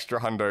 pay the extra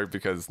hundo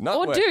because not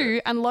Or worth do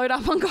it. and load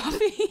up on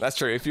coffee. That's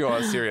true. If you're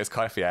a serious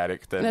coffee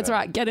addict, then That's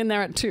right. Get in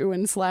there at 2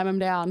 and slam them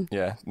down.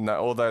 Yeah, no.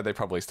 Although they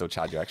probably still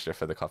charge you extra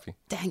for the coffee.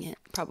 Dang it,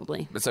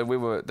 probably. But so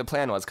the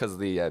plan was because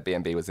the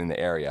B&B was in the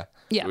area.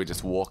 Yeah. We would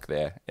just walk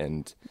there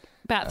and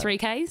About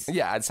 3Ks?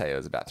 yeah, I'd say it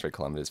was about 3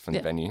 kilometers from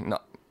the venue.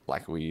 Not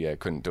like we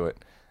couldn't do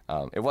it.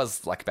 It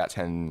was like about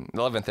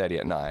 11:30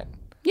 at night.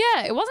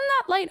 Yeah, it wasn't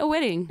that late a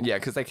wedding. Yeah,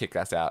 because they kicked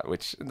us out,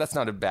 which that's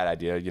not a bad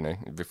idea,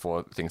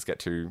 before things get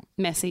too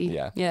Messy.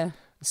 Yeah. Yeah.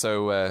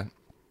 So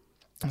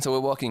we're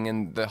walking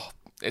in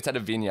it's at a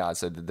vineyard,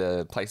 so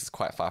the place is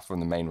quite far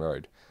from the main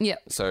road. Yeah.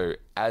 So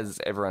as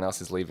everyone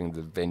else is leaving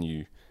the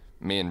venue,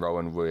 me and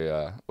Rowan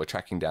were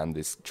tracking down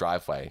this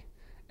driveway,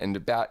 and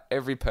about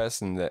every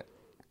person that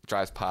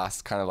drives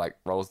past kind of like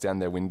rolls down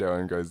their window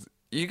and goes,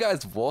 "You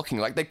guys walking?"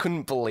 Like they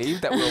couldn't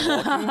believe that we were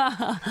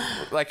walking.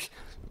 Like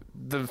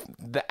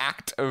the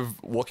act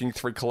of walking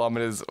 3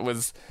 kilometers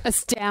was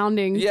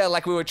Astounding. yeah,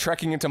 like we were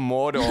trekking into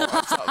Mordor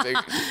or something.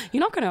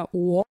 You're not going to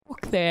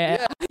walk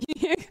there.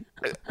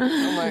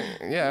 I'm like,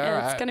 yeah, all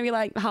right. It's going to be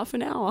like half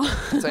an hour.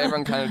 So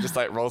everyone kind of just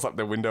like rolls up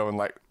their window and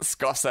like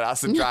scoffs at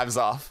us and drives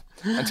off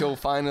until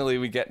finally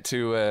we get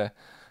to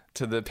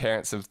the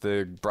parents of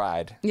the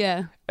bride.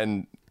 Yeah.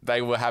 And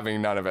they were having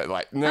none of it.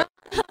 Like, no,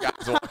 you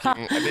guys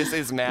walking. This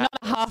is mad. Not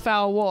a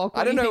half-hour walk.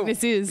 What I don't do you know. think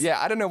this is?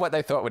 Yeah, I don't know what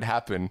they thought would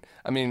happen.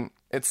 I mean,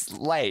 it's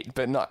late,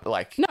 but not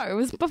like. No, it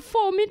was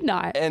before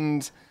midnight.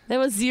 And There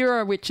were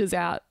 0 witches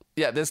out.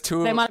 yeah, there's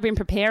two. They might have been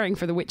preparing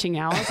for the witching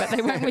hour, but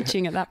they weren't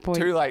witching at that point.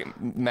 Two like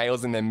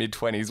males in their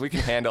mid-20s. We can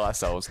handle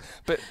ourselves,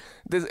 but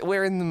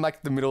we're in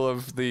like the middle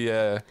of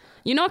the.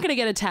 You're not going to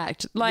get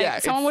attacked. Like, Yeah,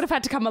 someone it's- would have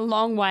had to come a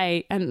long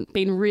way and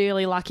been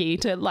really lucky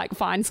to like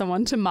find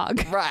someone to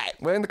mug. Right,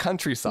 we're in the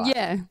countryside.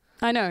 Yeah,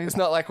 I know. It's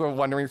not like we're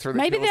wandering through the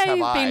Maybe hills they've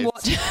have been eyes.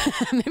 watching.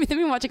 Maybe they've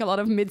been watching a lot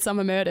of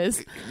Midsummer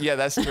Murders. Yeah,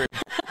 that's true.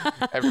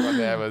 Everyone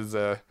there was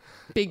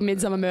Big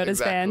Midsummer Murders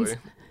exactly. fans.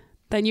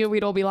 They knew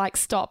we'd all be like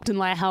stopped and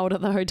like held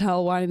at the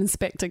hotel while an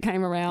inspector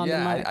came around. Yeah,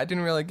 and, like, I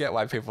didn't really get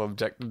why people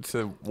objected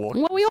to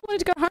walking. well, we all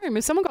wanted to go home.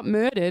 If someone got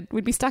murdered,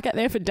 we'd be stuck out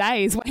there for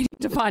days waiting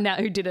to find out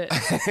who did it.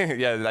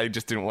 Yeah, they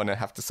just didn't want to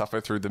have to suffer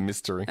through the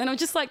mystery. And it would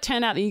just like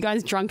turn out that you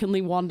guys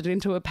drunkenly wandered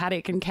into a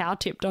paddock and cow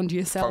tipped onto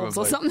yourselves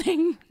or Probably.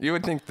 something. You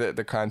would think that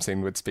the crime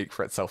scene would speak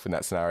for itself in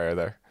that scenario,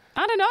 though.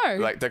 I don't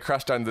know. Like, they're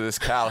crushed under this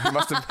cow. He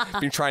must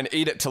have been trying to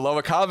eat it to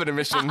lower carbon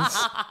emissions.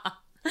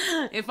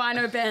 If I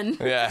know Ben.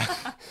 Yeah.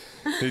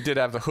 He did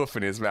have the hoof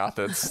in his mouth.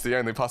 That's the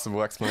only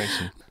possible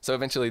explanation. So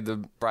eventually the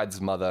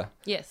bride's mother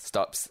Yes.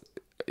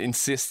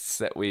 insists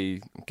that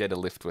we get a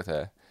lift with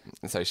her.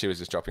 And so she was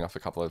just dropping off a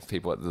couple of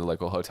people at the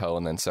local hotel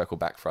and then circle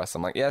back for us.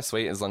 I'm like, yeah,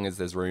 sweet, as long as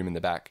there's room in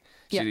the back.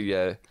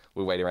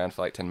 We wait around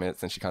for like 10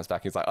 minutes and she comes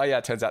back. He's like, oh yeah,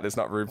 it turns out there's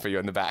not room for you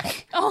in the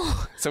back.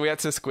 Oh. So we had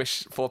to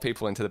squish 4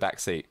 people into the back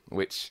seat,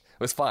 which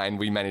was fine.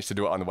 We managed to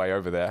do it on the way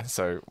over there.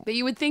 So, But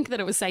you would think that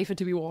it was safer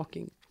to be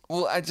walking.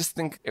 well, I just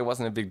think it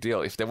wasn't a big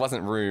deal. If there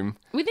wasn't room,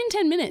 Within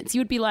 10 minutes,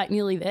 you would be like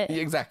nearly there. yeah,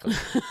 exactly.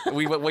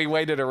 we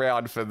waited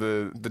around for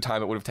the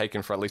time it would have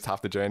taken for at least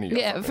half the journey. or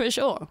Yeah, something. for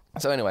sure.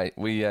 So anyway,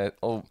 we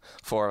all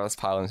 4 of us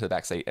pile into the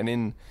back seat, and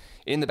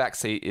in the back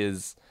seat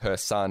is her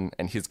son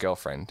and his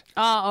girlfriend,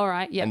 Oh, all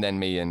right. Yeah. and then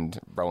me and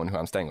Rowan, who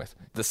I'm staying with.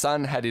 The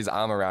son had his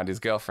arm around his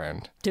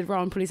girlfriend. Did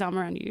Rowan put his arm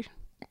around you?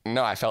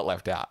 No, I felt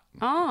left out.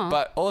 Oh.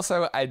 But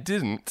also I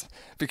didn't,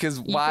 because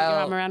You put your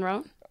arm around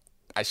Rowan?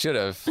 I should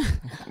have,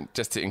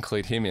 just to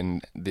include him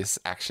in this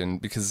action,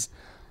 because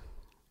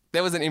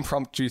there was an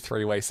impromptu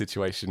 3-way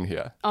situation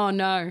here. Oh,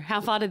 no.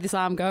 How far did this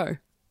arm go?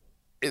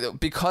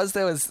 because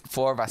there was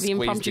 4 of us The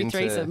squeezed impromptu into...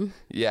 threesome.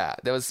 Yeah,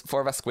 there was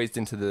 4 of us squeezed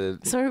into the...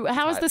 So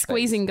how was tight the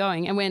squeezing space.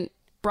 going? It went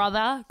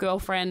brother,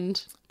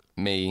 girlfriend.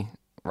 Me,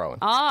 Rowan.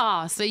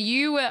 So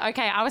you were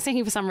okay. I was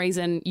thinking for some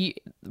reason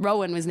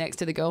Rowan was next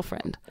to the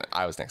girlfriend.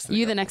 I was next to the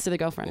You the girl. next to the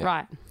girlfriend,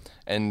 right?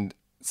 And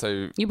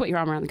so You put your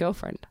arm around the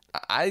girlfriend.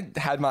 I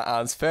had my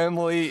arms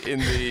firmly in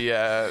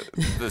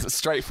the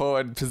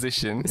straightforward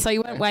position. So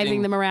you weren't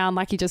waving them around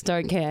like you just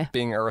don't care.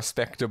 Being a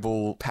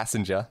respectable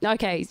passenger.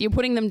 Okay, you're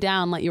putting them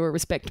down like you were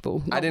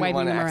respectable. Not I didn't waving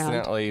want to them around.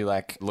 accidentally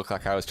look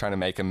like I was trying to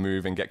make a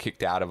move and get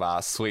kicked out of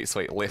our sweet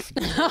lift.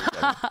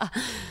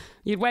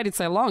 You'd waited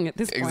so long at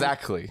this point.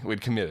 Exactly,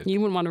 we'd committed. You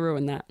wouldn't want to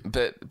ruin that.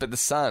 But the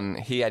son,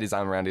 he had his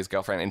arm around his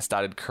girlfriend and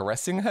started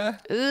caressing her.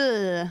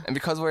 Ugh. And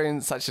because we're in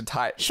such a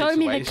tight Show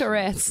me the situation,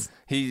 caress.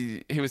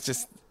 He was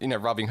just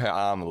rubbing her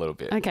arm a little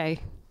bit. Okay.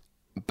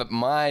 But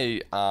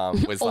my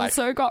arm was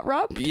Also got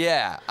rubbed?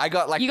 yeah, I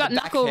got You got the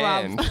knuckle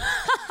backhand.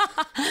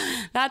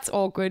 That's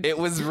awkward. It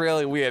was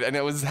really weird, and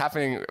it was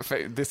happening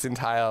for this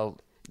entire...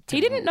 He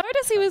didn't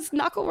notice he was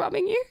knuckle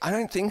rubbing you? I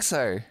don't think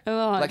so.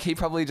 Oh. Like, he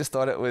probably just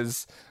thought it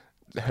was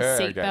her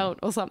again. Seatbelt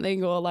or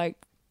something, or like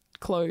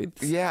clothes.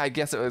 Yeah, I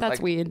guess it was.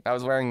 That's weird. I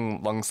was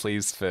wearing long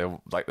sleeves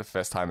for like the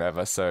first time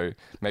ever, so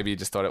maybe he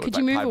just thought it was Could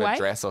you like move part of away? a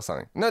dress or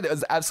something. No, there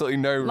was absolutely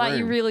no room. Like,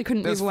 you really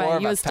couldn't There's move away. 4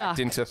 of You were us packed stuck.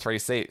 into 3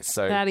 seats,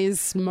 so That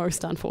is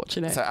most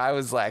unfortunate. so I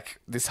was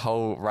like this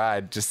whole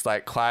ride just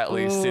like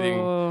quietly sitting.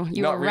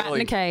 You not were a rat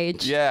really, in a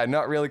cage. Yeah,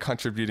 not really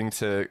contributing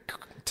to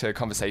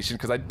conversation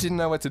because I didn't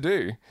know what to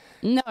do.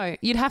 No,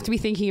 you'd have to be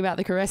thinking about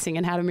the caressing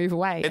and how to move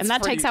away. It's And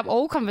that takes pretty- up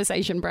all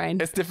conversation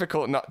brain. It's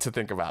difficult not to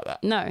think about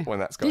that. No. when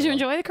that's going Did you on.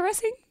 enjoy the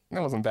caressing?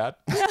 That wasn't bad.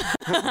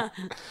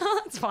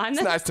 That's fine.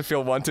 It's nice to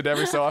feel wanted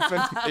every so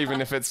often,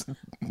 even if it's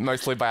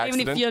mostly by Even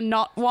accident. if you're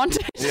not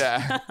wanted.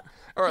 Yeah.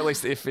 Or at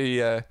least if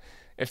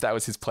that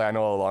was his plan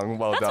all along,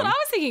 well That's done. what I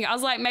was thinking. I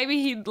was like,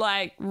 maybe he'd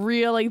like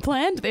really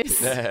planned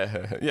this.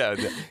 yeah.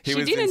 He She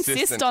was did insist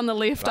insistent. on the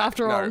lift Like,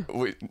 after all.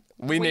 no,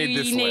 we need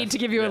this need lift. to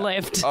give you a Yeah.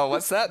 lift. Oh,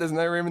 what's that? There's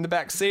no room in the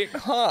back seat?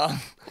 Huh.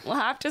 We'll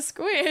have to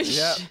squish.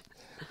 Yeah.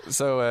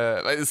 So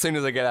as soon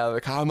as I get out of the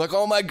car, I'm like,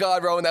 oh my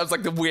God, Rowan, that was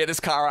like the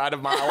weirdest car ride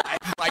of my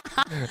life. Like,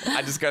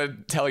 I just got to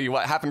tell you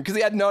what happened because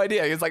he had no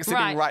idea. He was like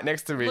sitting right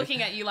next to me.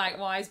 Looking at you like,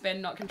 why is Ben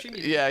not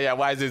contributing? Yeah.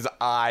 Why is his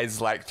eyes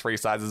like 3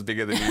 sizes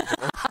bigger than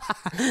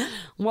you?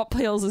 What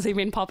pills has he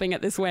been popping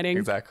at this wedding?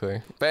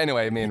 Exactly. But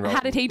anyway, me and Rowan.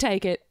 How did he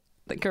take it?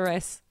 The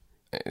caress.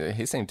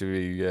 He seemed to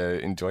be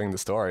enjoying the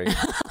story.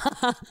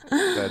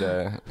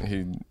 But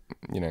he,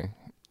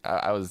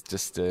 I was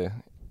just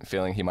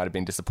feeling he might have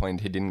been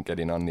disappointed he didn't get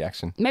in on the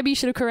action. Maybe you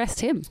should have caressed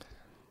him.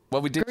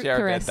 Well, we did Group share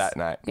caress. a bed that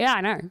night. Yeah, I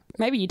know.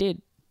 Maybe you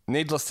did.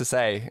 Needless to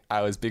say,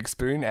 I was Big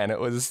Spoon and it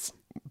was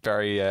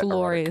very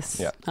Glorious.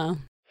 erotic. Yeah. Oh.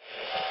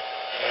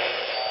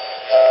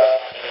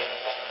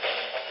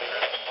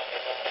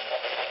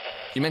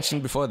 You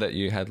mentioned before that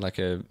you had like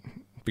a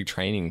big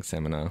training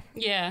seminar.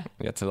 Yeah.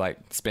 You had to like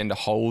spend a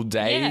whole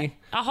day.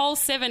 Yeah. A whole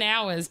 7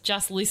 hours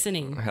just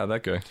listening. How'd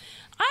that go?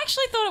 I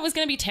actually thought it was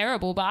going to be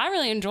terrible, but I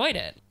really enjoyed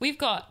it. We've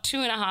got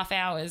 2.5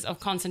 hours of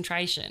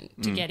concentration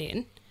to get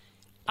in.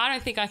 I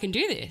don't think I can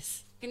do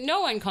this.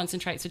 No one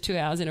concentrates for 2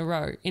 hours in a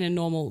row in a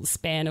normal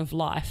span of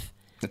life.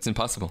 It's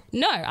impossible.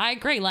 No, I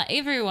agree. Like,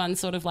 everyone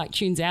sort of like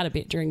tunes out a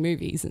bit during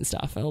movies and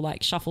stuff, or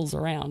like shuffles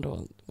around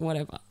or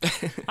whatever.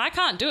 I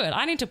can't do it.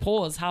 I need to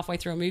pause halfway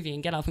through a movie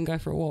and get up and go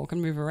for a walk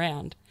and move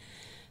around.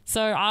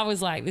 So I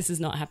was like, this is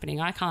not happening.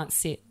 I can't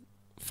sit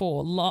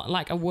for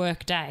like a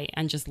work day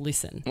and just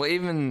listen. Well,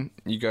 even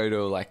you go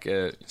to like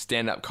a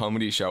stand-up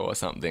comedy show or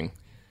something,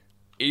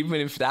 even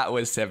if that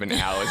was 7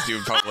 hours, you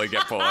would probably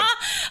get bored. I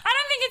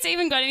don't think it's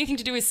even got anything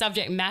to do with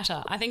subject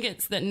matter. I think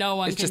it's that no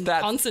one It's can just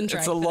that concentrate.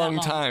 it's a for that long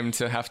time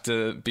to have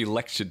to be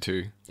lectured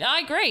to.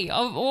 I agree.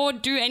 Or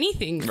do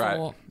anything Right.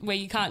 for where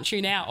you can't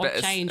tune out or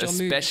But change or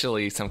move.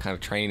 especially some kind of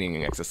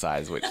training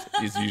exercise, which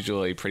is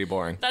usually pretty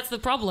boring. That's the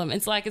problem.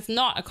 It's like it's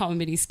not a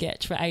comedy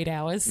sketch for 8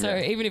 hours. So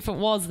Yeah. even if it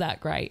was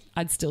that great,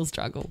 I'd still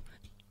struggle.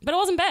 But it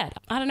wasn't bad.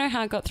 I don't know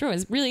how I got through. It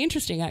was really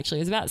interesting, actually.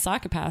 It was about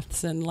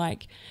psychopaths and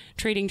like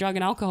treating drug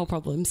and alcohol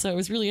problems. So it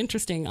was really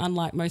interesting,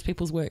 unlike most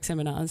people's work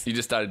seminars. You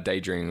just started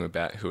daydreaming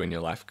about who in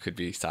your life could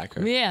be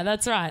psycho. Yeah,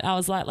 that's right. I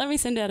was like, let me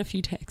send out a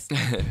few texts.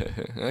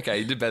 Okay,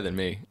 you did better than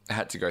me. I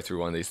had to go through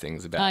one of these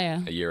things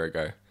about a year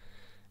ago.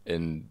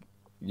 And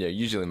yeah,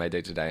 usually my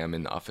day-to-day I'm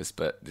in the office,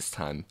 but this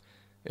time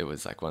it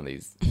was like one of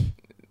these...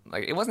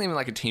 Like, it wasn't even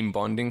like a team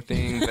bonding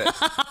thing,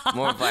 but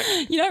more of like...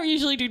 You don't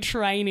usually do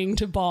training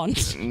to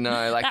bond.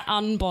 No, like... That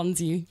unbonds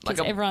you because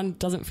Like a- everyone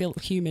doesn't feel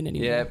human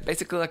anymore. Yeah,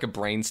 basically like a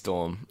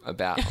brainstorm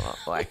about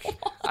like...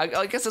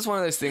 I guess it's one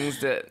of those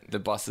things that the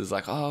boss is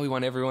like, oh, we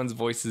want everyone's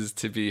voices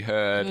to be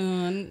heard.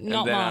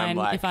 Not then I'm mine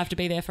like- if I have to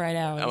be there for 8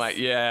 hours. I'm like,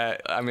 yeah,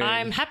 I mean...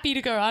 I'm happy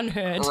to go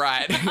unheard.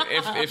 Right.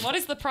 if What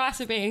is the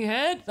price of being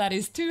heard? That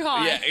is too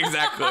high. Yeah,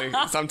 exactly.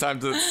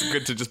 Sometimes it's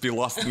good to just be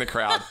lost in the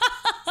crowd.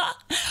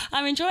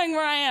 I'm enjoying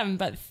where I am,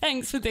 but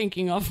thanks for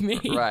thinking of me.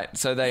 Right.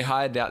 So they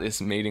hired out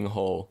this meeting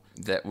hall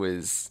that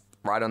was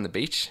right on the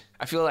beach.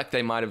 I feel like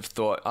they might have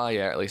thought, oh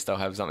yeah, at least I'll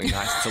have something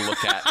nice to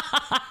look at.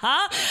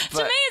 To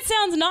me, it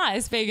sounds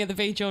nice being at the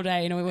beach all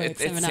day in a work It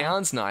seminar.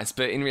 sounds nice,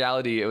 but in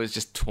reality, it was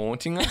just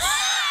taunting us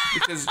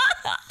because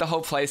the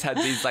whole place had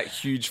these like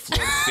huge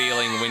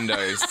floor-to-ceiling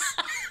windows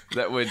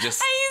that were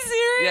just. Are you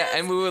serious? Yeah,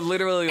 and we were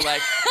literally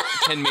like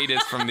 10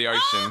 meters from the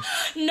ocean.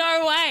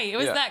 No way. It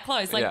was Yeah. that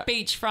close, like Yeah.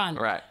 beachfront.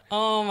 Right.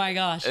 Oh my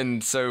gosh.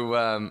 And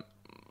so,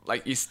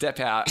 like, you step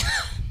out,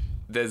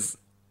 there's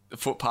a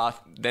footpath,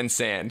 then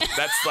sand.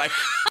 That's like,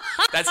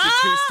 that's your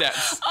 2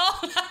 steps. Oh,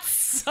 that's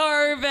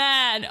so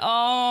bad.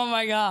 Oh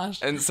my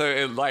gosh. And so,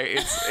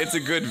 it's a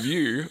good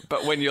view,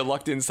 but when you're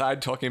locked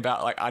inside talking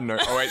about, like, I don't know,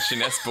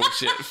 OH&S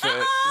bullshit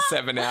for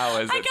 7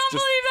 hours, I it's can't just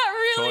believe that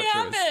really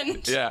torturous.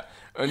 happened. Yeah.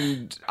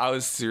 And I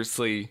was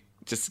seriously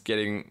just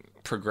getting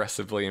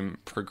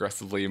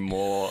progressively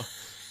more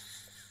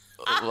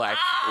like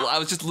I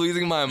was just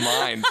losing my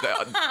mind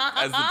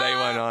as the day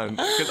went on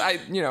because I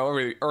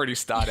already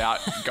start out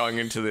going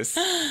into this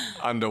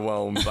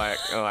underwhelmed like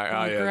oh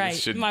yeah, Great.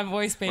 this should My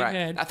voice being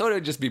heard. I thought it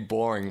would just be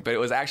boring, but it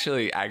was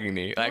actually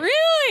agony. Like,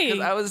 Really?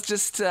 because I was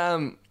just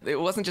it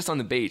wasn't just on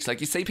the beach. Like,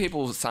 you see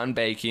people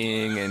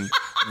sunbaking and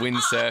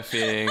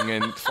windsurfing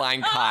and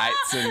flying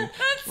kites and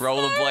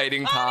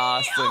rollerblading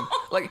past and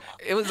like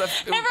Everyone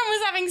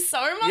was having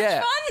so much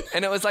fun.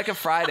 and it was like a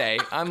Friday.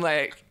 I'm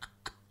like,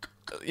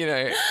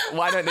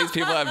 why don't these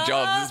people have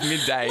jobs? It's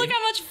midday. Look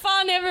how much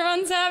fun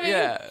everyone's having.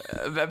 Yeah,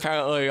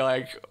 apparently,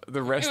 like,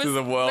 the rest of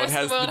the world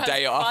has the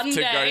day off to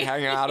go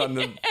hang out on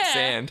the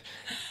sand.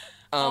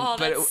 But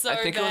that's so I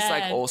think it was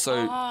like bad.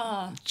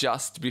 also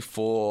just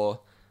before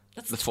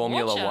the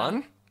Formula torture.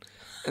 One,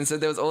 and so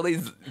there was all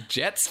these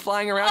jets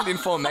flying around in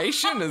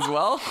formation as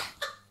well.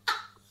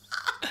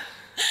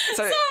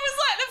 So it was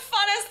like the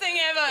funnest thing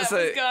ever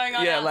was going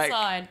on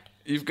outside. Like,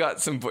 you've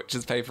got some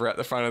butcher's paper at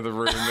the front of the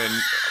room and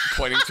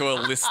pointing to a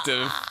list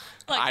of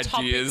Like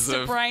ideas topics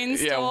to of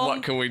brainstorm.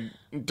 what can we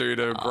do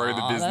to grow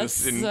the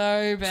business that's in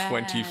so bad.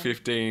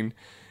 2015.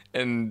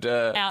 And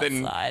Outside.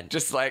 then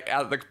just like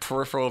out of the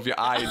peripheral of your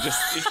eye, you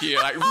just hear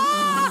like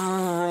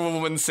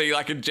and see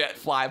like a jet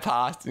fly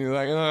past, and you're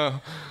like, oh,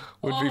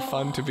 would be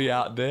fun to be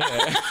out there.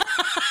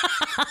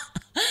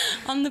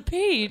 On the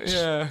beach.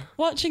 Yeah.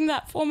 Watching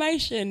that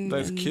formation.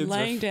 Those and kids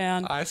laying with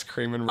down. ice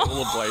cream and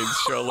rollerblades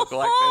sure look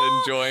like they're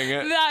enjoying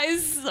it. That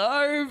is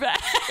so bad.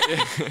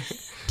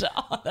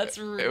 Oh, that's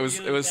really It was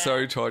bad.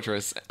 so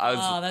torturous.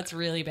 That's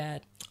really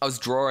bad. I was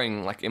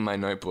drawing like in my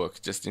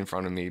notebook just in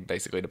front of me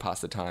basically to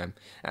pass the time.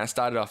 And I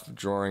started off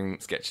drawing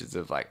sketches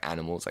of like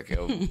animals, like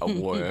a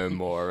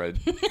worm or a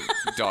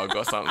dog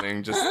or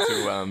something just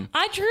to...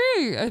 I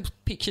drew a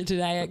picture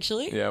today,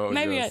 actually. Yeah, what was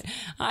Maybe yours?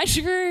 I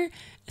drew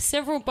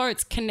several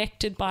boats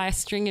connected by a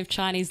string of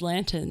Chinese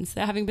lanterns.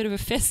 They're having a bit of a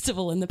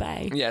festival in the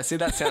bay. Yeah, see,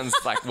 that sounds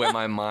like where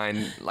my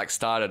mind like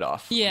started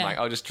off. Yeah. I'm like,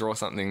 I'll just draw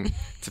something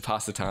to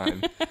pass the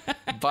time.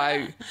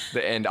 By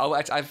the end,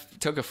 I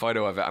took a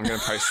photo of it. I'm going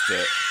to post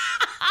it.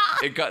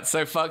 It got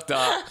so fucked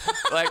up.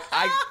 Like,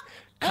 I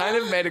kind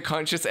of made a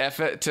conscious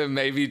effort to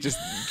maybe just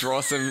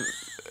draw some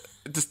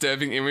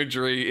disturbing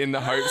imagery in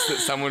the hopes that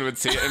someone would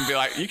see it and be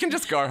like, you can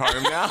just go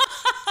home now.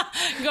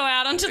 Go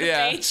out onto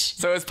the beach.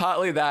 So it was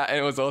partly that, and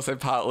it was also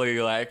partly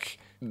like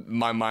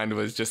my mind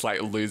was just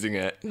like losing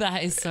it.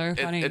 That is so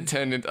funny. It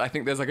turned into, I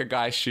think there's like a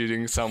guy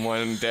shooting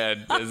someone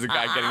dead. There's a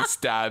guy getting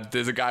stabbed.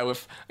 There's a guy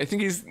with, I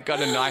think he's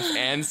got a knife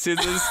and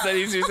scissors that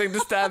he's using to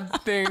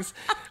stab things.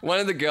 One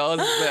of the girls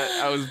that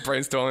I was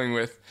brainstorming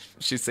with,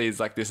 she sees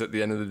like this at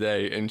the end of the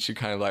day, and she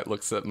kind of like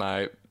looks at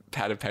my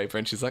pad of paper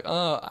and she's like,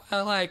 oh,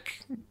 I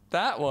like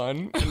that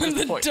one. And just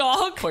The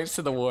dog? points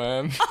to the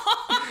worm.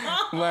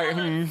 I'm like,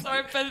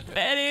 So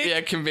pathetic.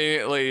 yeah,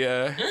 conveniently.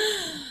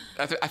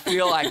 I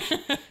feel like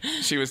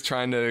she was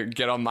trying to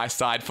get on my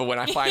side for when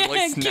I finally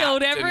Yeah, snapped.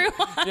 killed and-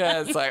 everyone.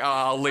 yeah, it's like, oh,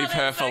 I'll leave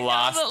her for the girl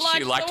last. that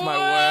She liked liked the my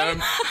worm.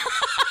 worm.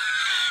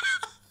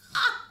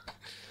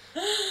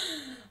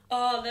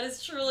 Oh, that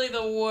is truly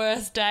the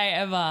worst day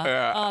ever.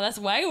 Yeah. Oh, that's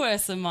way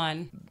worse than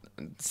mine.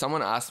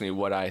 Someone asked me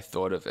what I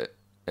thought of it,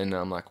 and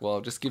I'm like,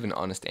 well, just give an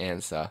honest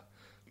answer,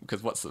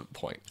 because what's the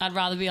point? I'd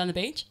rather be on the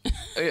beach.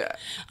 Yeah.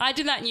 I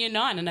did that in year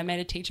 9 and I made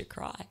a teacher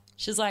cry.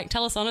 She's like,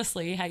 tell us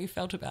honestly how you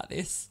felt about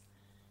this.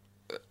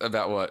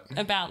 About what?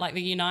 About like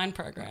the year 9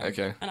 program.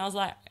 Okay. And I was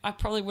like, I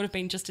probably would have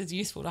been just as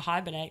useful to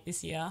hibernate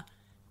this year.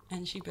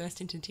 And she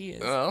burst into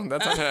tears. Well,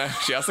 that's on her.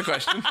 She asked the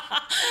question.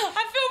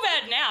 I feel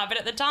bad now, but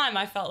at the time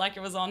I felt like it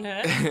was on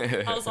her.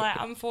 I was like,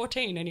 I'm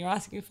 14 and you're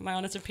asking for my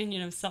honest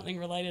opinion of something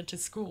related to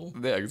school.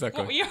 Yeah, exactly.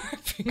 What were you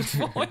hoping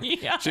for?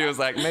 Yeah. She was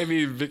like,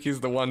 maybe Vicky's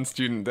the one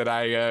student that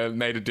I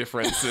made a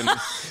difference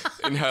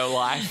in her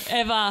life.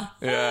 Ever.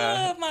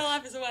 Yeah. My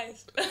life is a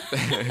waste.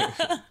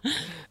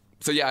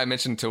 So yeah, I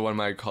mentioned to one of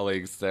my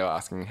colleagues, they were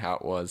asking how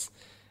it was,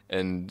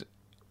 and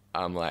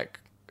I'm like,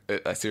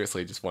 I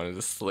seriously just wanted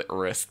to slit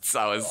wrists.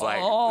 I was like,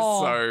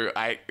 so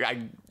I I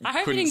hope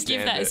you couldn't didn't give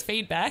stand that it. as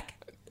feedback.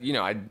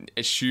 I'd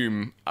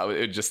assume it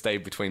would just stay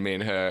between me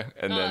and her,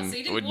 and then So you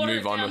it didn't would water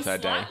move it on down with her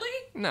day. slightly?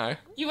 No.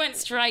 You went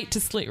straight to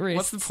slit wrists.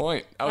 What's the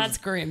point? That's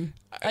grim.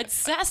 It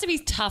has to be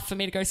tough for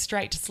me to go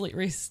straight to slit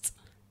wrists.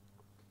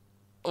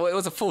 Well, it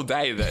was a full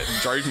day that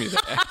drove me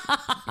there.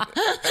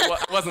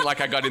 It wasn't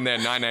like I got in there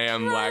at 9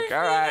 a.m. like, all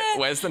right,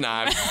 where's the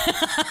knives?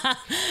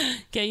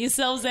 Get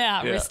yourselves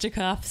out, Yeah.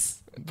 wristicuffs.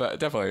 But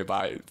definitely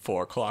by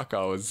 4 o'clock,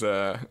 I was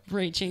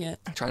Reaching it.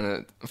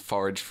 trying to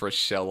forage for a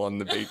shell on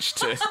the beach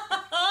to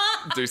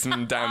do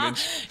some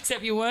damage.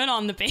 Except you weren't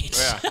on the beach.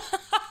 Yeah.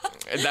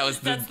 And that was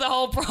That's the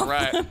whole problem.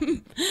 right.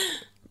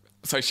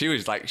 So she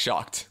was like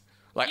shocked.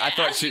 Like I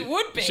thought as she you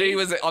would be. She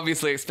was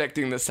obviously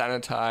expecting the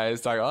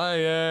sanitized. Like, oh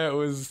yeah, it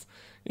was,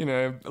 you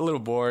know, a little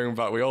boring,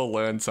 but we all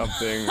learned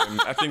something.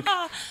 And I think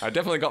I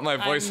definitely got my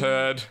voice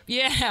heard.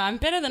 Yeah, I'm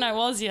better than I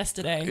was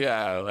yesterday.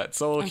 Yeah, let's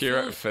all hear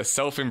it for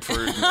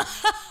self-improvement.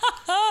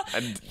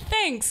 And,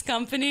 Thanks,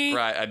 company.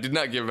 right, I did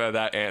not give her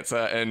that answer,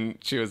 and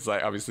she was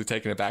like obviously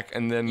taken aback.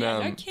 And then Yeah,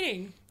 no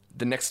kidding.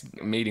 the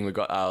next meeting we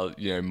got our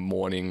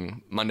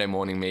Monday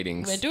morning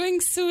meetings. We're doing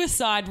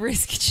suicide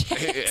risk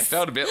checks. It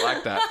felt a bit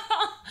like that.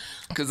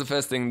 Because the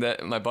first thing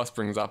that my boss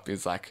brings up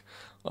is like,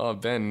 oh,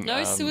 Ben.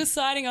 No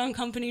suiciding on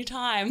company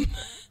time.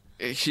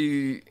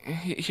 He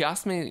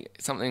asked me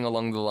something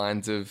along the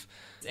lines of,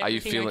 are you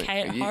everything feeling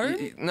okay at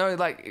home? No,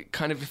 like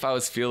kind of if I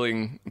was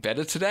feeling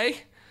better today.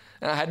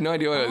 And I had no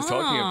idea what I was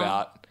talking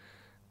about.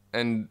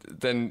 And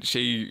then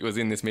she was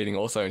in this meeting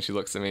also, and she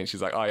looks at me and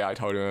she's like, oh yeah, I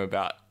told him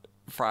about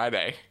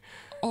Friday.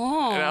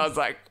 Oh. And I was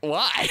like,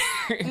 why?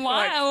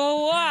 Why?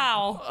 Oh,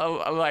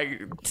 wow. I'm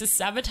like, To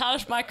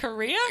sabotage my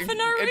career for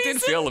no reason? it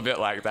did feel a bit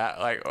like that.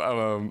 Like,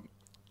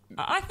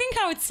 I think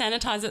I would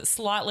sanitize it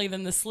slightly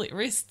than the slit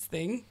wrists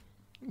thing.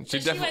 she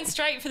She went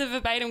straight for the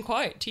verbatim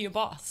quote to your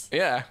boss.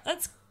 yeah.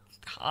 That's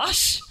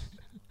harsh.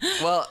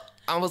 Well,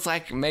 I was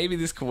like, maybe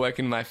this could work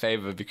in my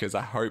favor because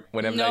I hope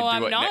whenever No, they do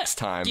I'm it not. next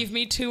time. Give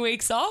me 2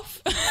 weeks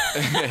off.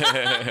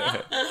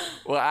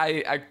 Well,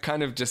 I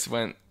kind of just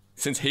went,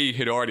 since he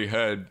had already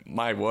heard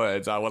my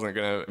words, I wasn't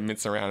going to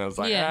mince around. I was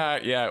like,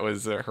 Yeah. it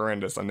was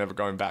horrendous. I'm never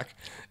going back.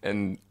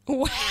 And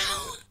Wow.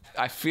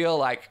 I feel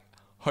like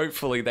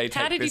hopefully they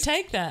take How did this. he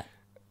take that?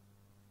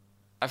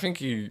 I think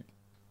he,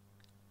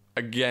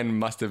 again,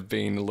 must have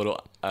been a little...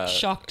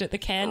 Shocked at the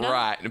candor?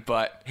 right,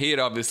 but he had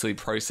obviously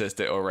processed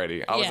it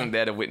already. I Yeah. wasn't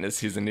there to witness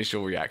his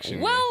initial reaction.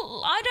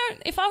 Well,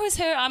 if I was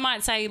her, I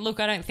might say, look,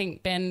 I don't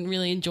think Ben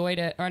really enjoyed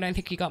it, or I don't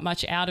think you got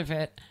much out of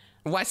it.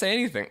 Why say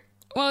anything?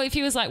 Well, if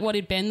he was like, what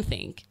did Ben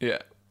think? Yeah.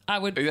 I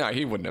would... No,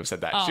 he wouldn't have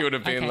said that. Oh, She would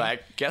have been okay.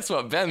 like, guess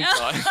what Ben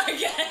thought?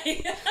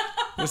 Okay.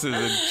 This is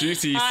a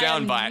juicy I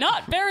am soundbite.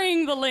 not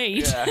burying the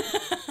lead. Yeah.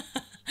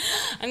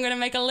 I'm going to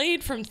make a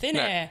lead from thin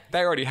No, air. they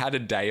already had a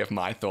day of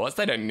my thoughts.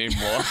 They don't need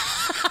more.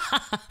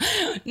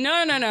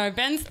 No.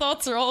 Ben's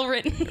thoughts are all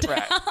written down.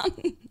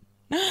 Right.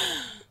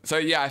 So,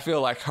 yeah, I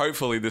feel like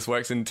hopefully this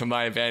works into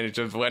my advantage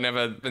of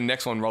whenever the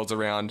next one rolls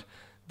around,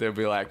 they'll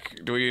be like,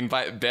 do we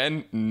invite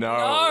Ben? No.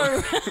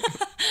 No.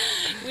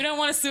 We don't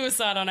want a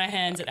suicide on our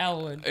hands at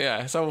Elwood.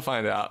 Yeah, so we'll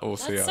find out. We'll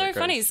see That's how so it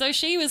goes. funny. So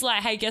she was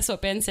like, hey, guess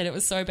what Ben said? It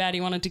was so bad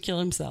he wanted to kill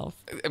himself.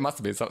 It must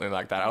have been something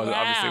like that. I Wow.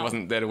 obviously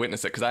wasn't there to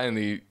witness it because I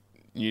only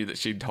knew that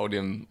she'd told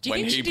him Do you when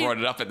think he she did- brought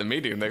it up at the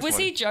meeting. Was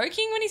he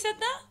joking when he said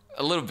that?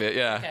 A little bit,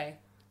 yeah. Okay.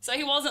 So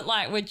he wasn't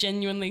like, we're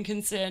genuinely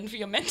concerned for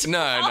your mental No,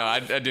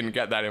 health? I didn't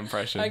get that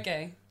impression.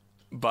 Okay.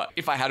 But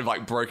if I had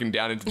like broken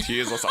down into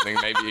tears or something,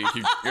 maybe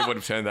it would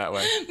have turned that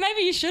way.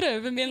 Maybe you should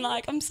have and been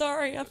like, I'm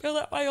sorry, I feel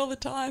that way all the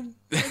time.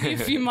 Maybe a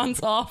few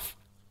months off.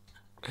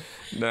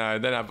 No,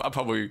 then I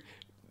probably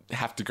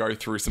have to go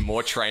through some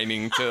more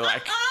training to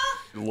like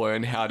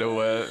learn how to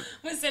We're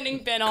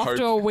sending Ben off Cope.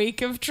 to a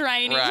week of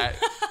training. right.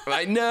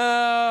 Like,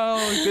 no,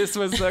 this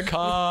was the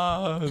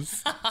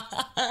cause.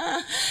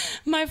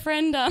 My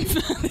friend,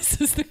 this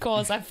is the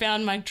cause. I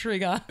found my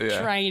trigger.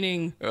 Yeah.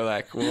 Training. We're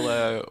like,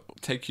 we'll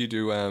take you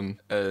to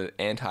a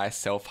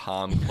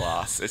anti-self-harm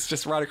class. It's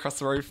just right across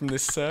the road from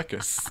this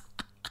circus.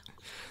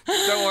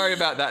 Don't worry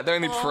about that. They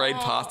only parade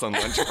past on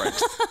lunch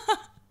breaks.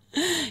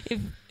 If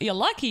you're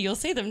lucky, you'll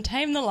see them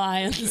tame the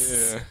lions.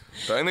 Yeah,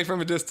 but only from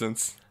a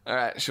distance. All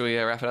right, shall we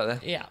wrap it up there?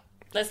 Yeah.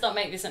 Let's not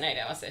make this an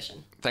 8-hour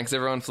session. Thanks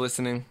everyone for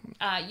listening.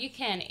 You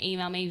can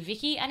email me,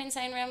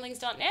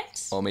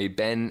 Vicky@insaneramblings.net. Or me,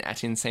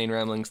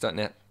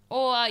 Ben@insaneramblings.net.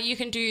 Or you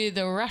can do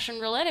the Russian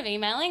roulette of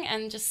emailing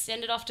and just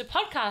send it off to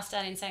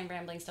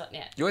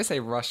podcast@insaneramblings.net. You always say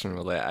Russian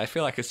roulette. I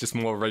feel like it's just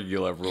more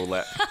regular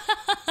roulette.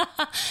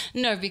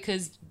 No,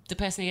 because the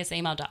person who gets the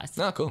email dies.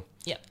 Oh, cool.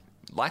 Yep.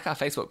 Like our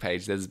Facebook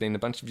page. There's been a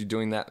bunch of you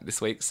doing that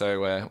this week,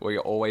 so we're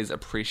always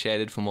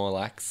appreciated for more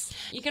likes.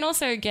 You can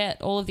also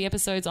get all of the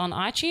episodes on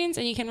iTunes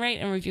and you can rate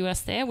and review us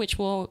there, which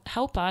will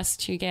help us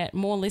to get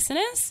more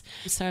listeners.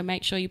 So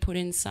make sure you put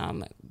in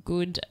some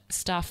good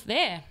stuff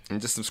there. And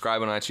just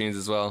subscribe on iTunes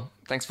as well.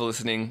 Thanks for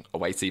listening.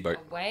 Away, Seaboat.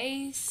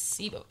 Away,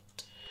 Seaboat.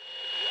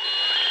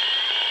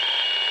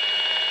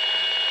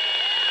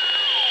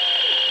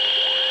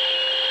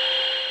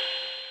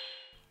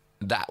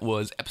 that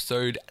was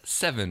episode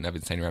 7 of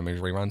Insane Rambling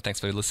Rerun. Thanks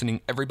for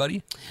listening,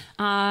 everybody.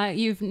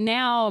 You've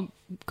now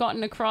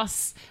gotten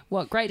across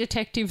what great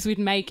detectives would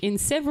make in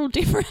several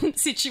different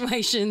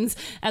situations,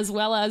 as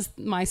well as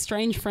my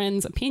strange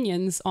friends'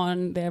 opinions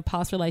on their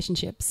past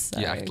relationships. So.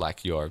 You act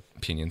like your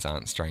opinions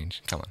aren't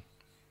strange. Come on.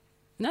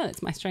 No,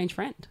 it's my strange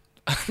friend.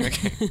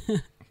 Okay.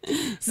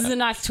 This is a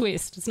nice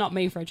twist. It's not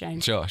me for a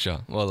change. Sure.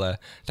 Well,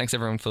 thanks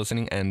everyone for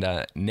listening. And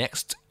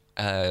next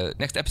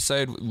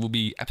episode will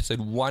be episode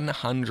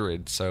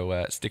 100.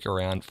 So stick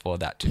around for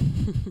that too.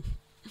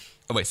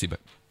 Away, Seaboat.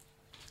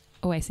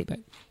 Away,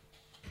 Seaboat.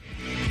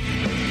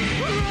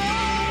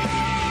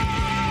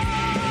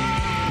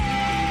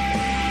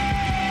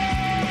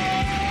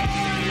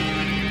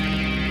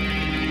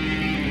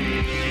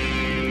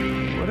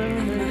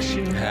 Whatever makes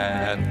you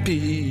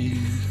Happy.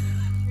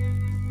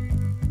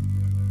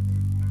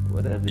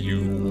 whatever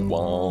You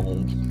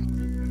want.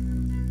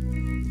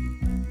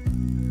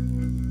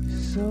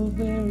 so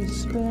very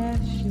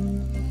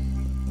special.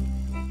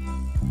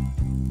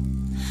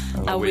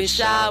 I wish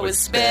I was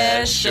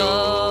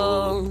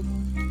special.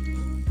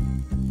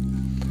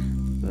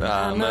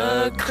 I'm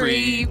a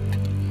creep.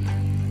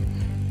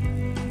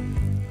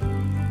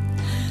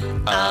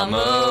 I'm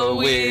a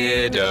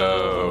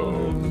widow.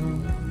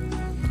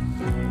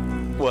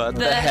 What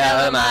the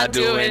hell am I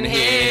doing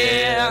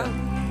here?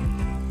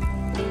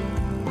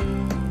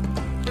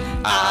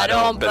 I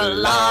don't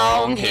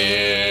belong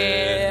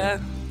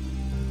here.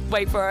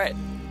 Wait for it.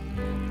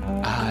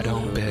 I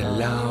don't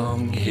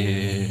belong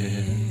here.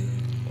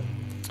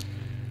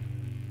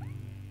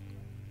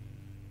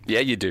 Yeah,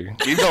 you do.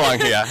 You belong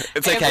here.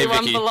 It's okay,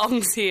 Everyone Vicky.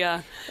 belongs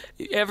here.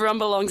 Everyone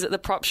belongs at the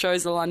prop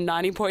shows on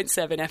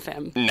 90.7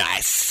 FM.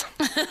 Nice.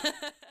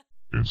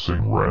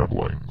 Insane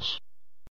Ramblings.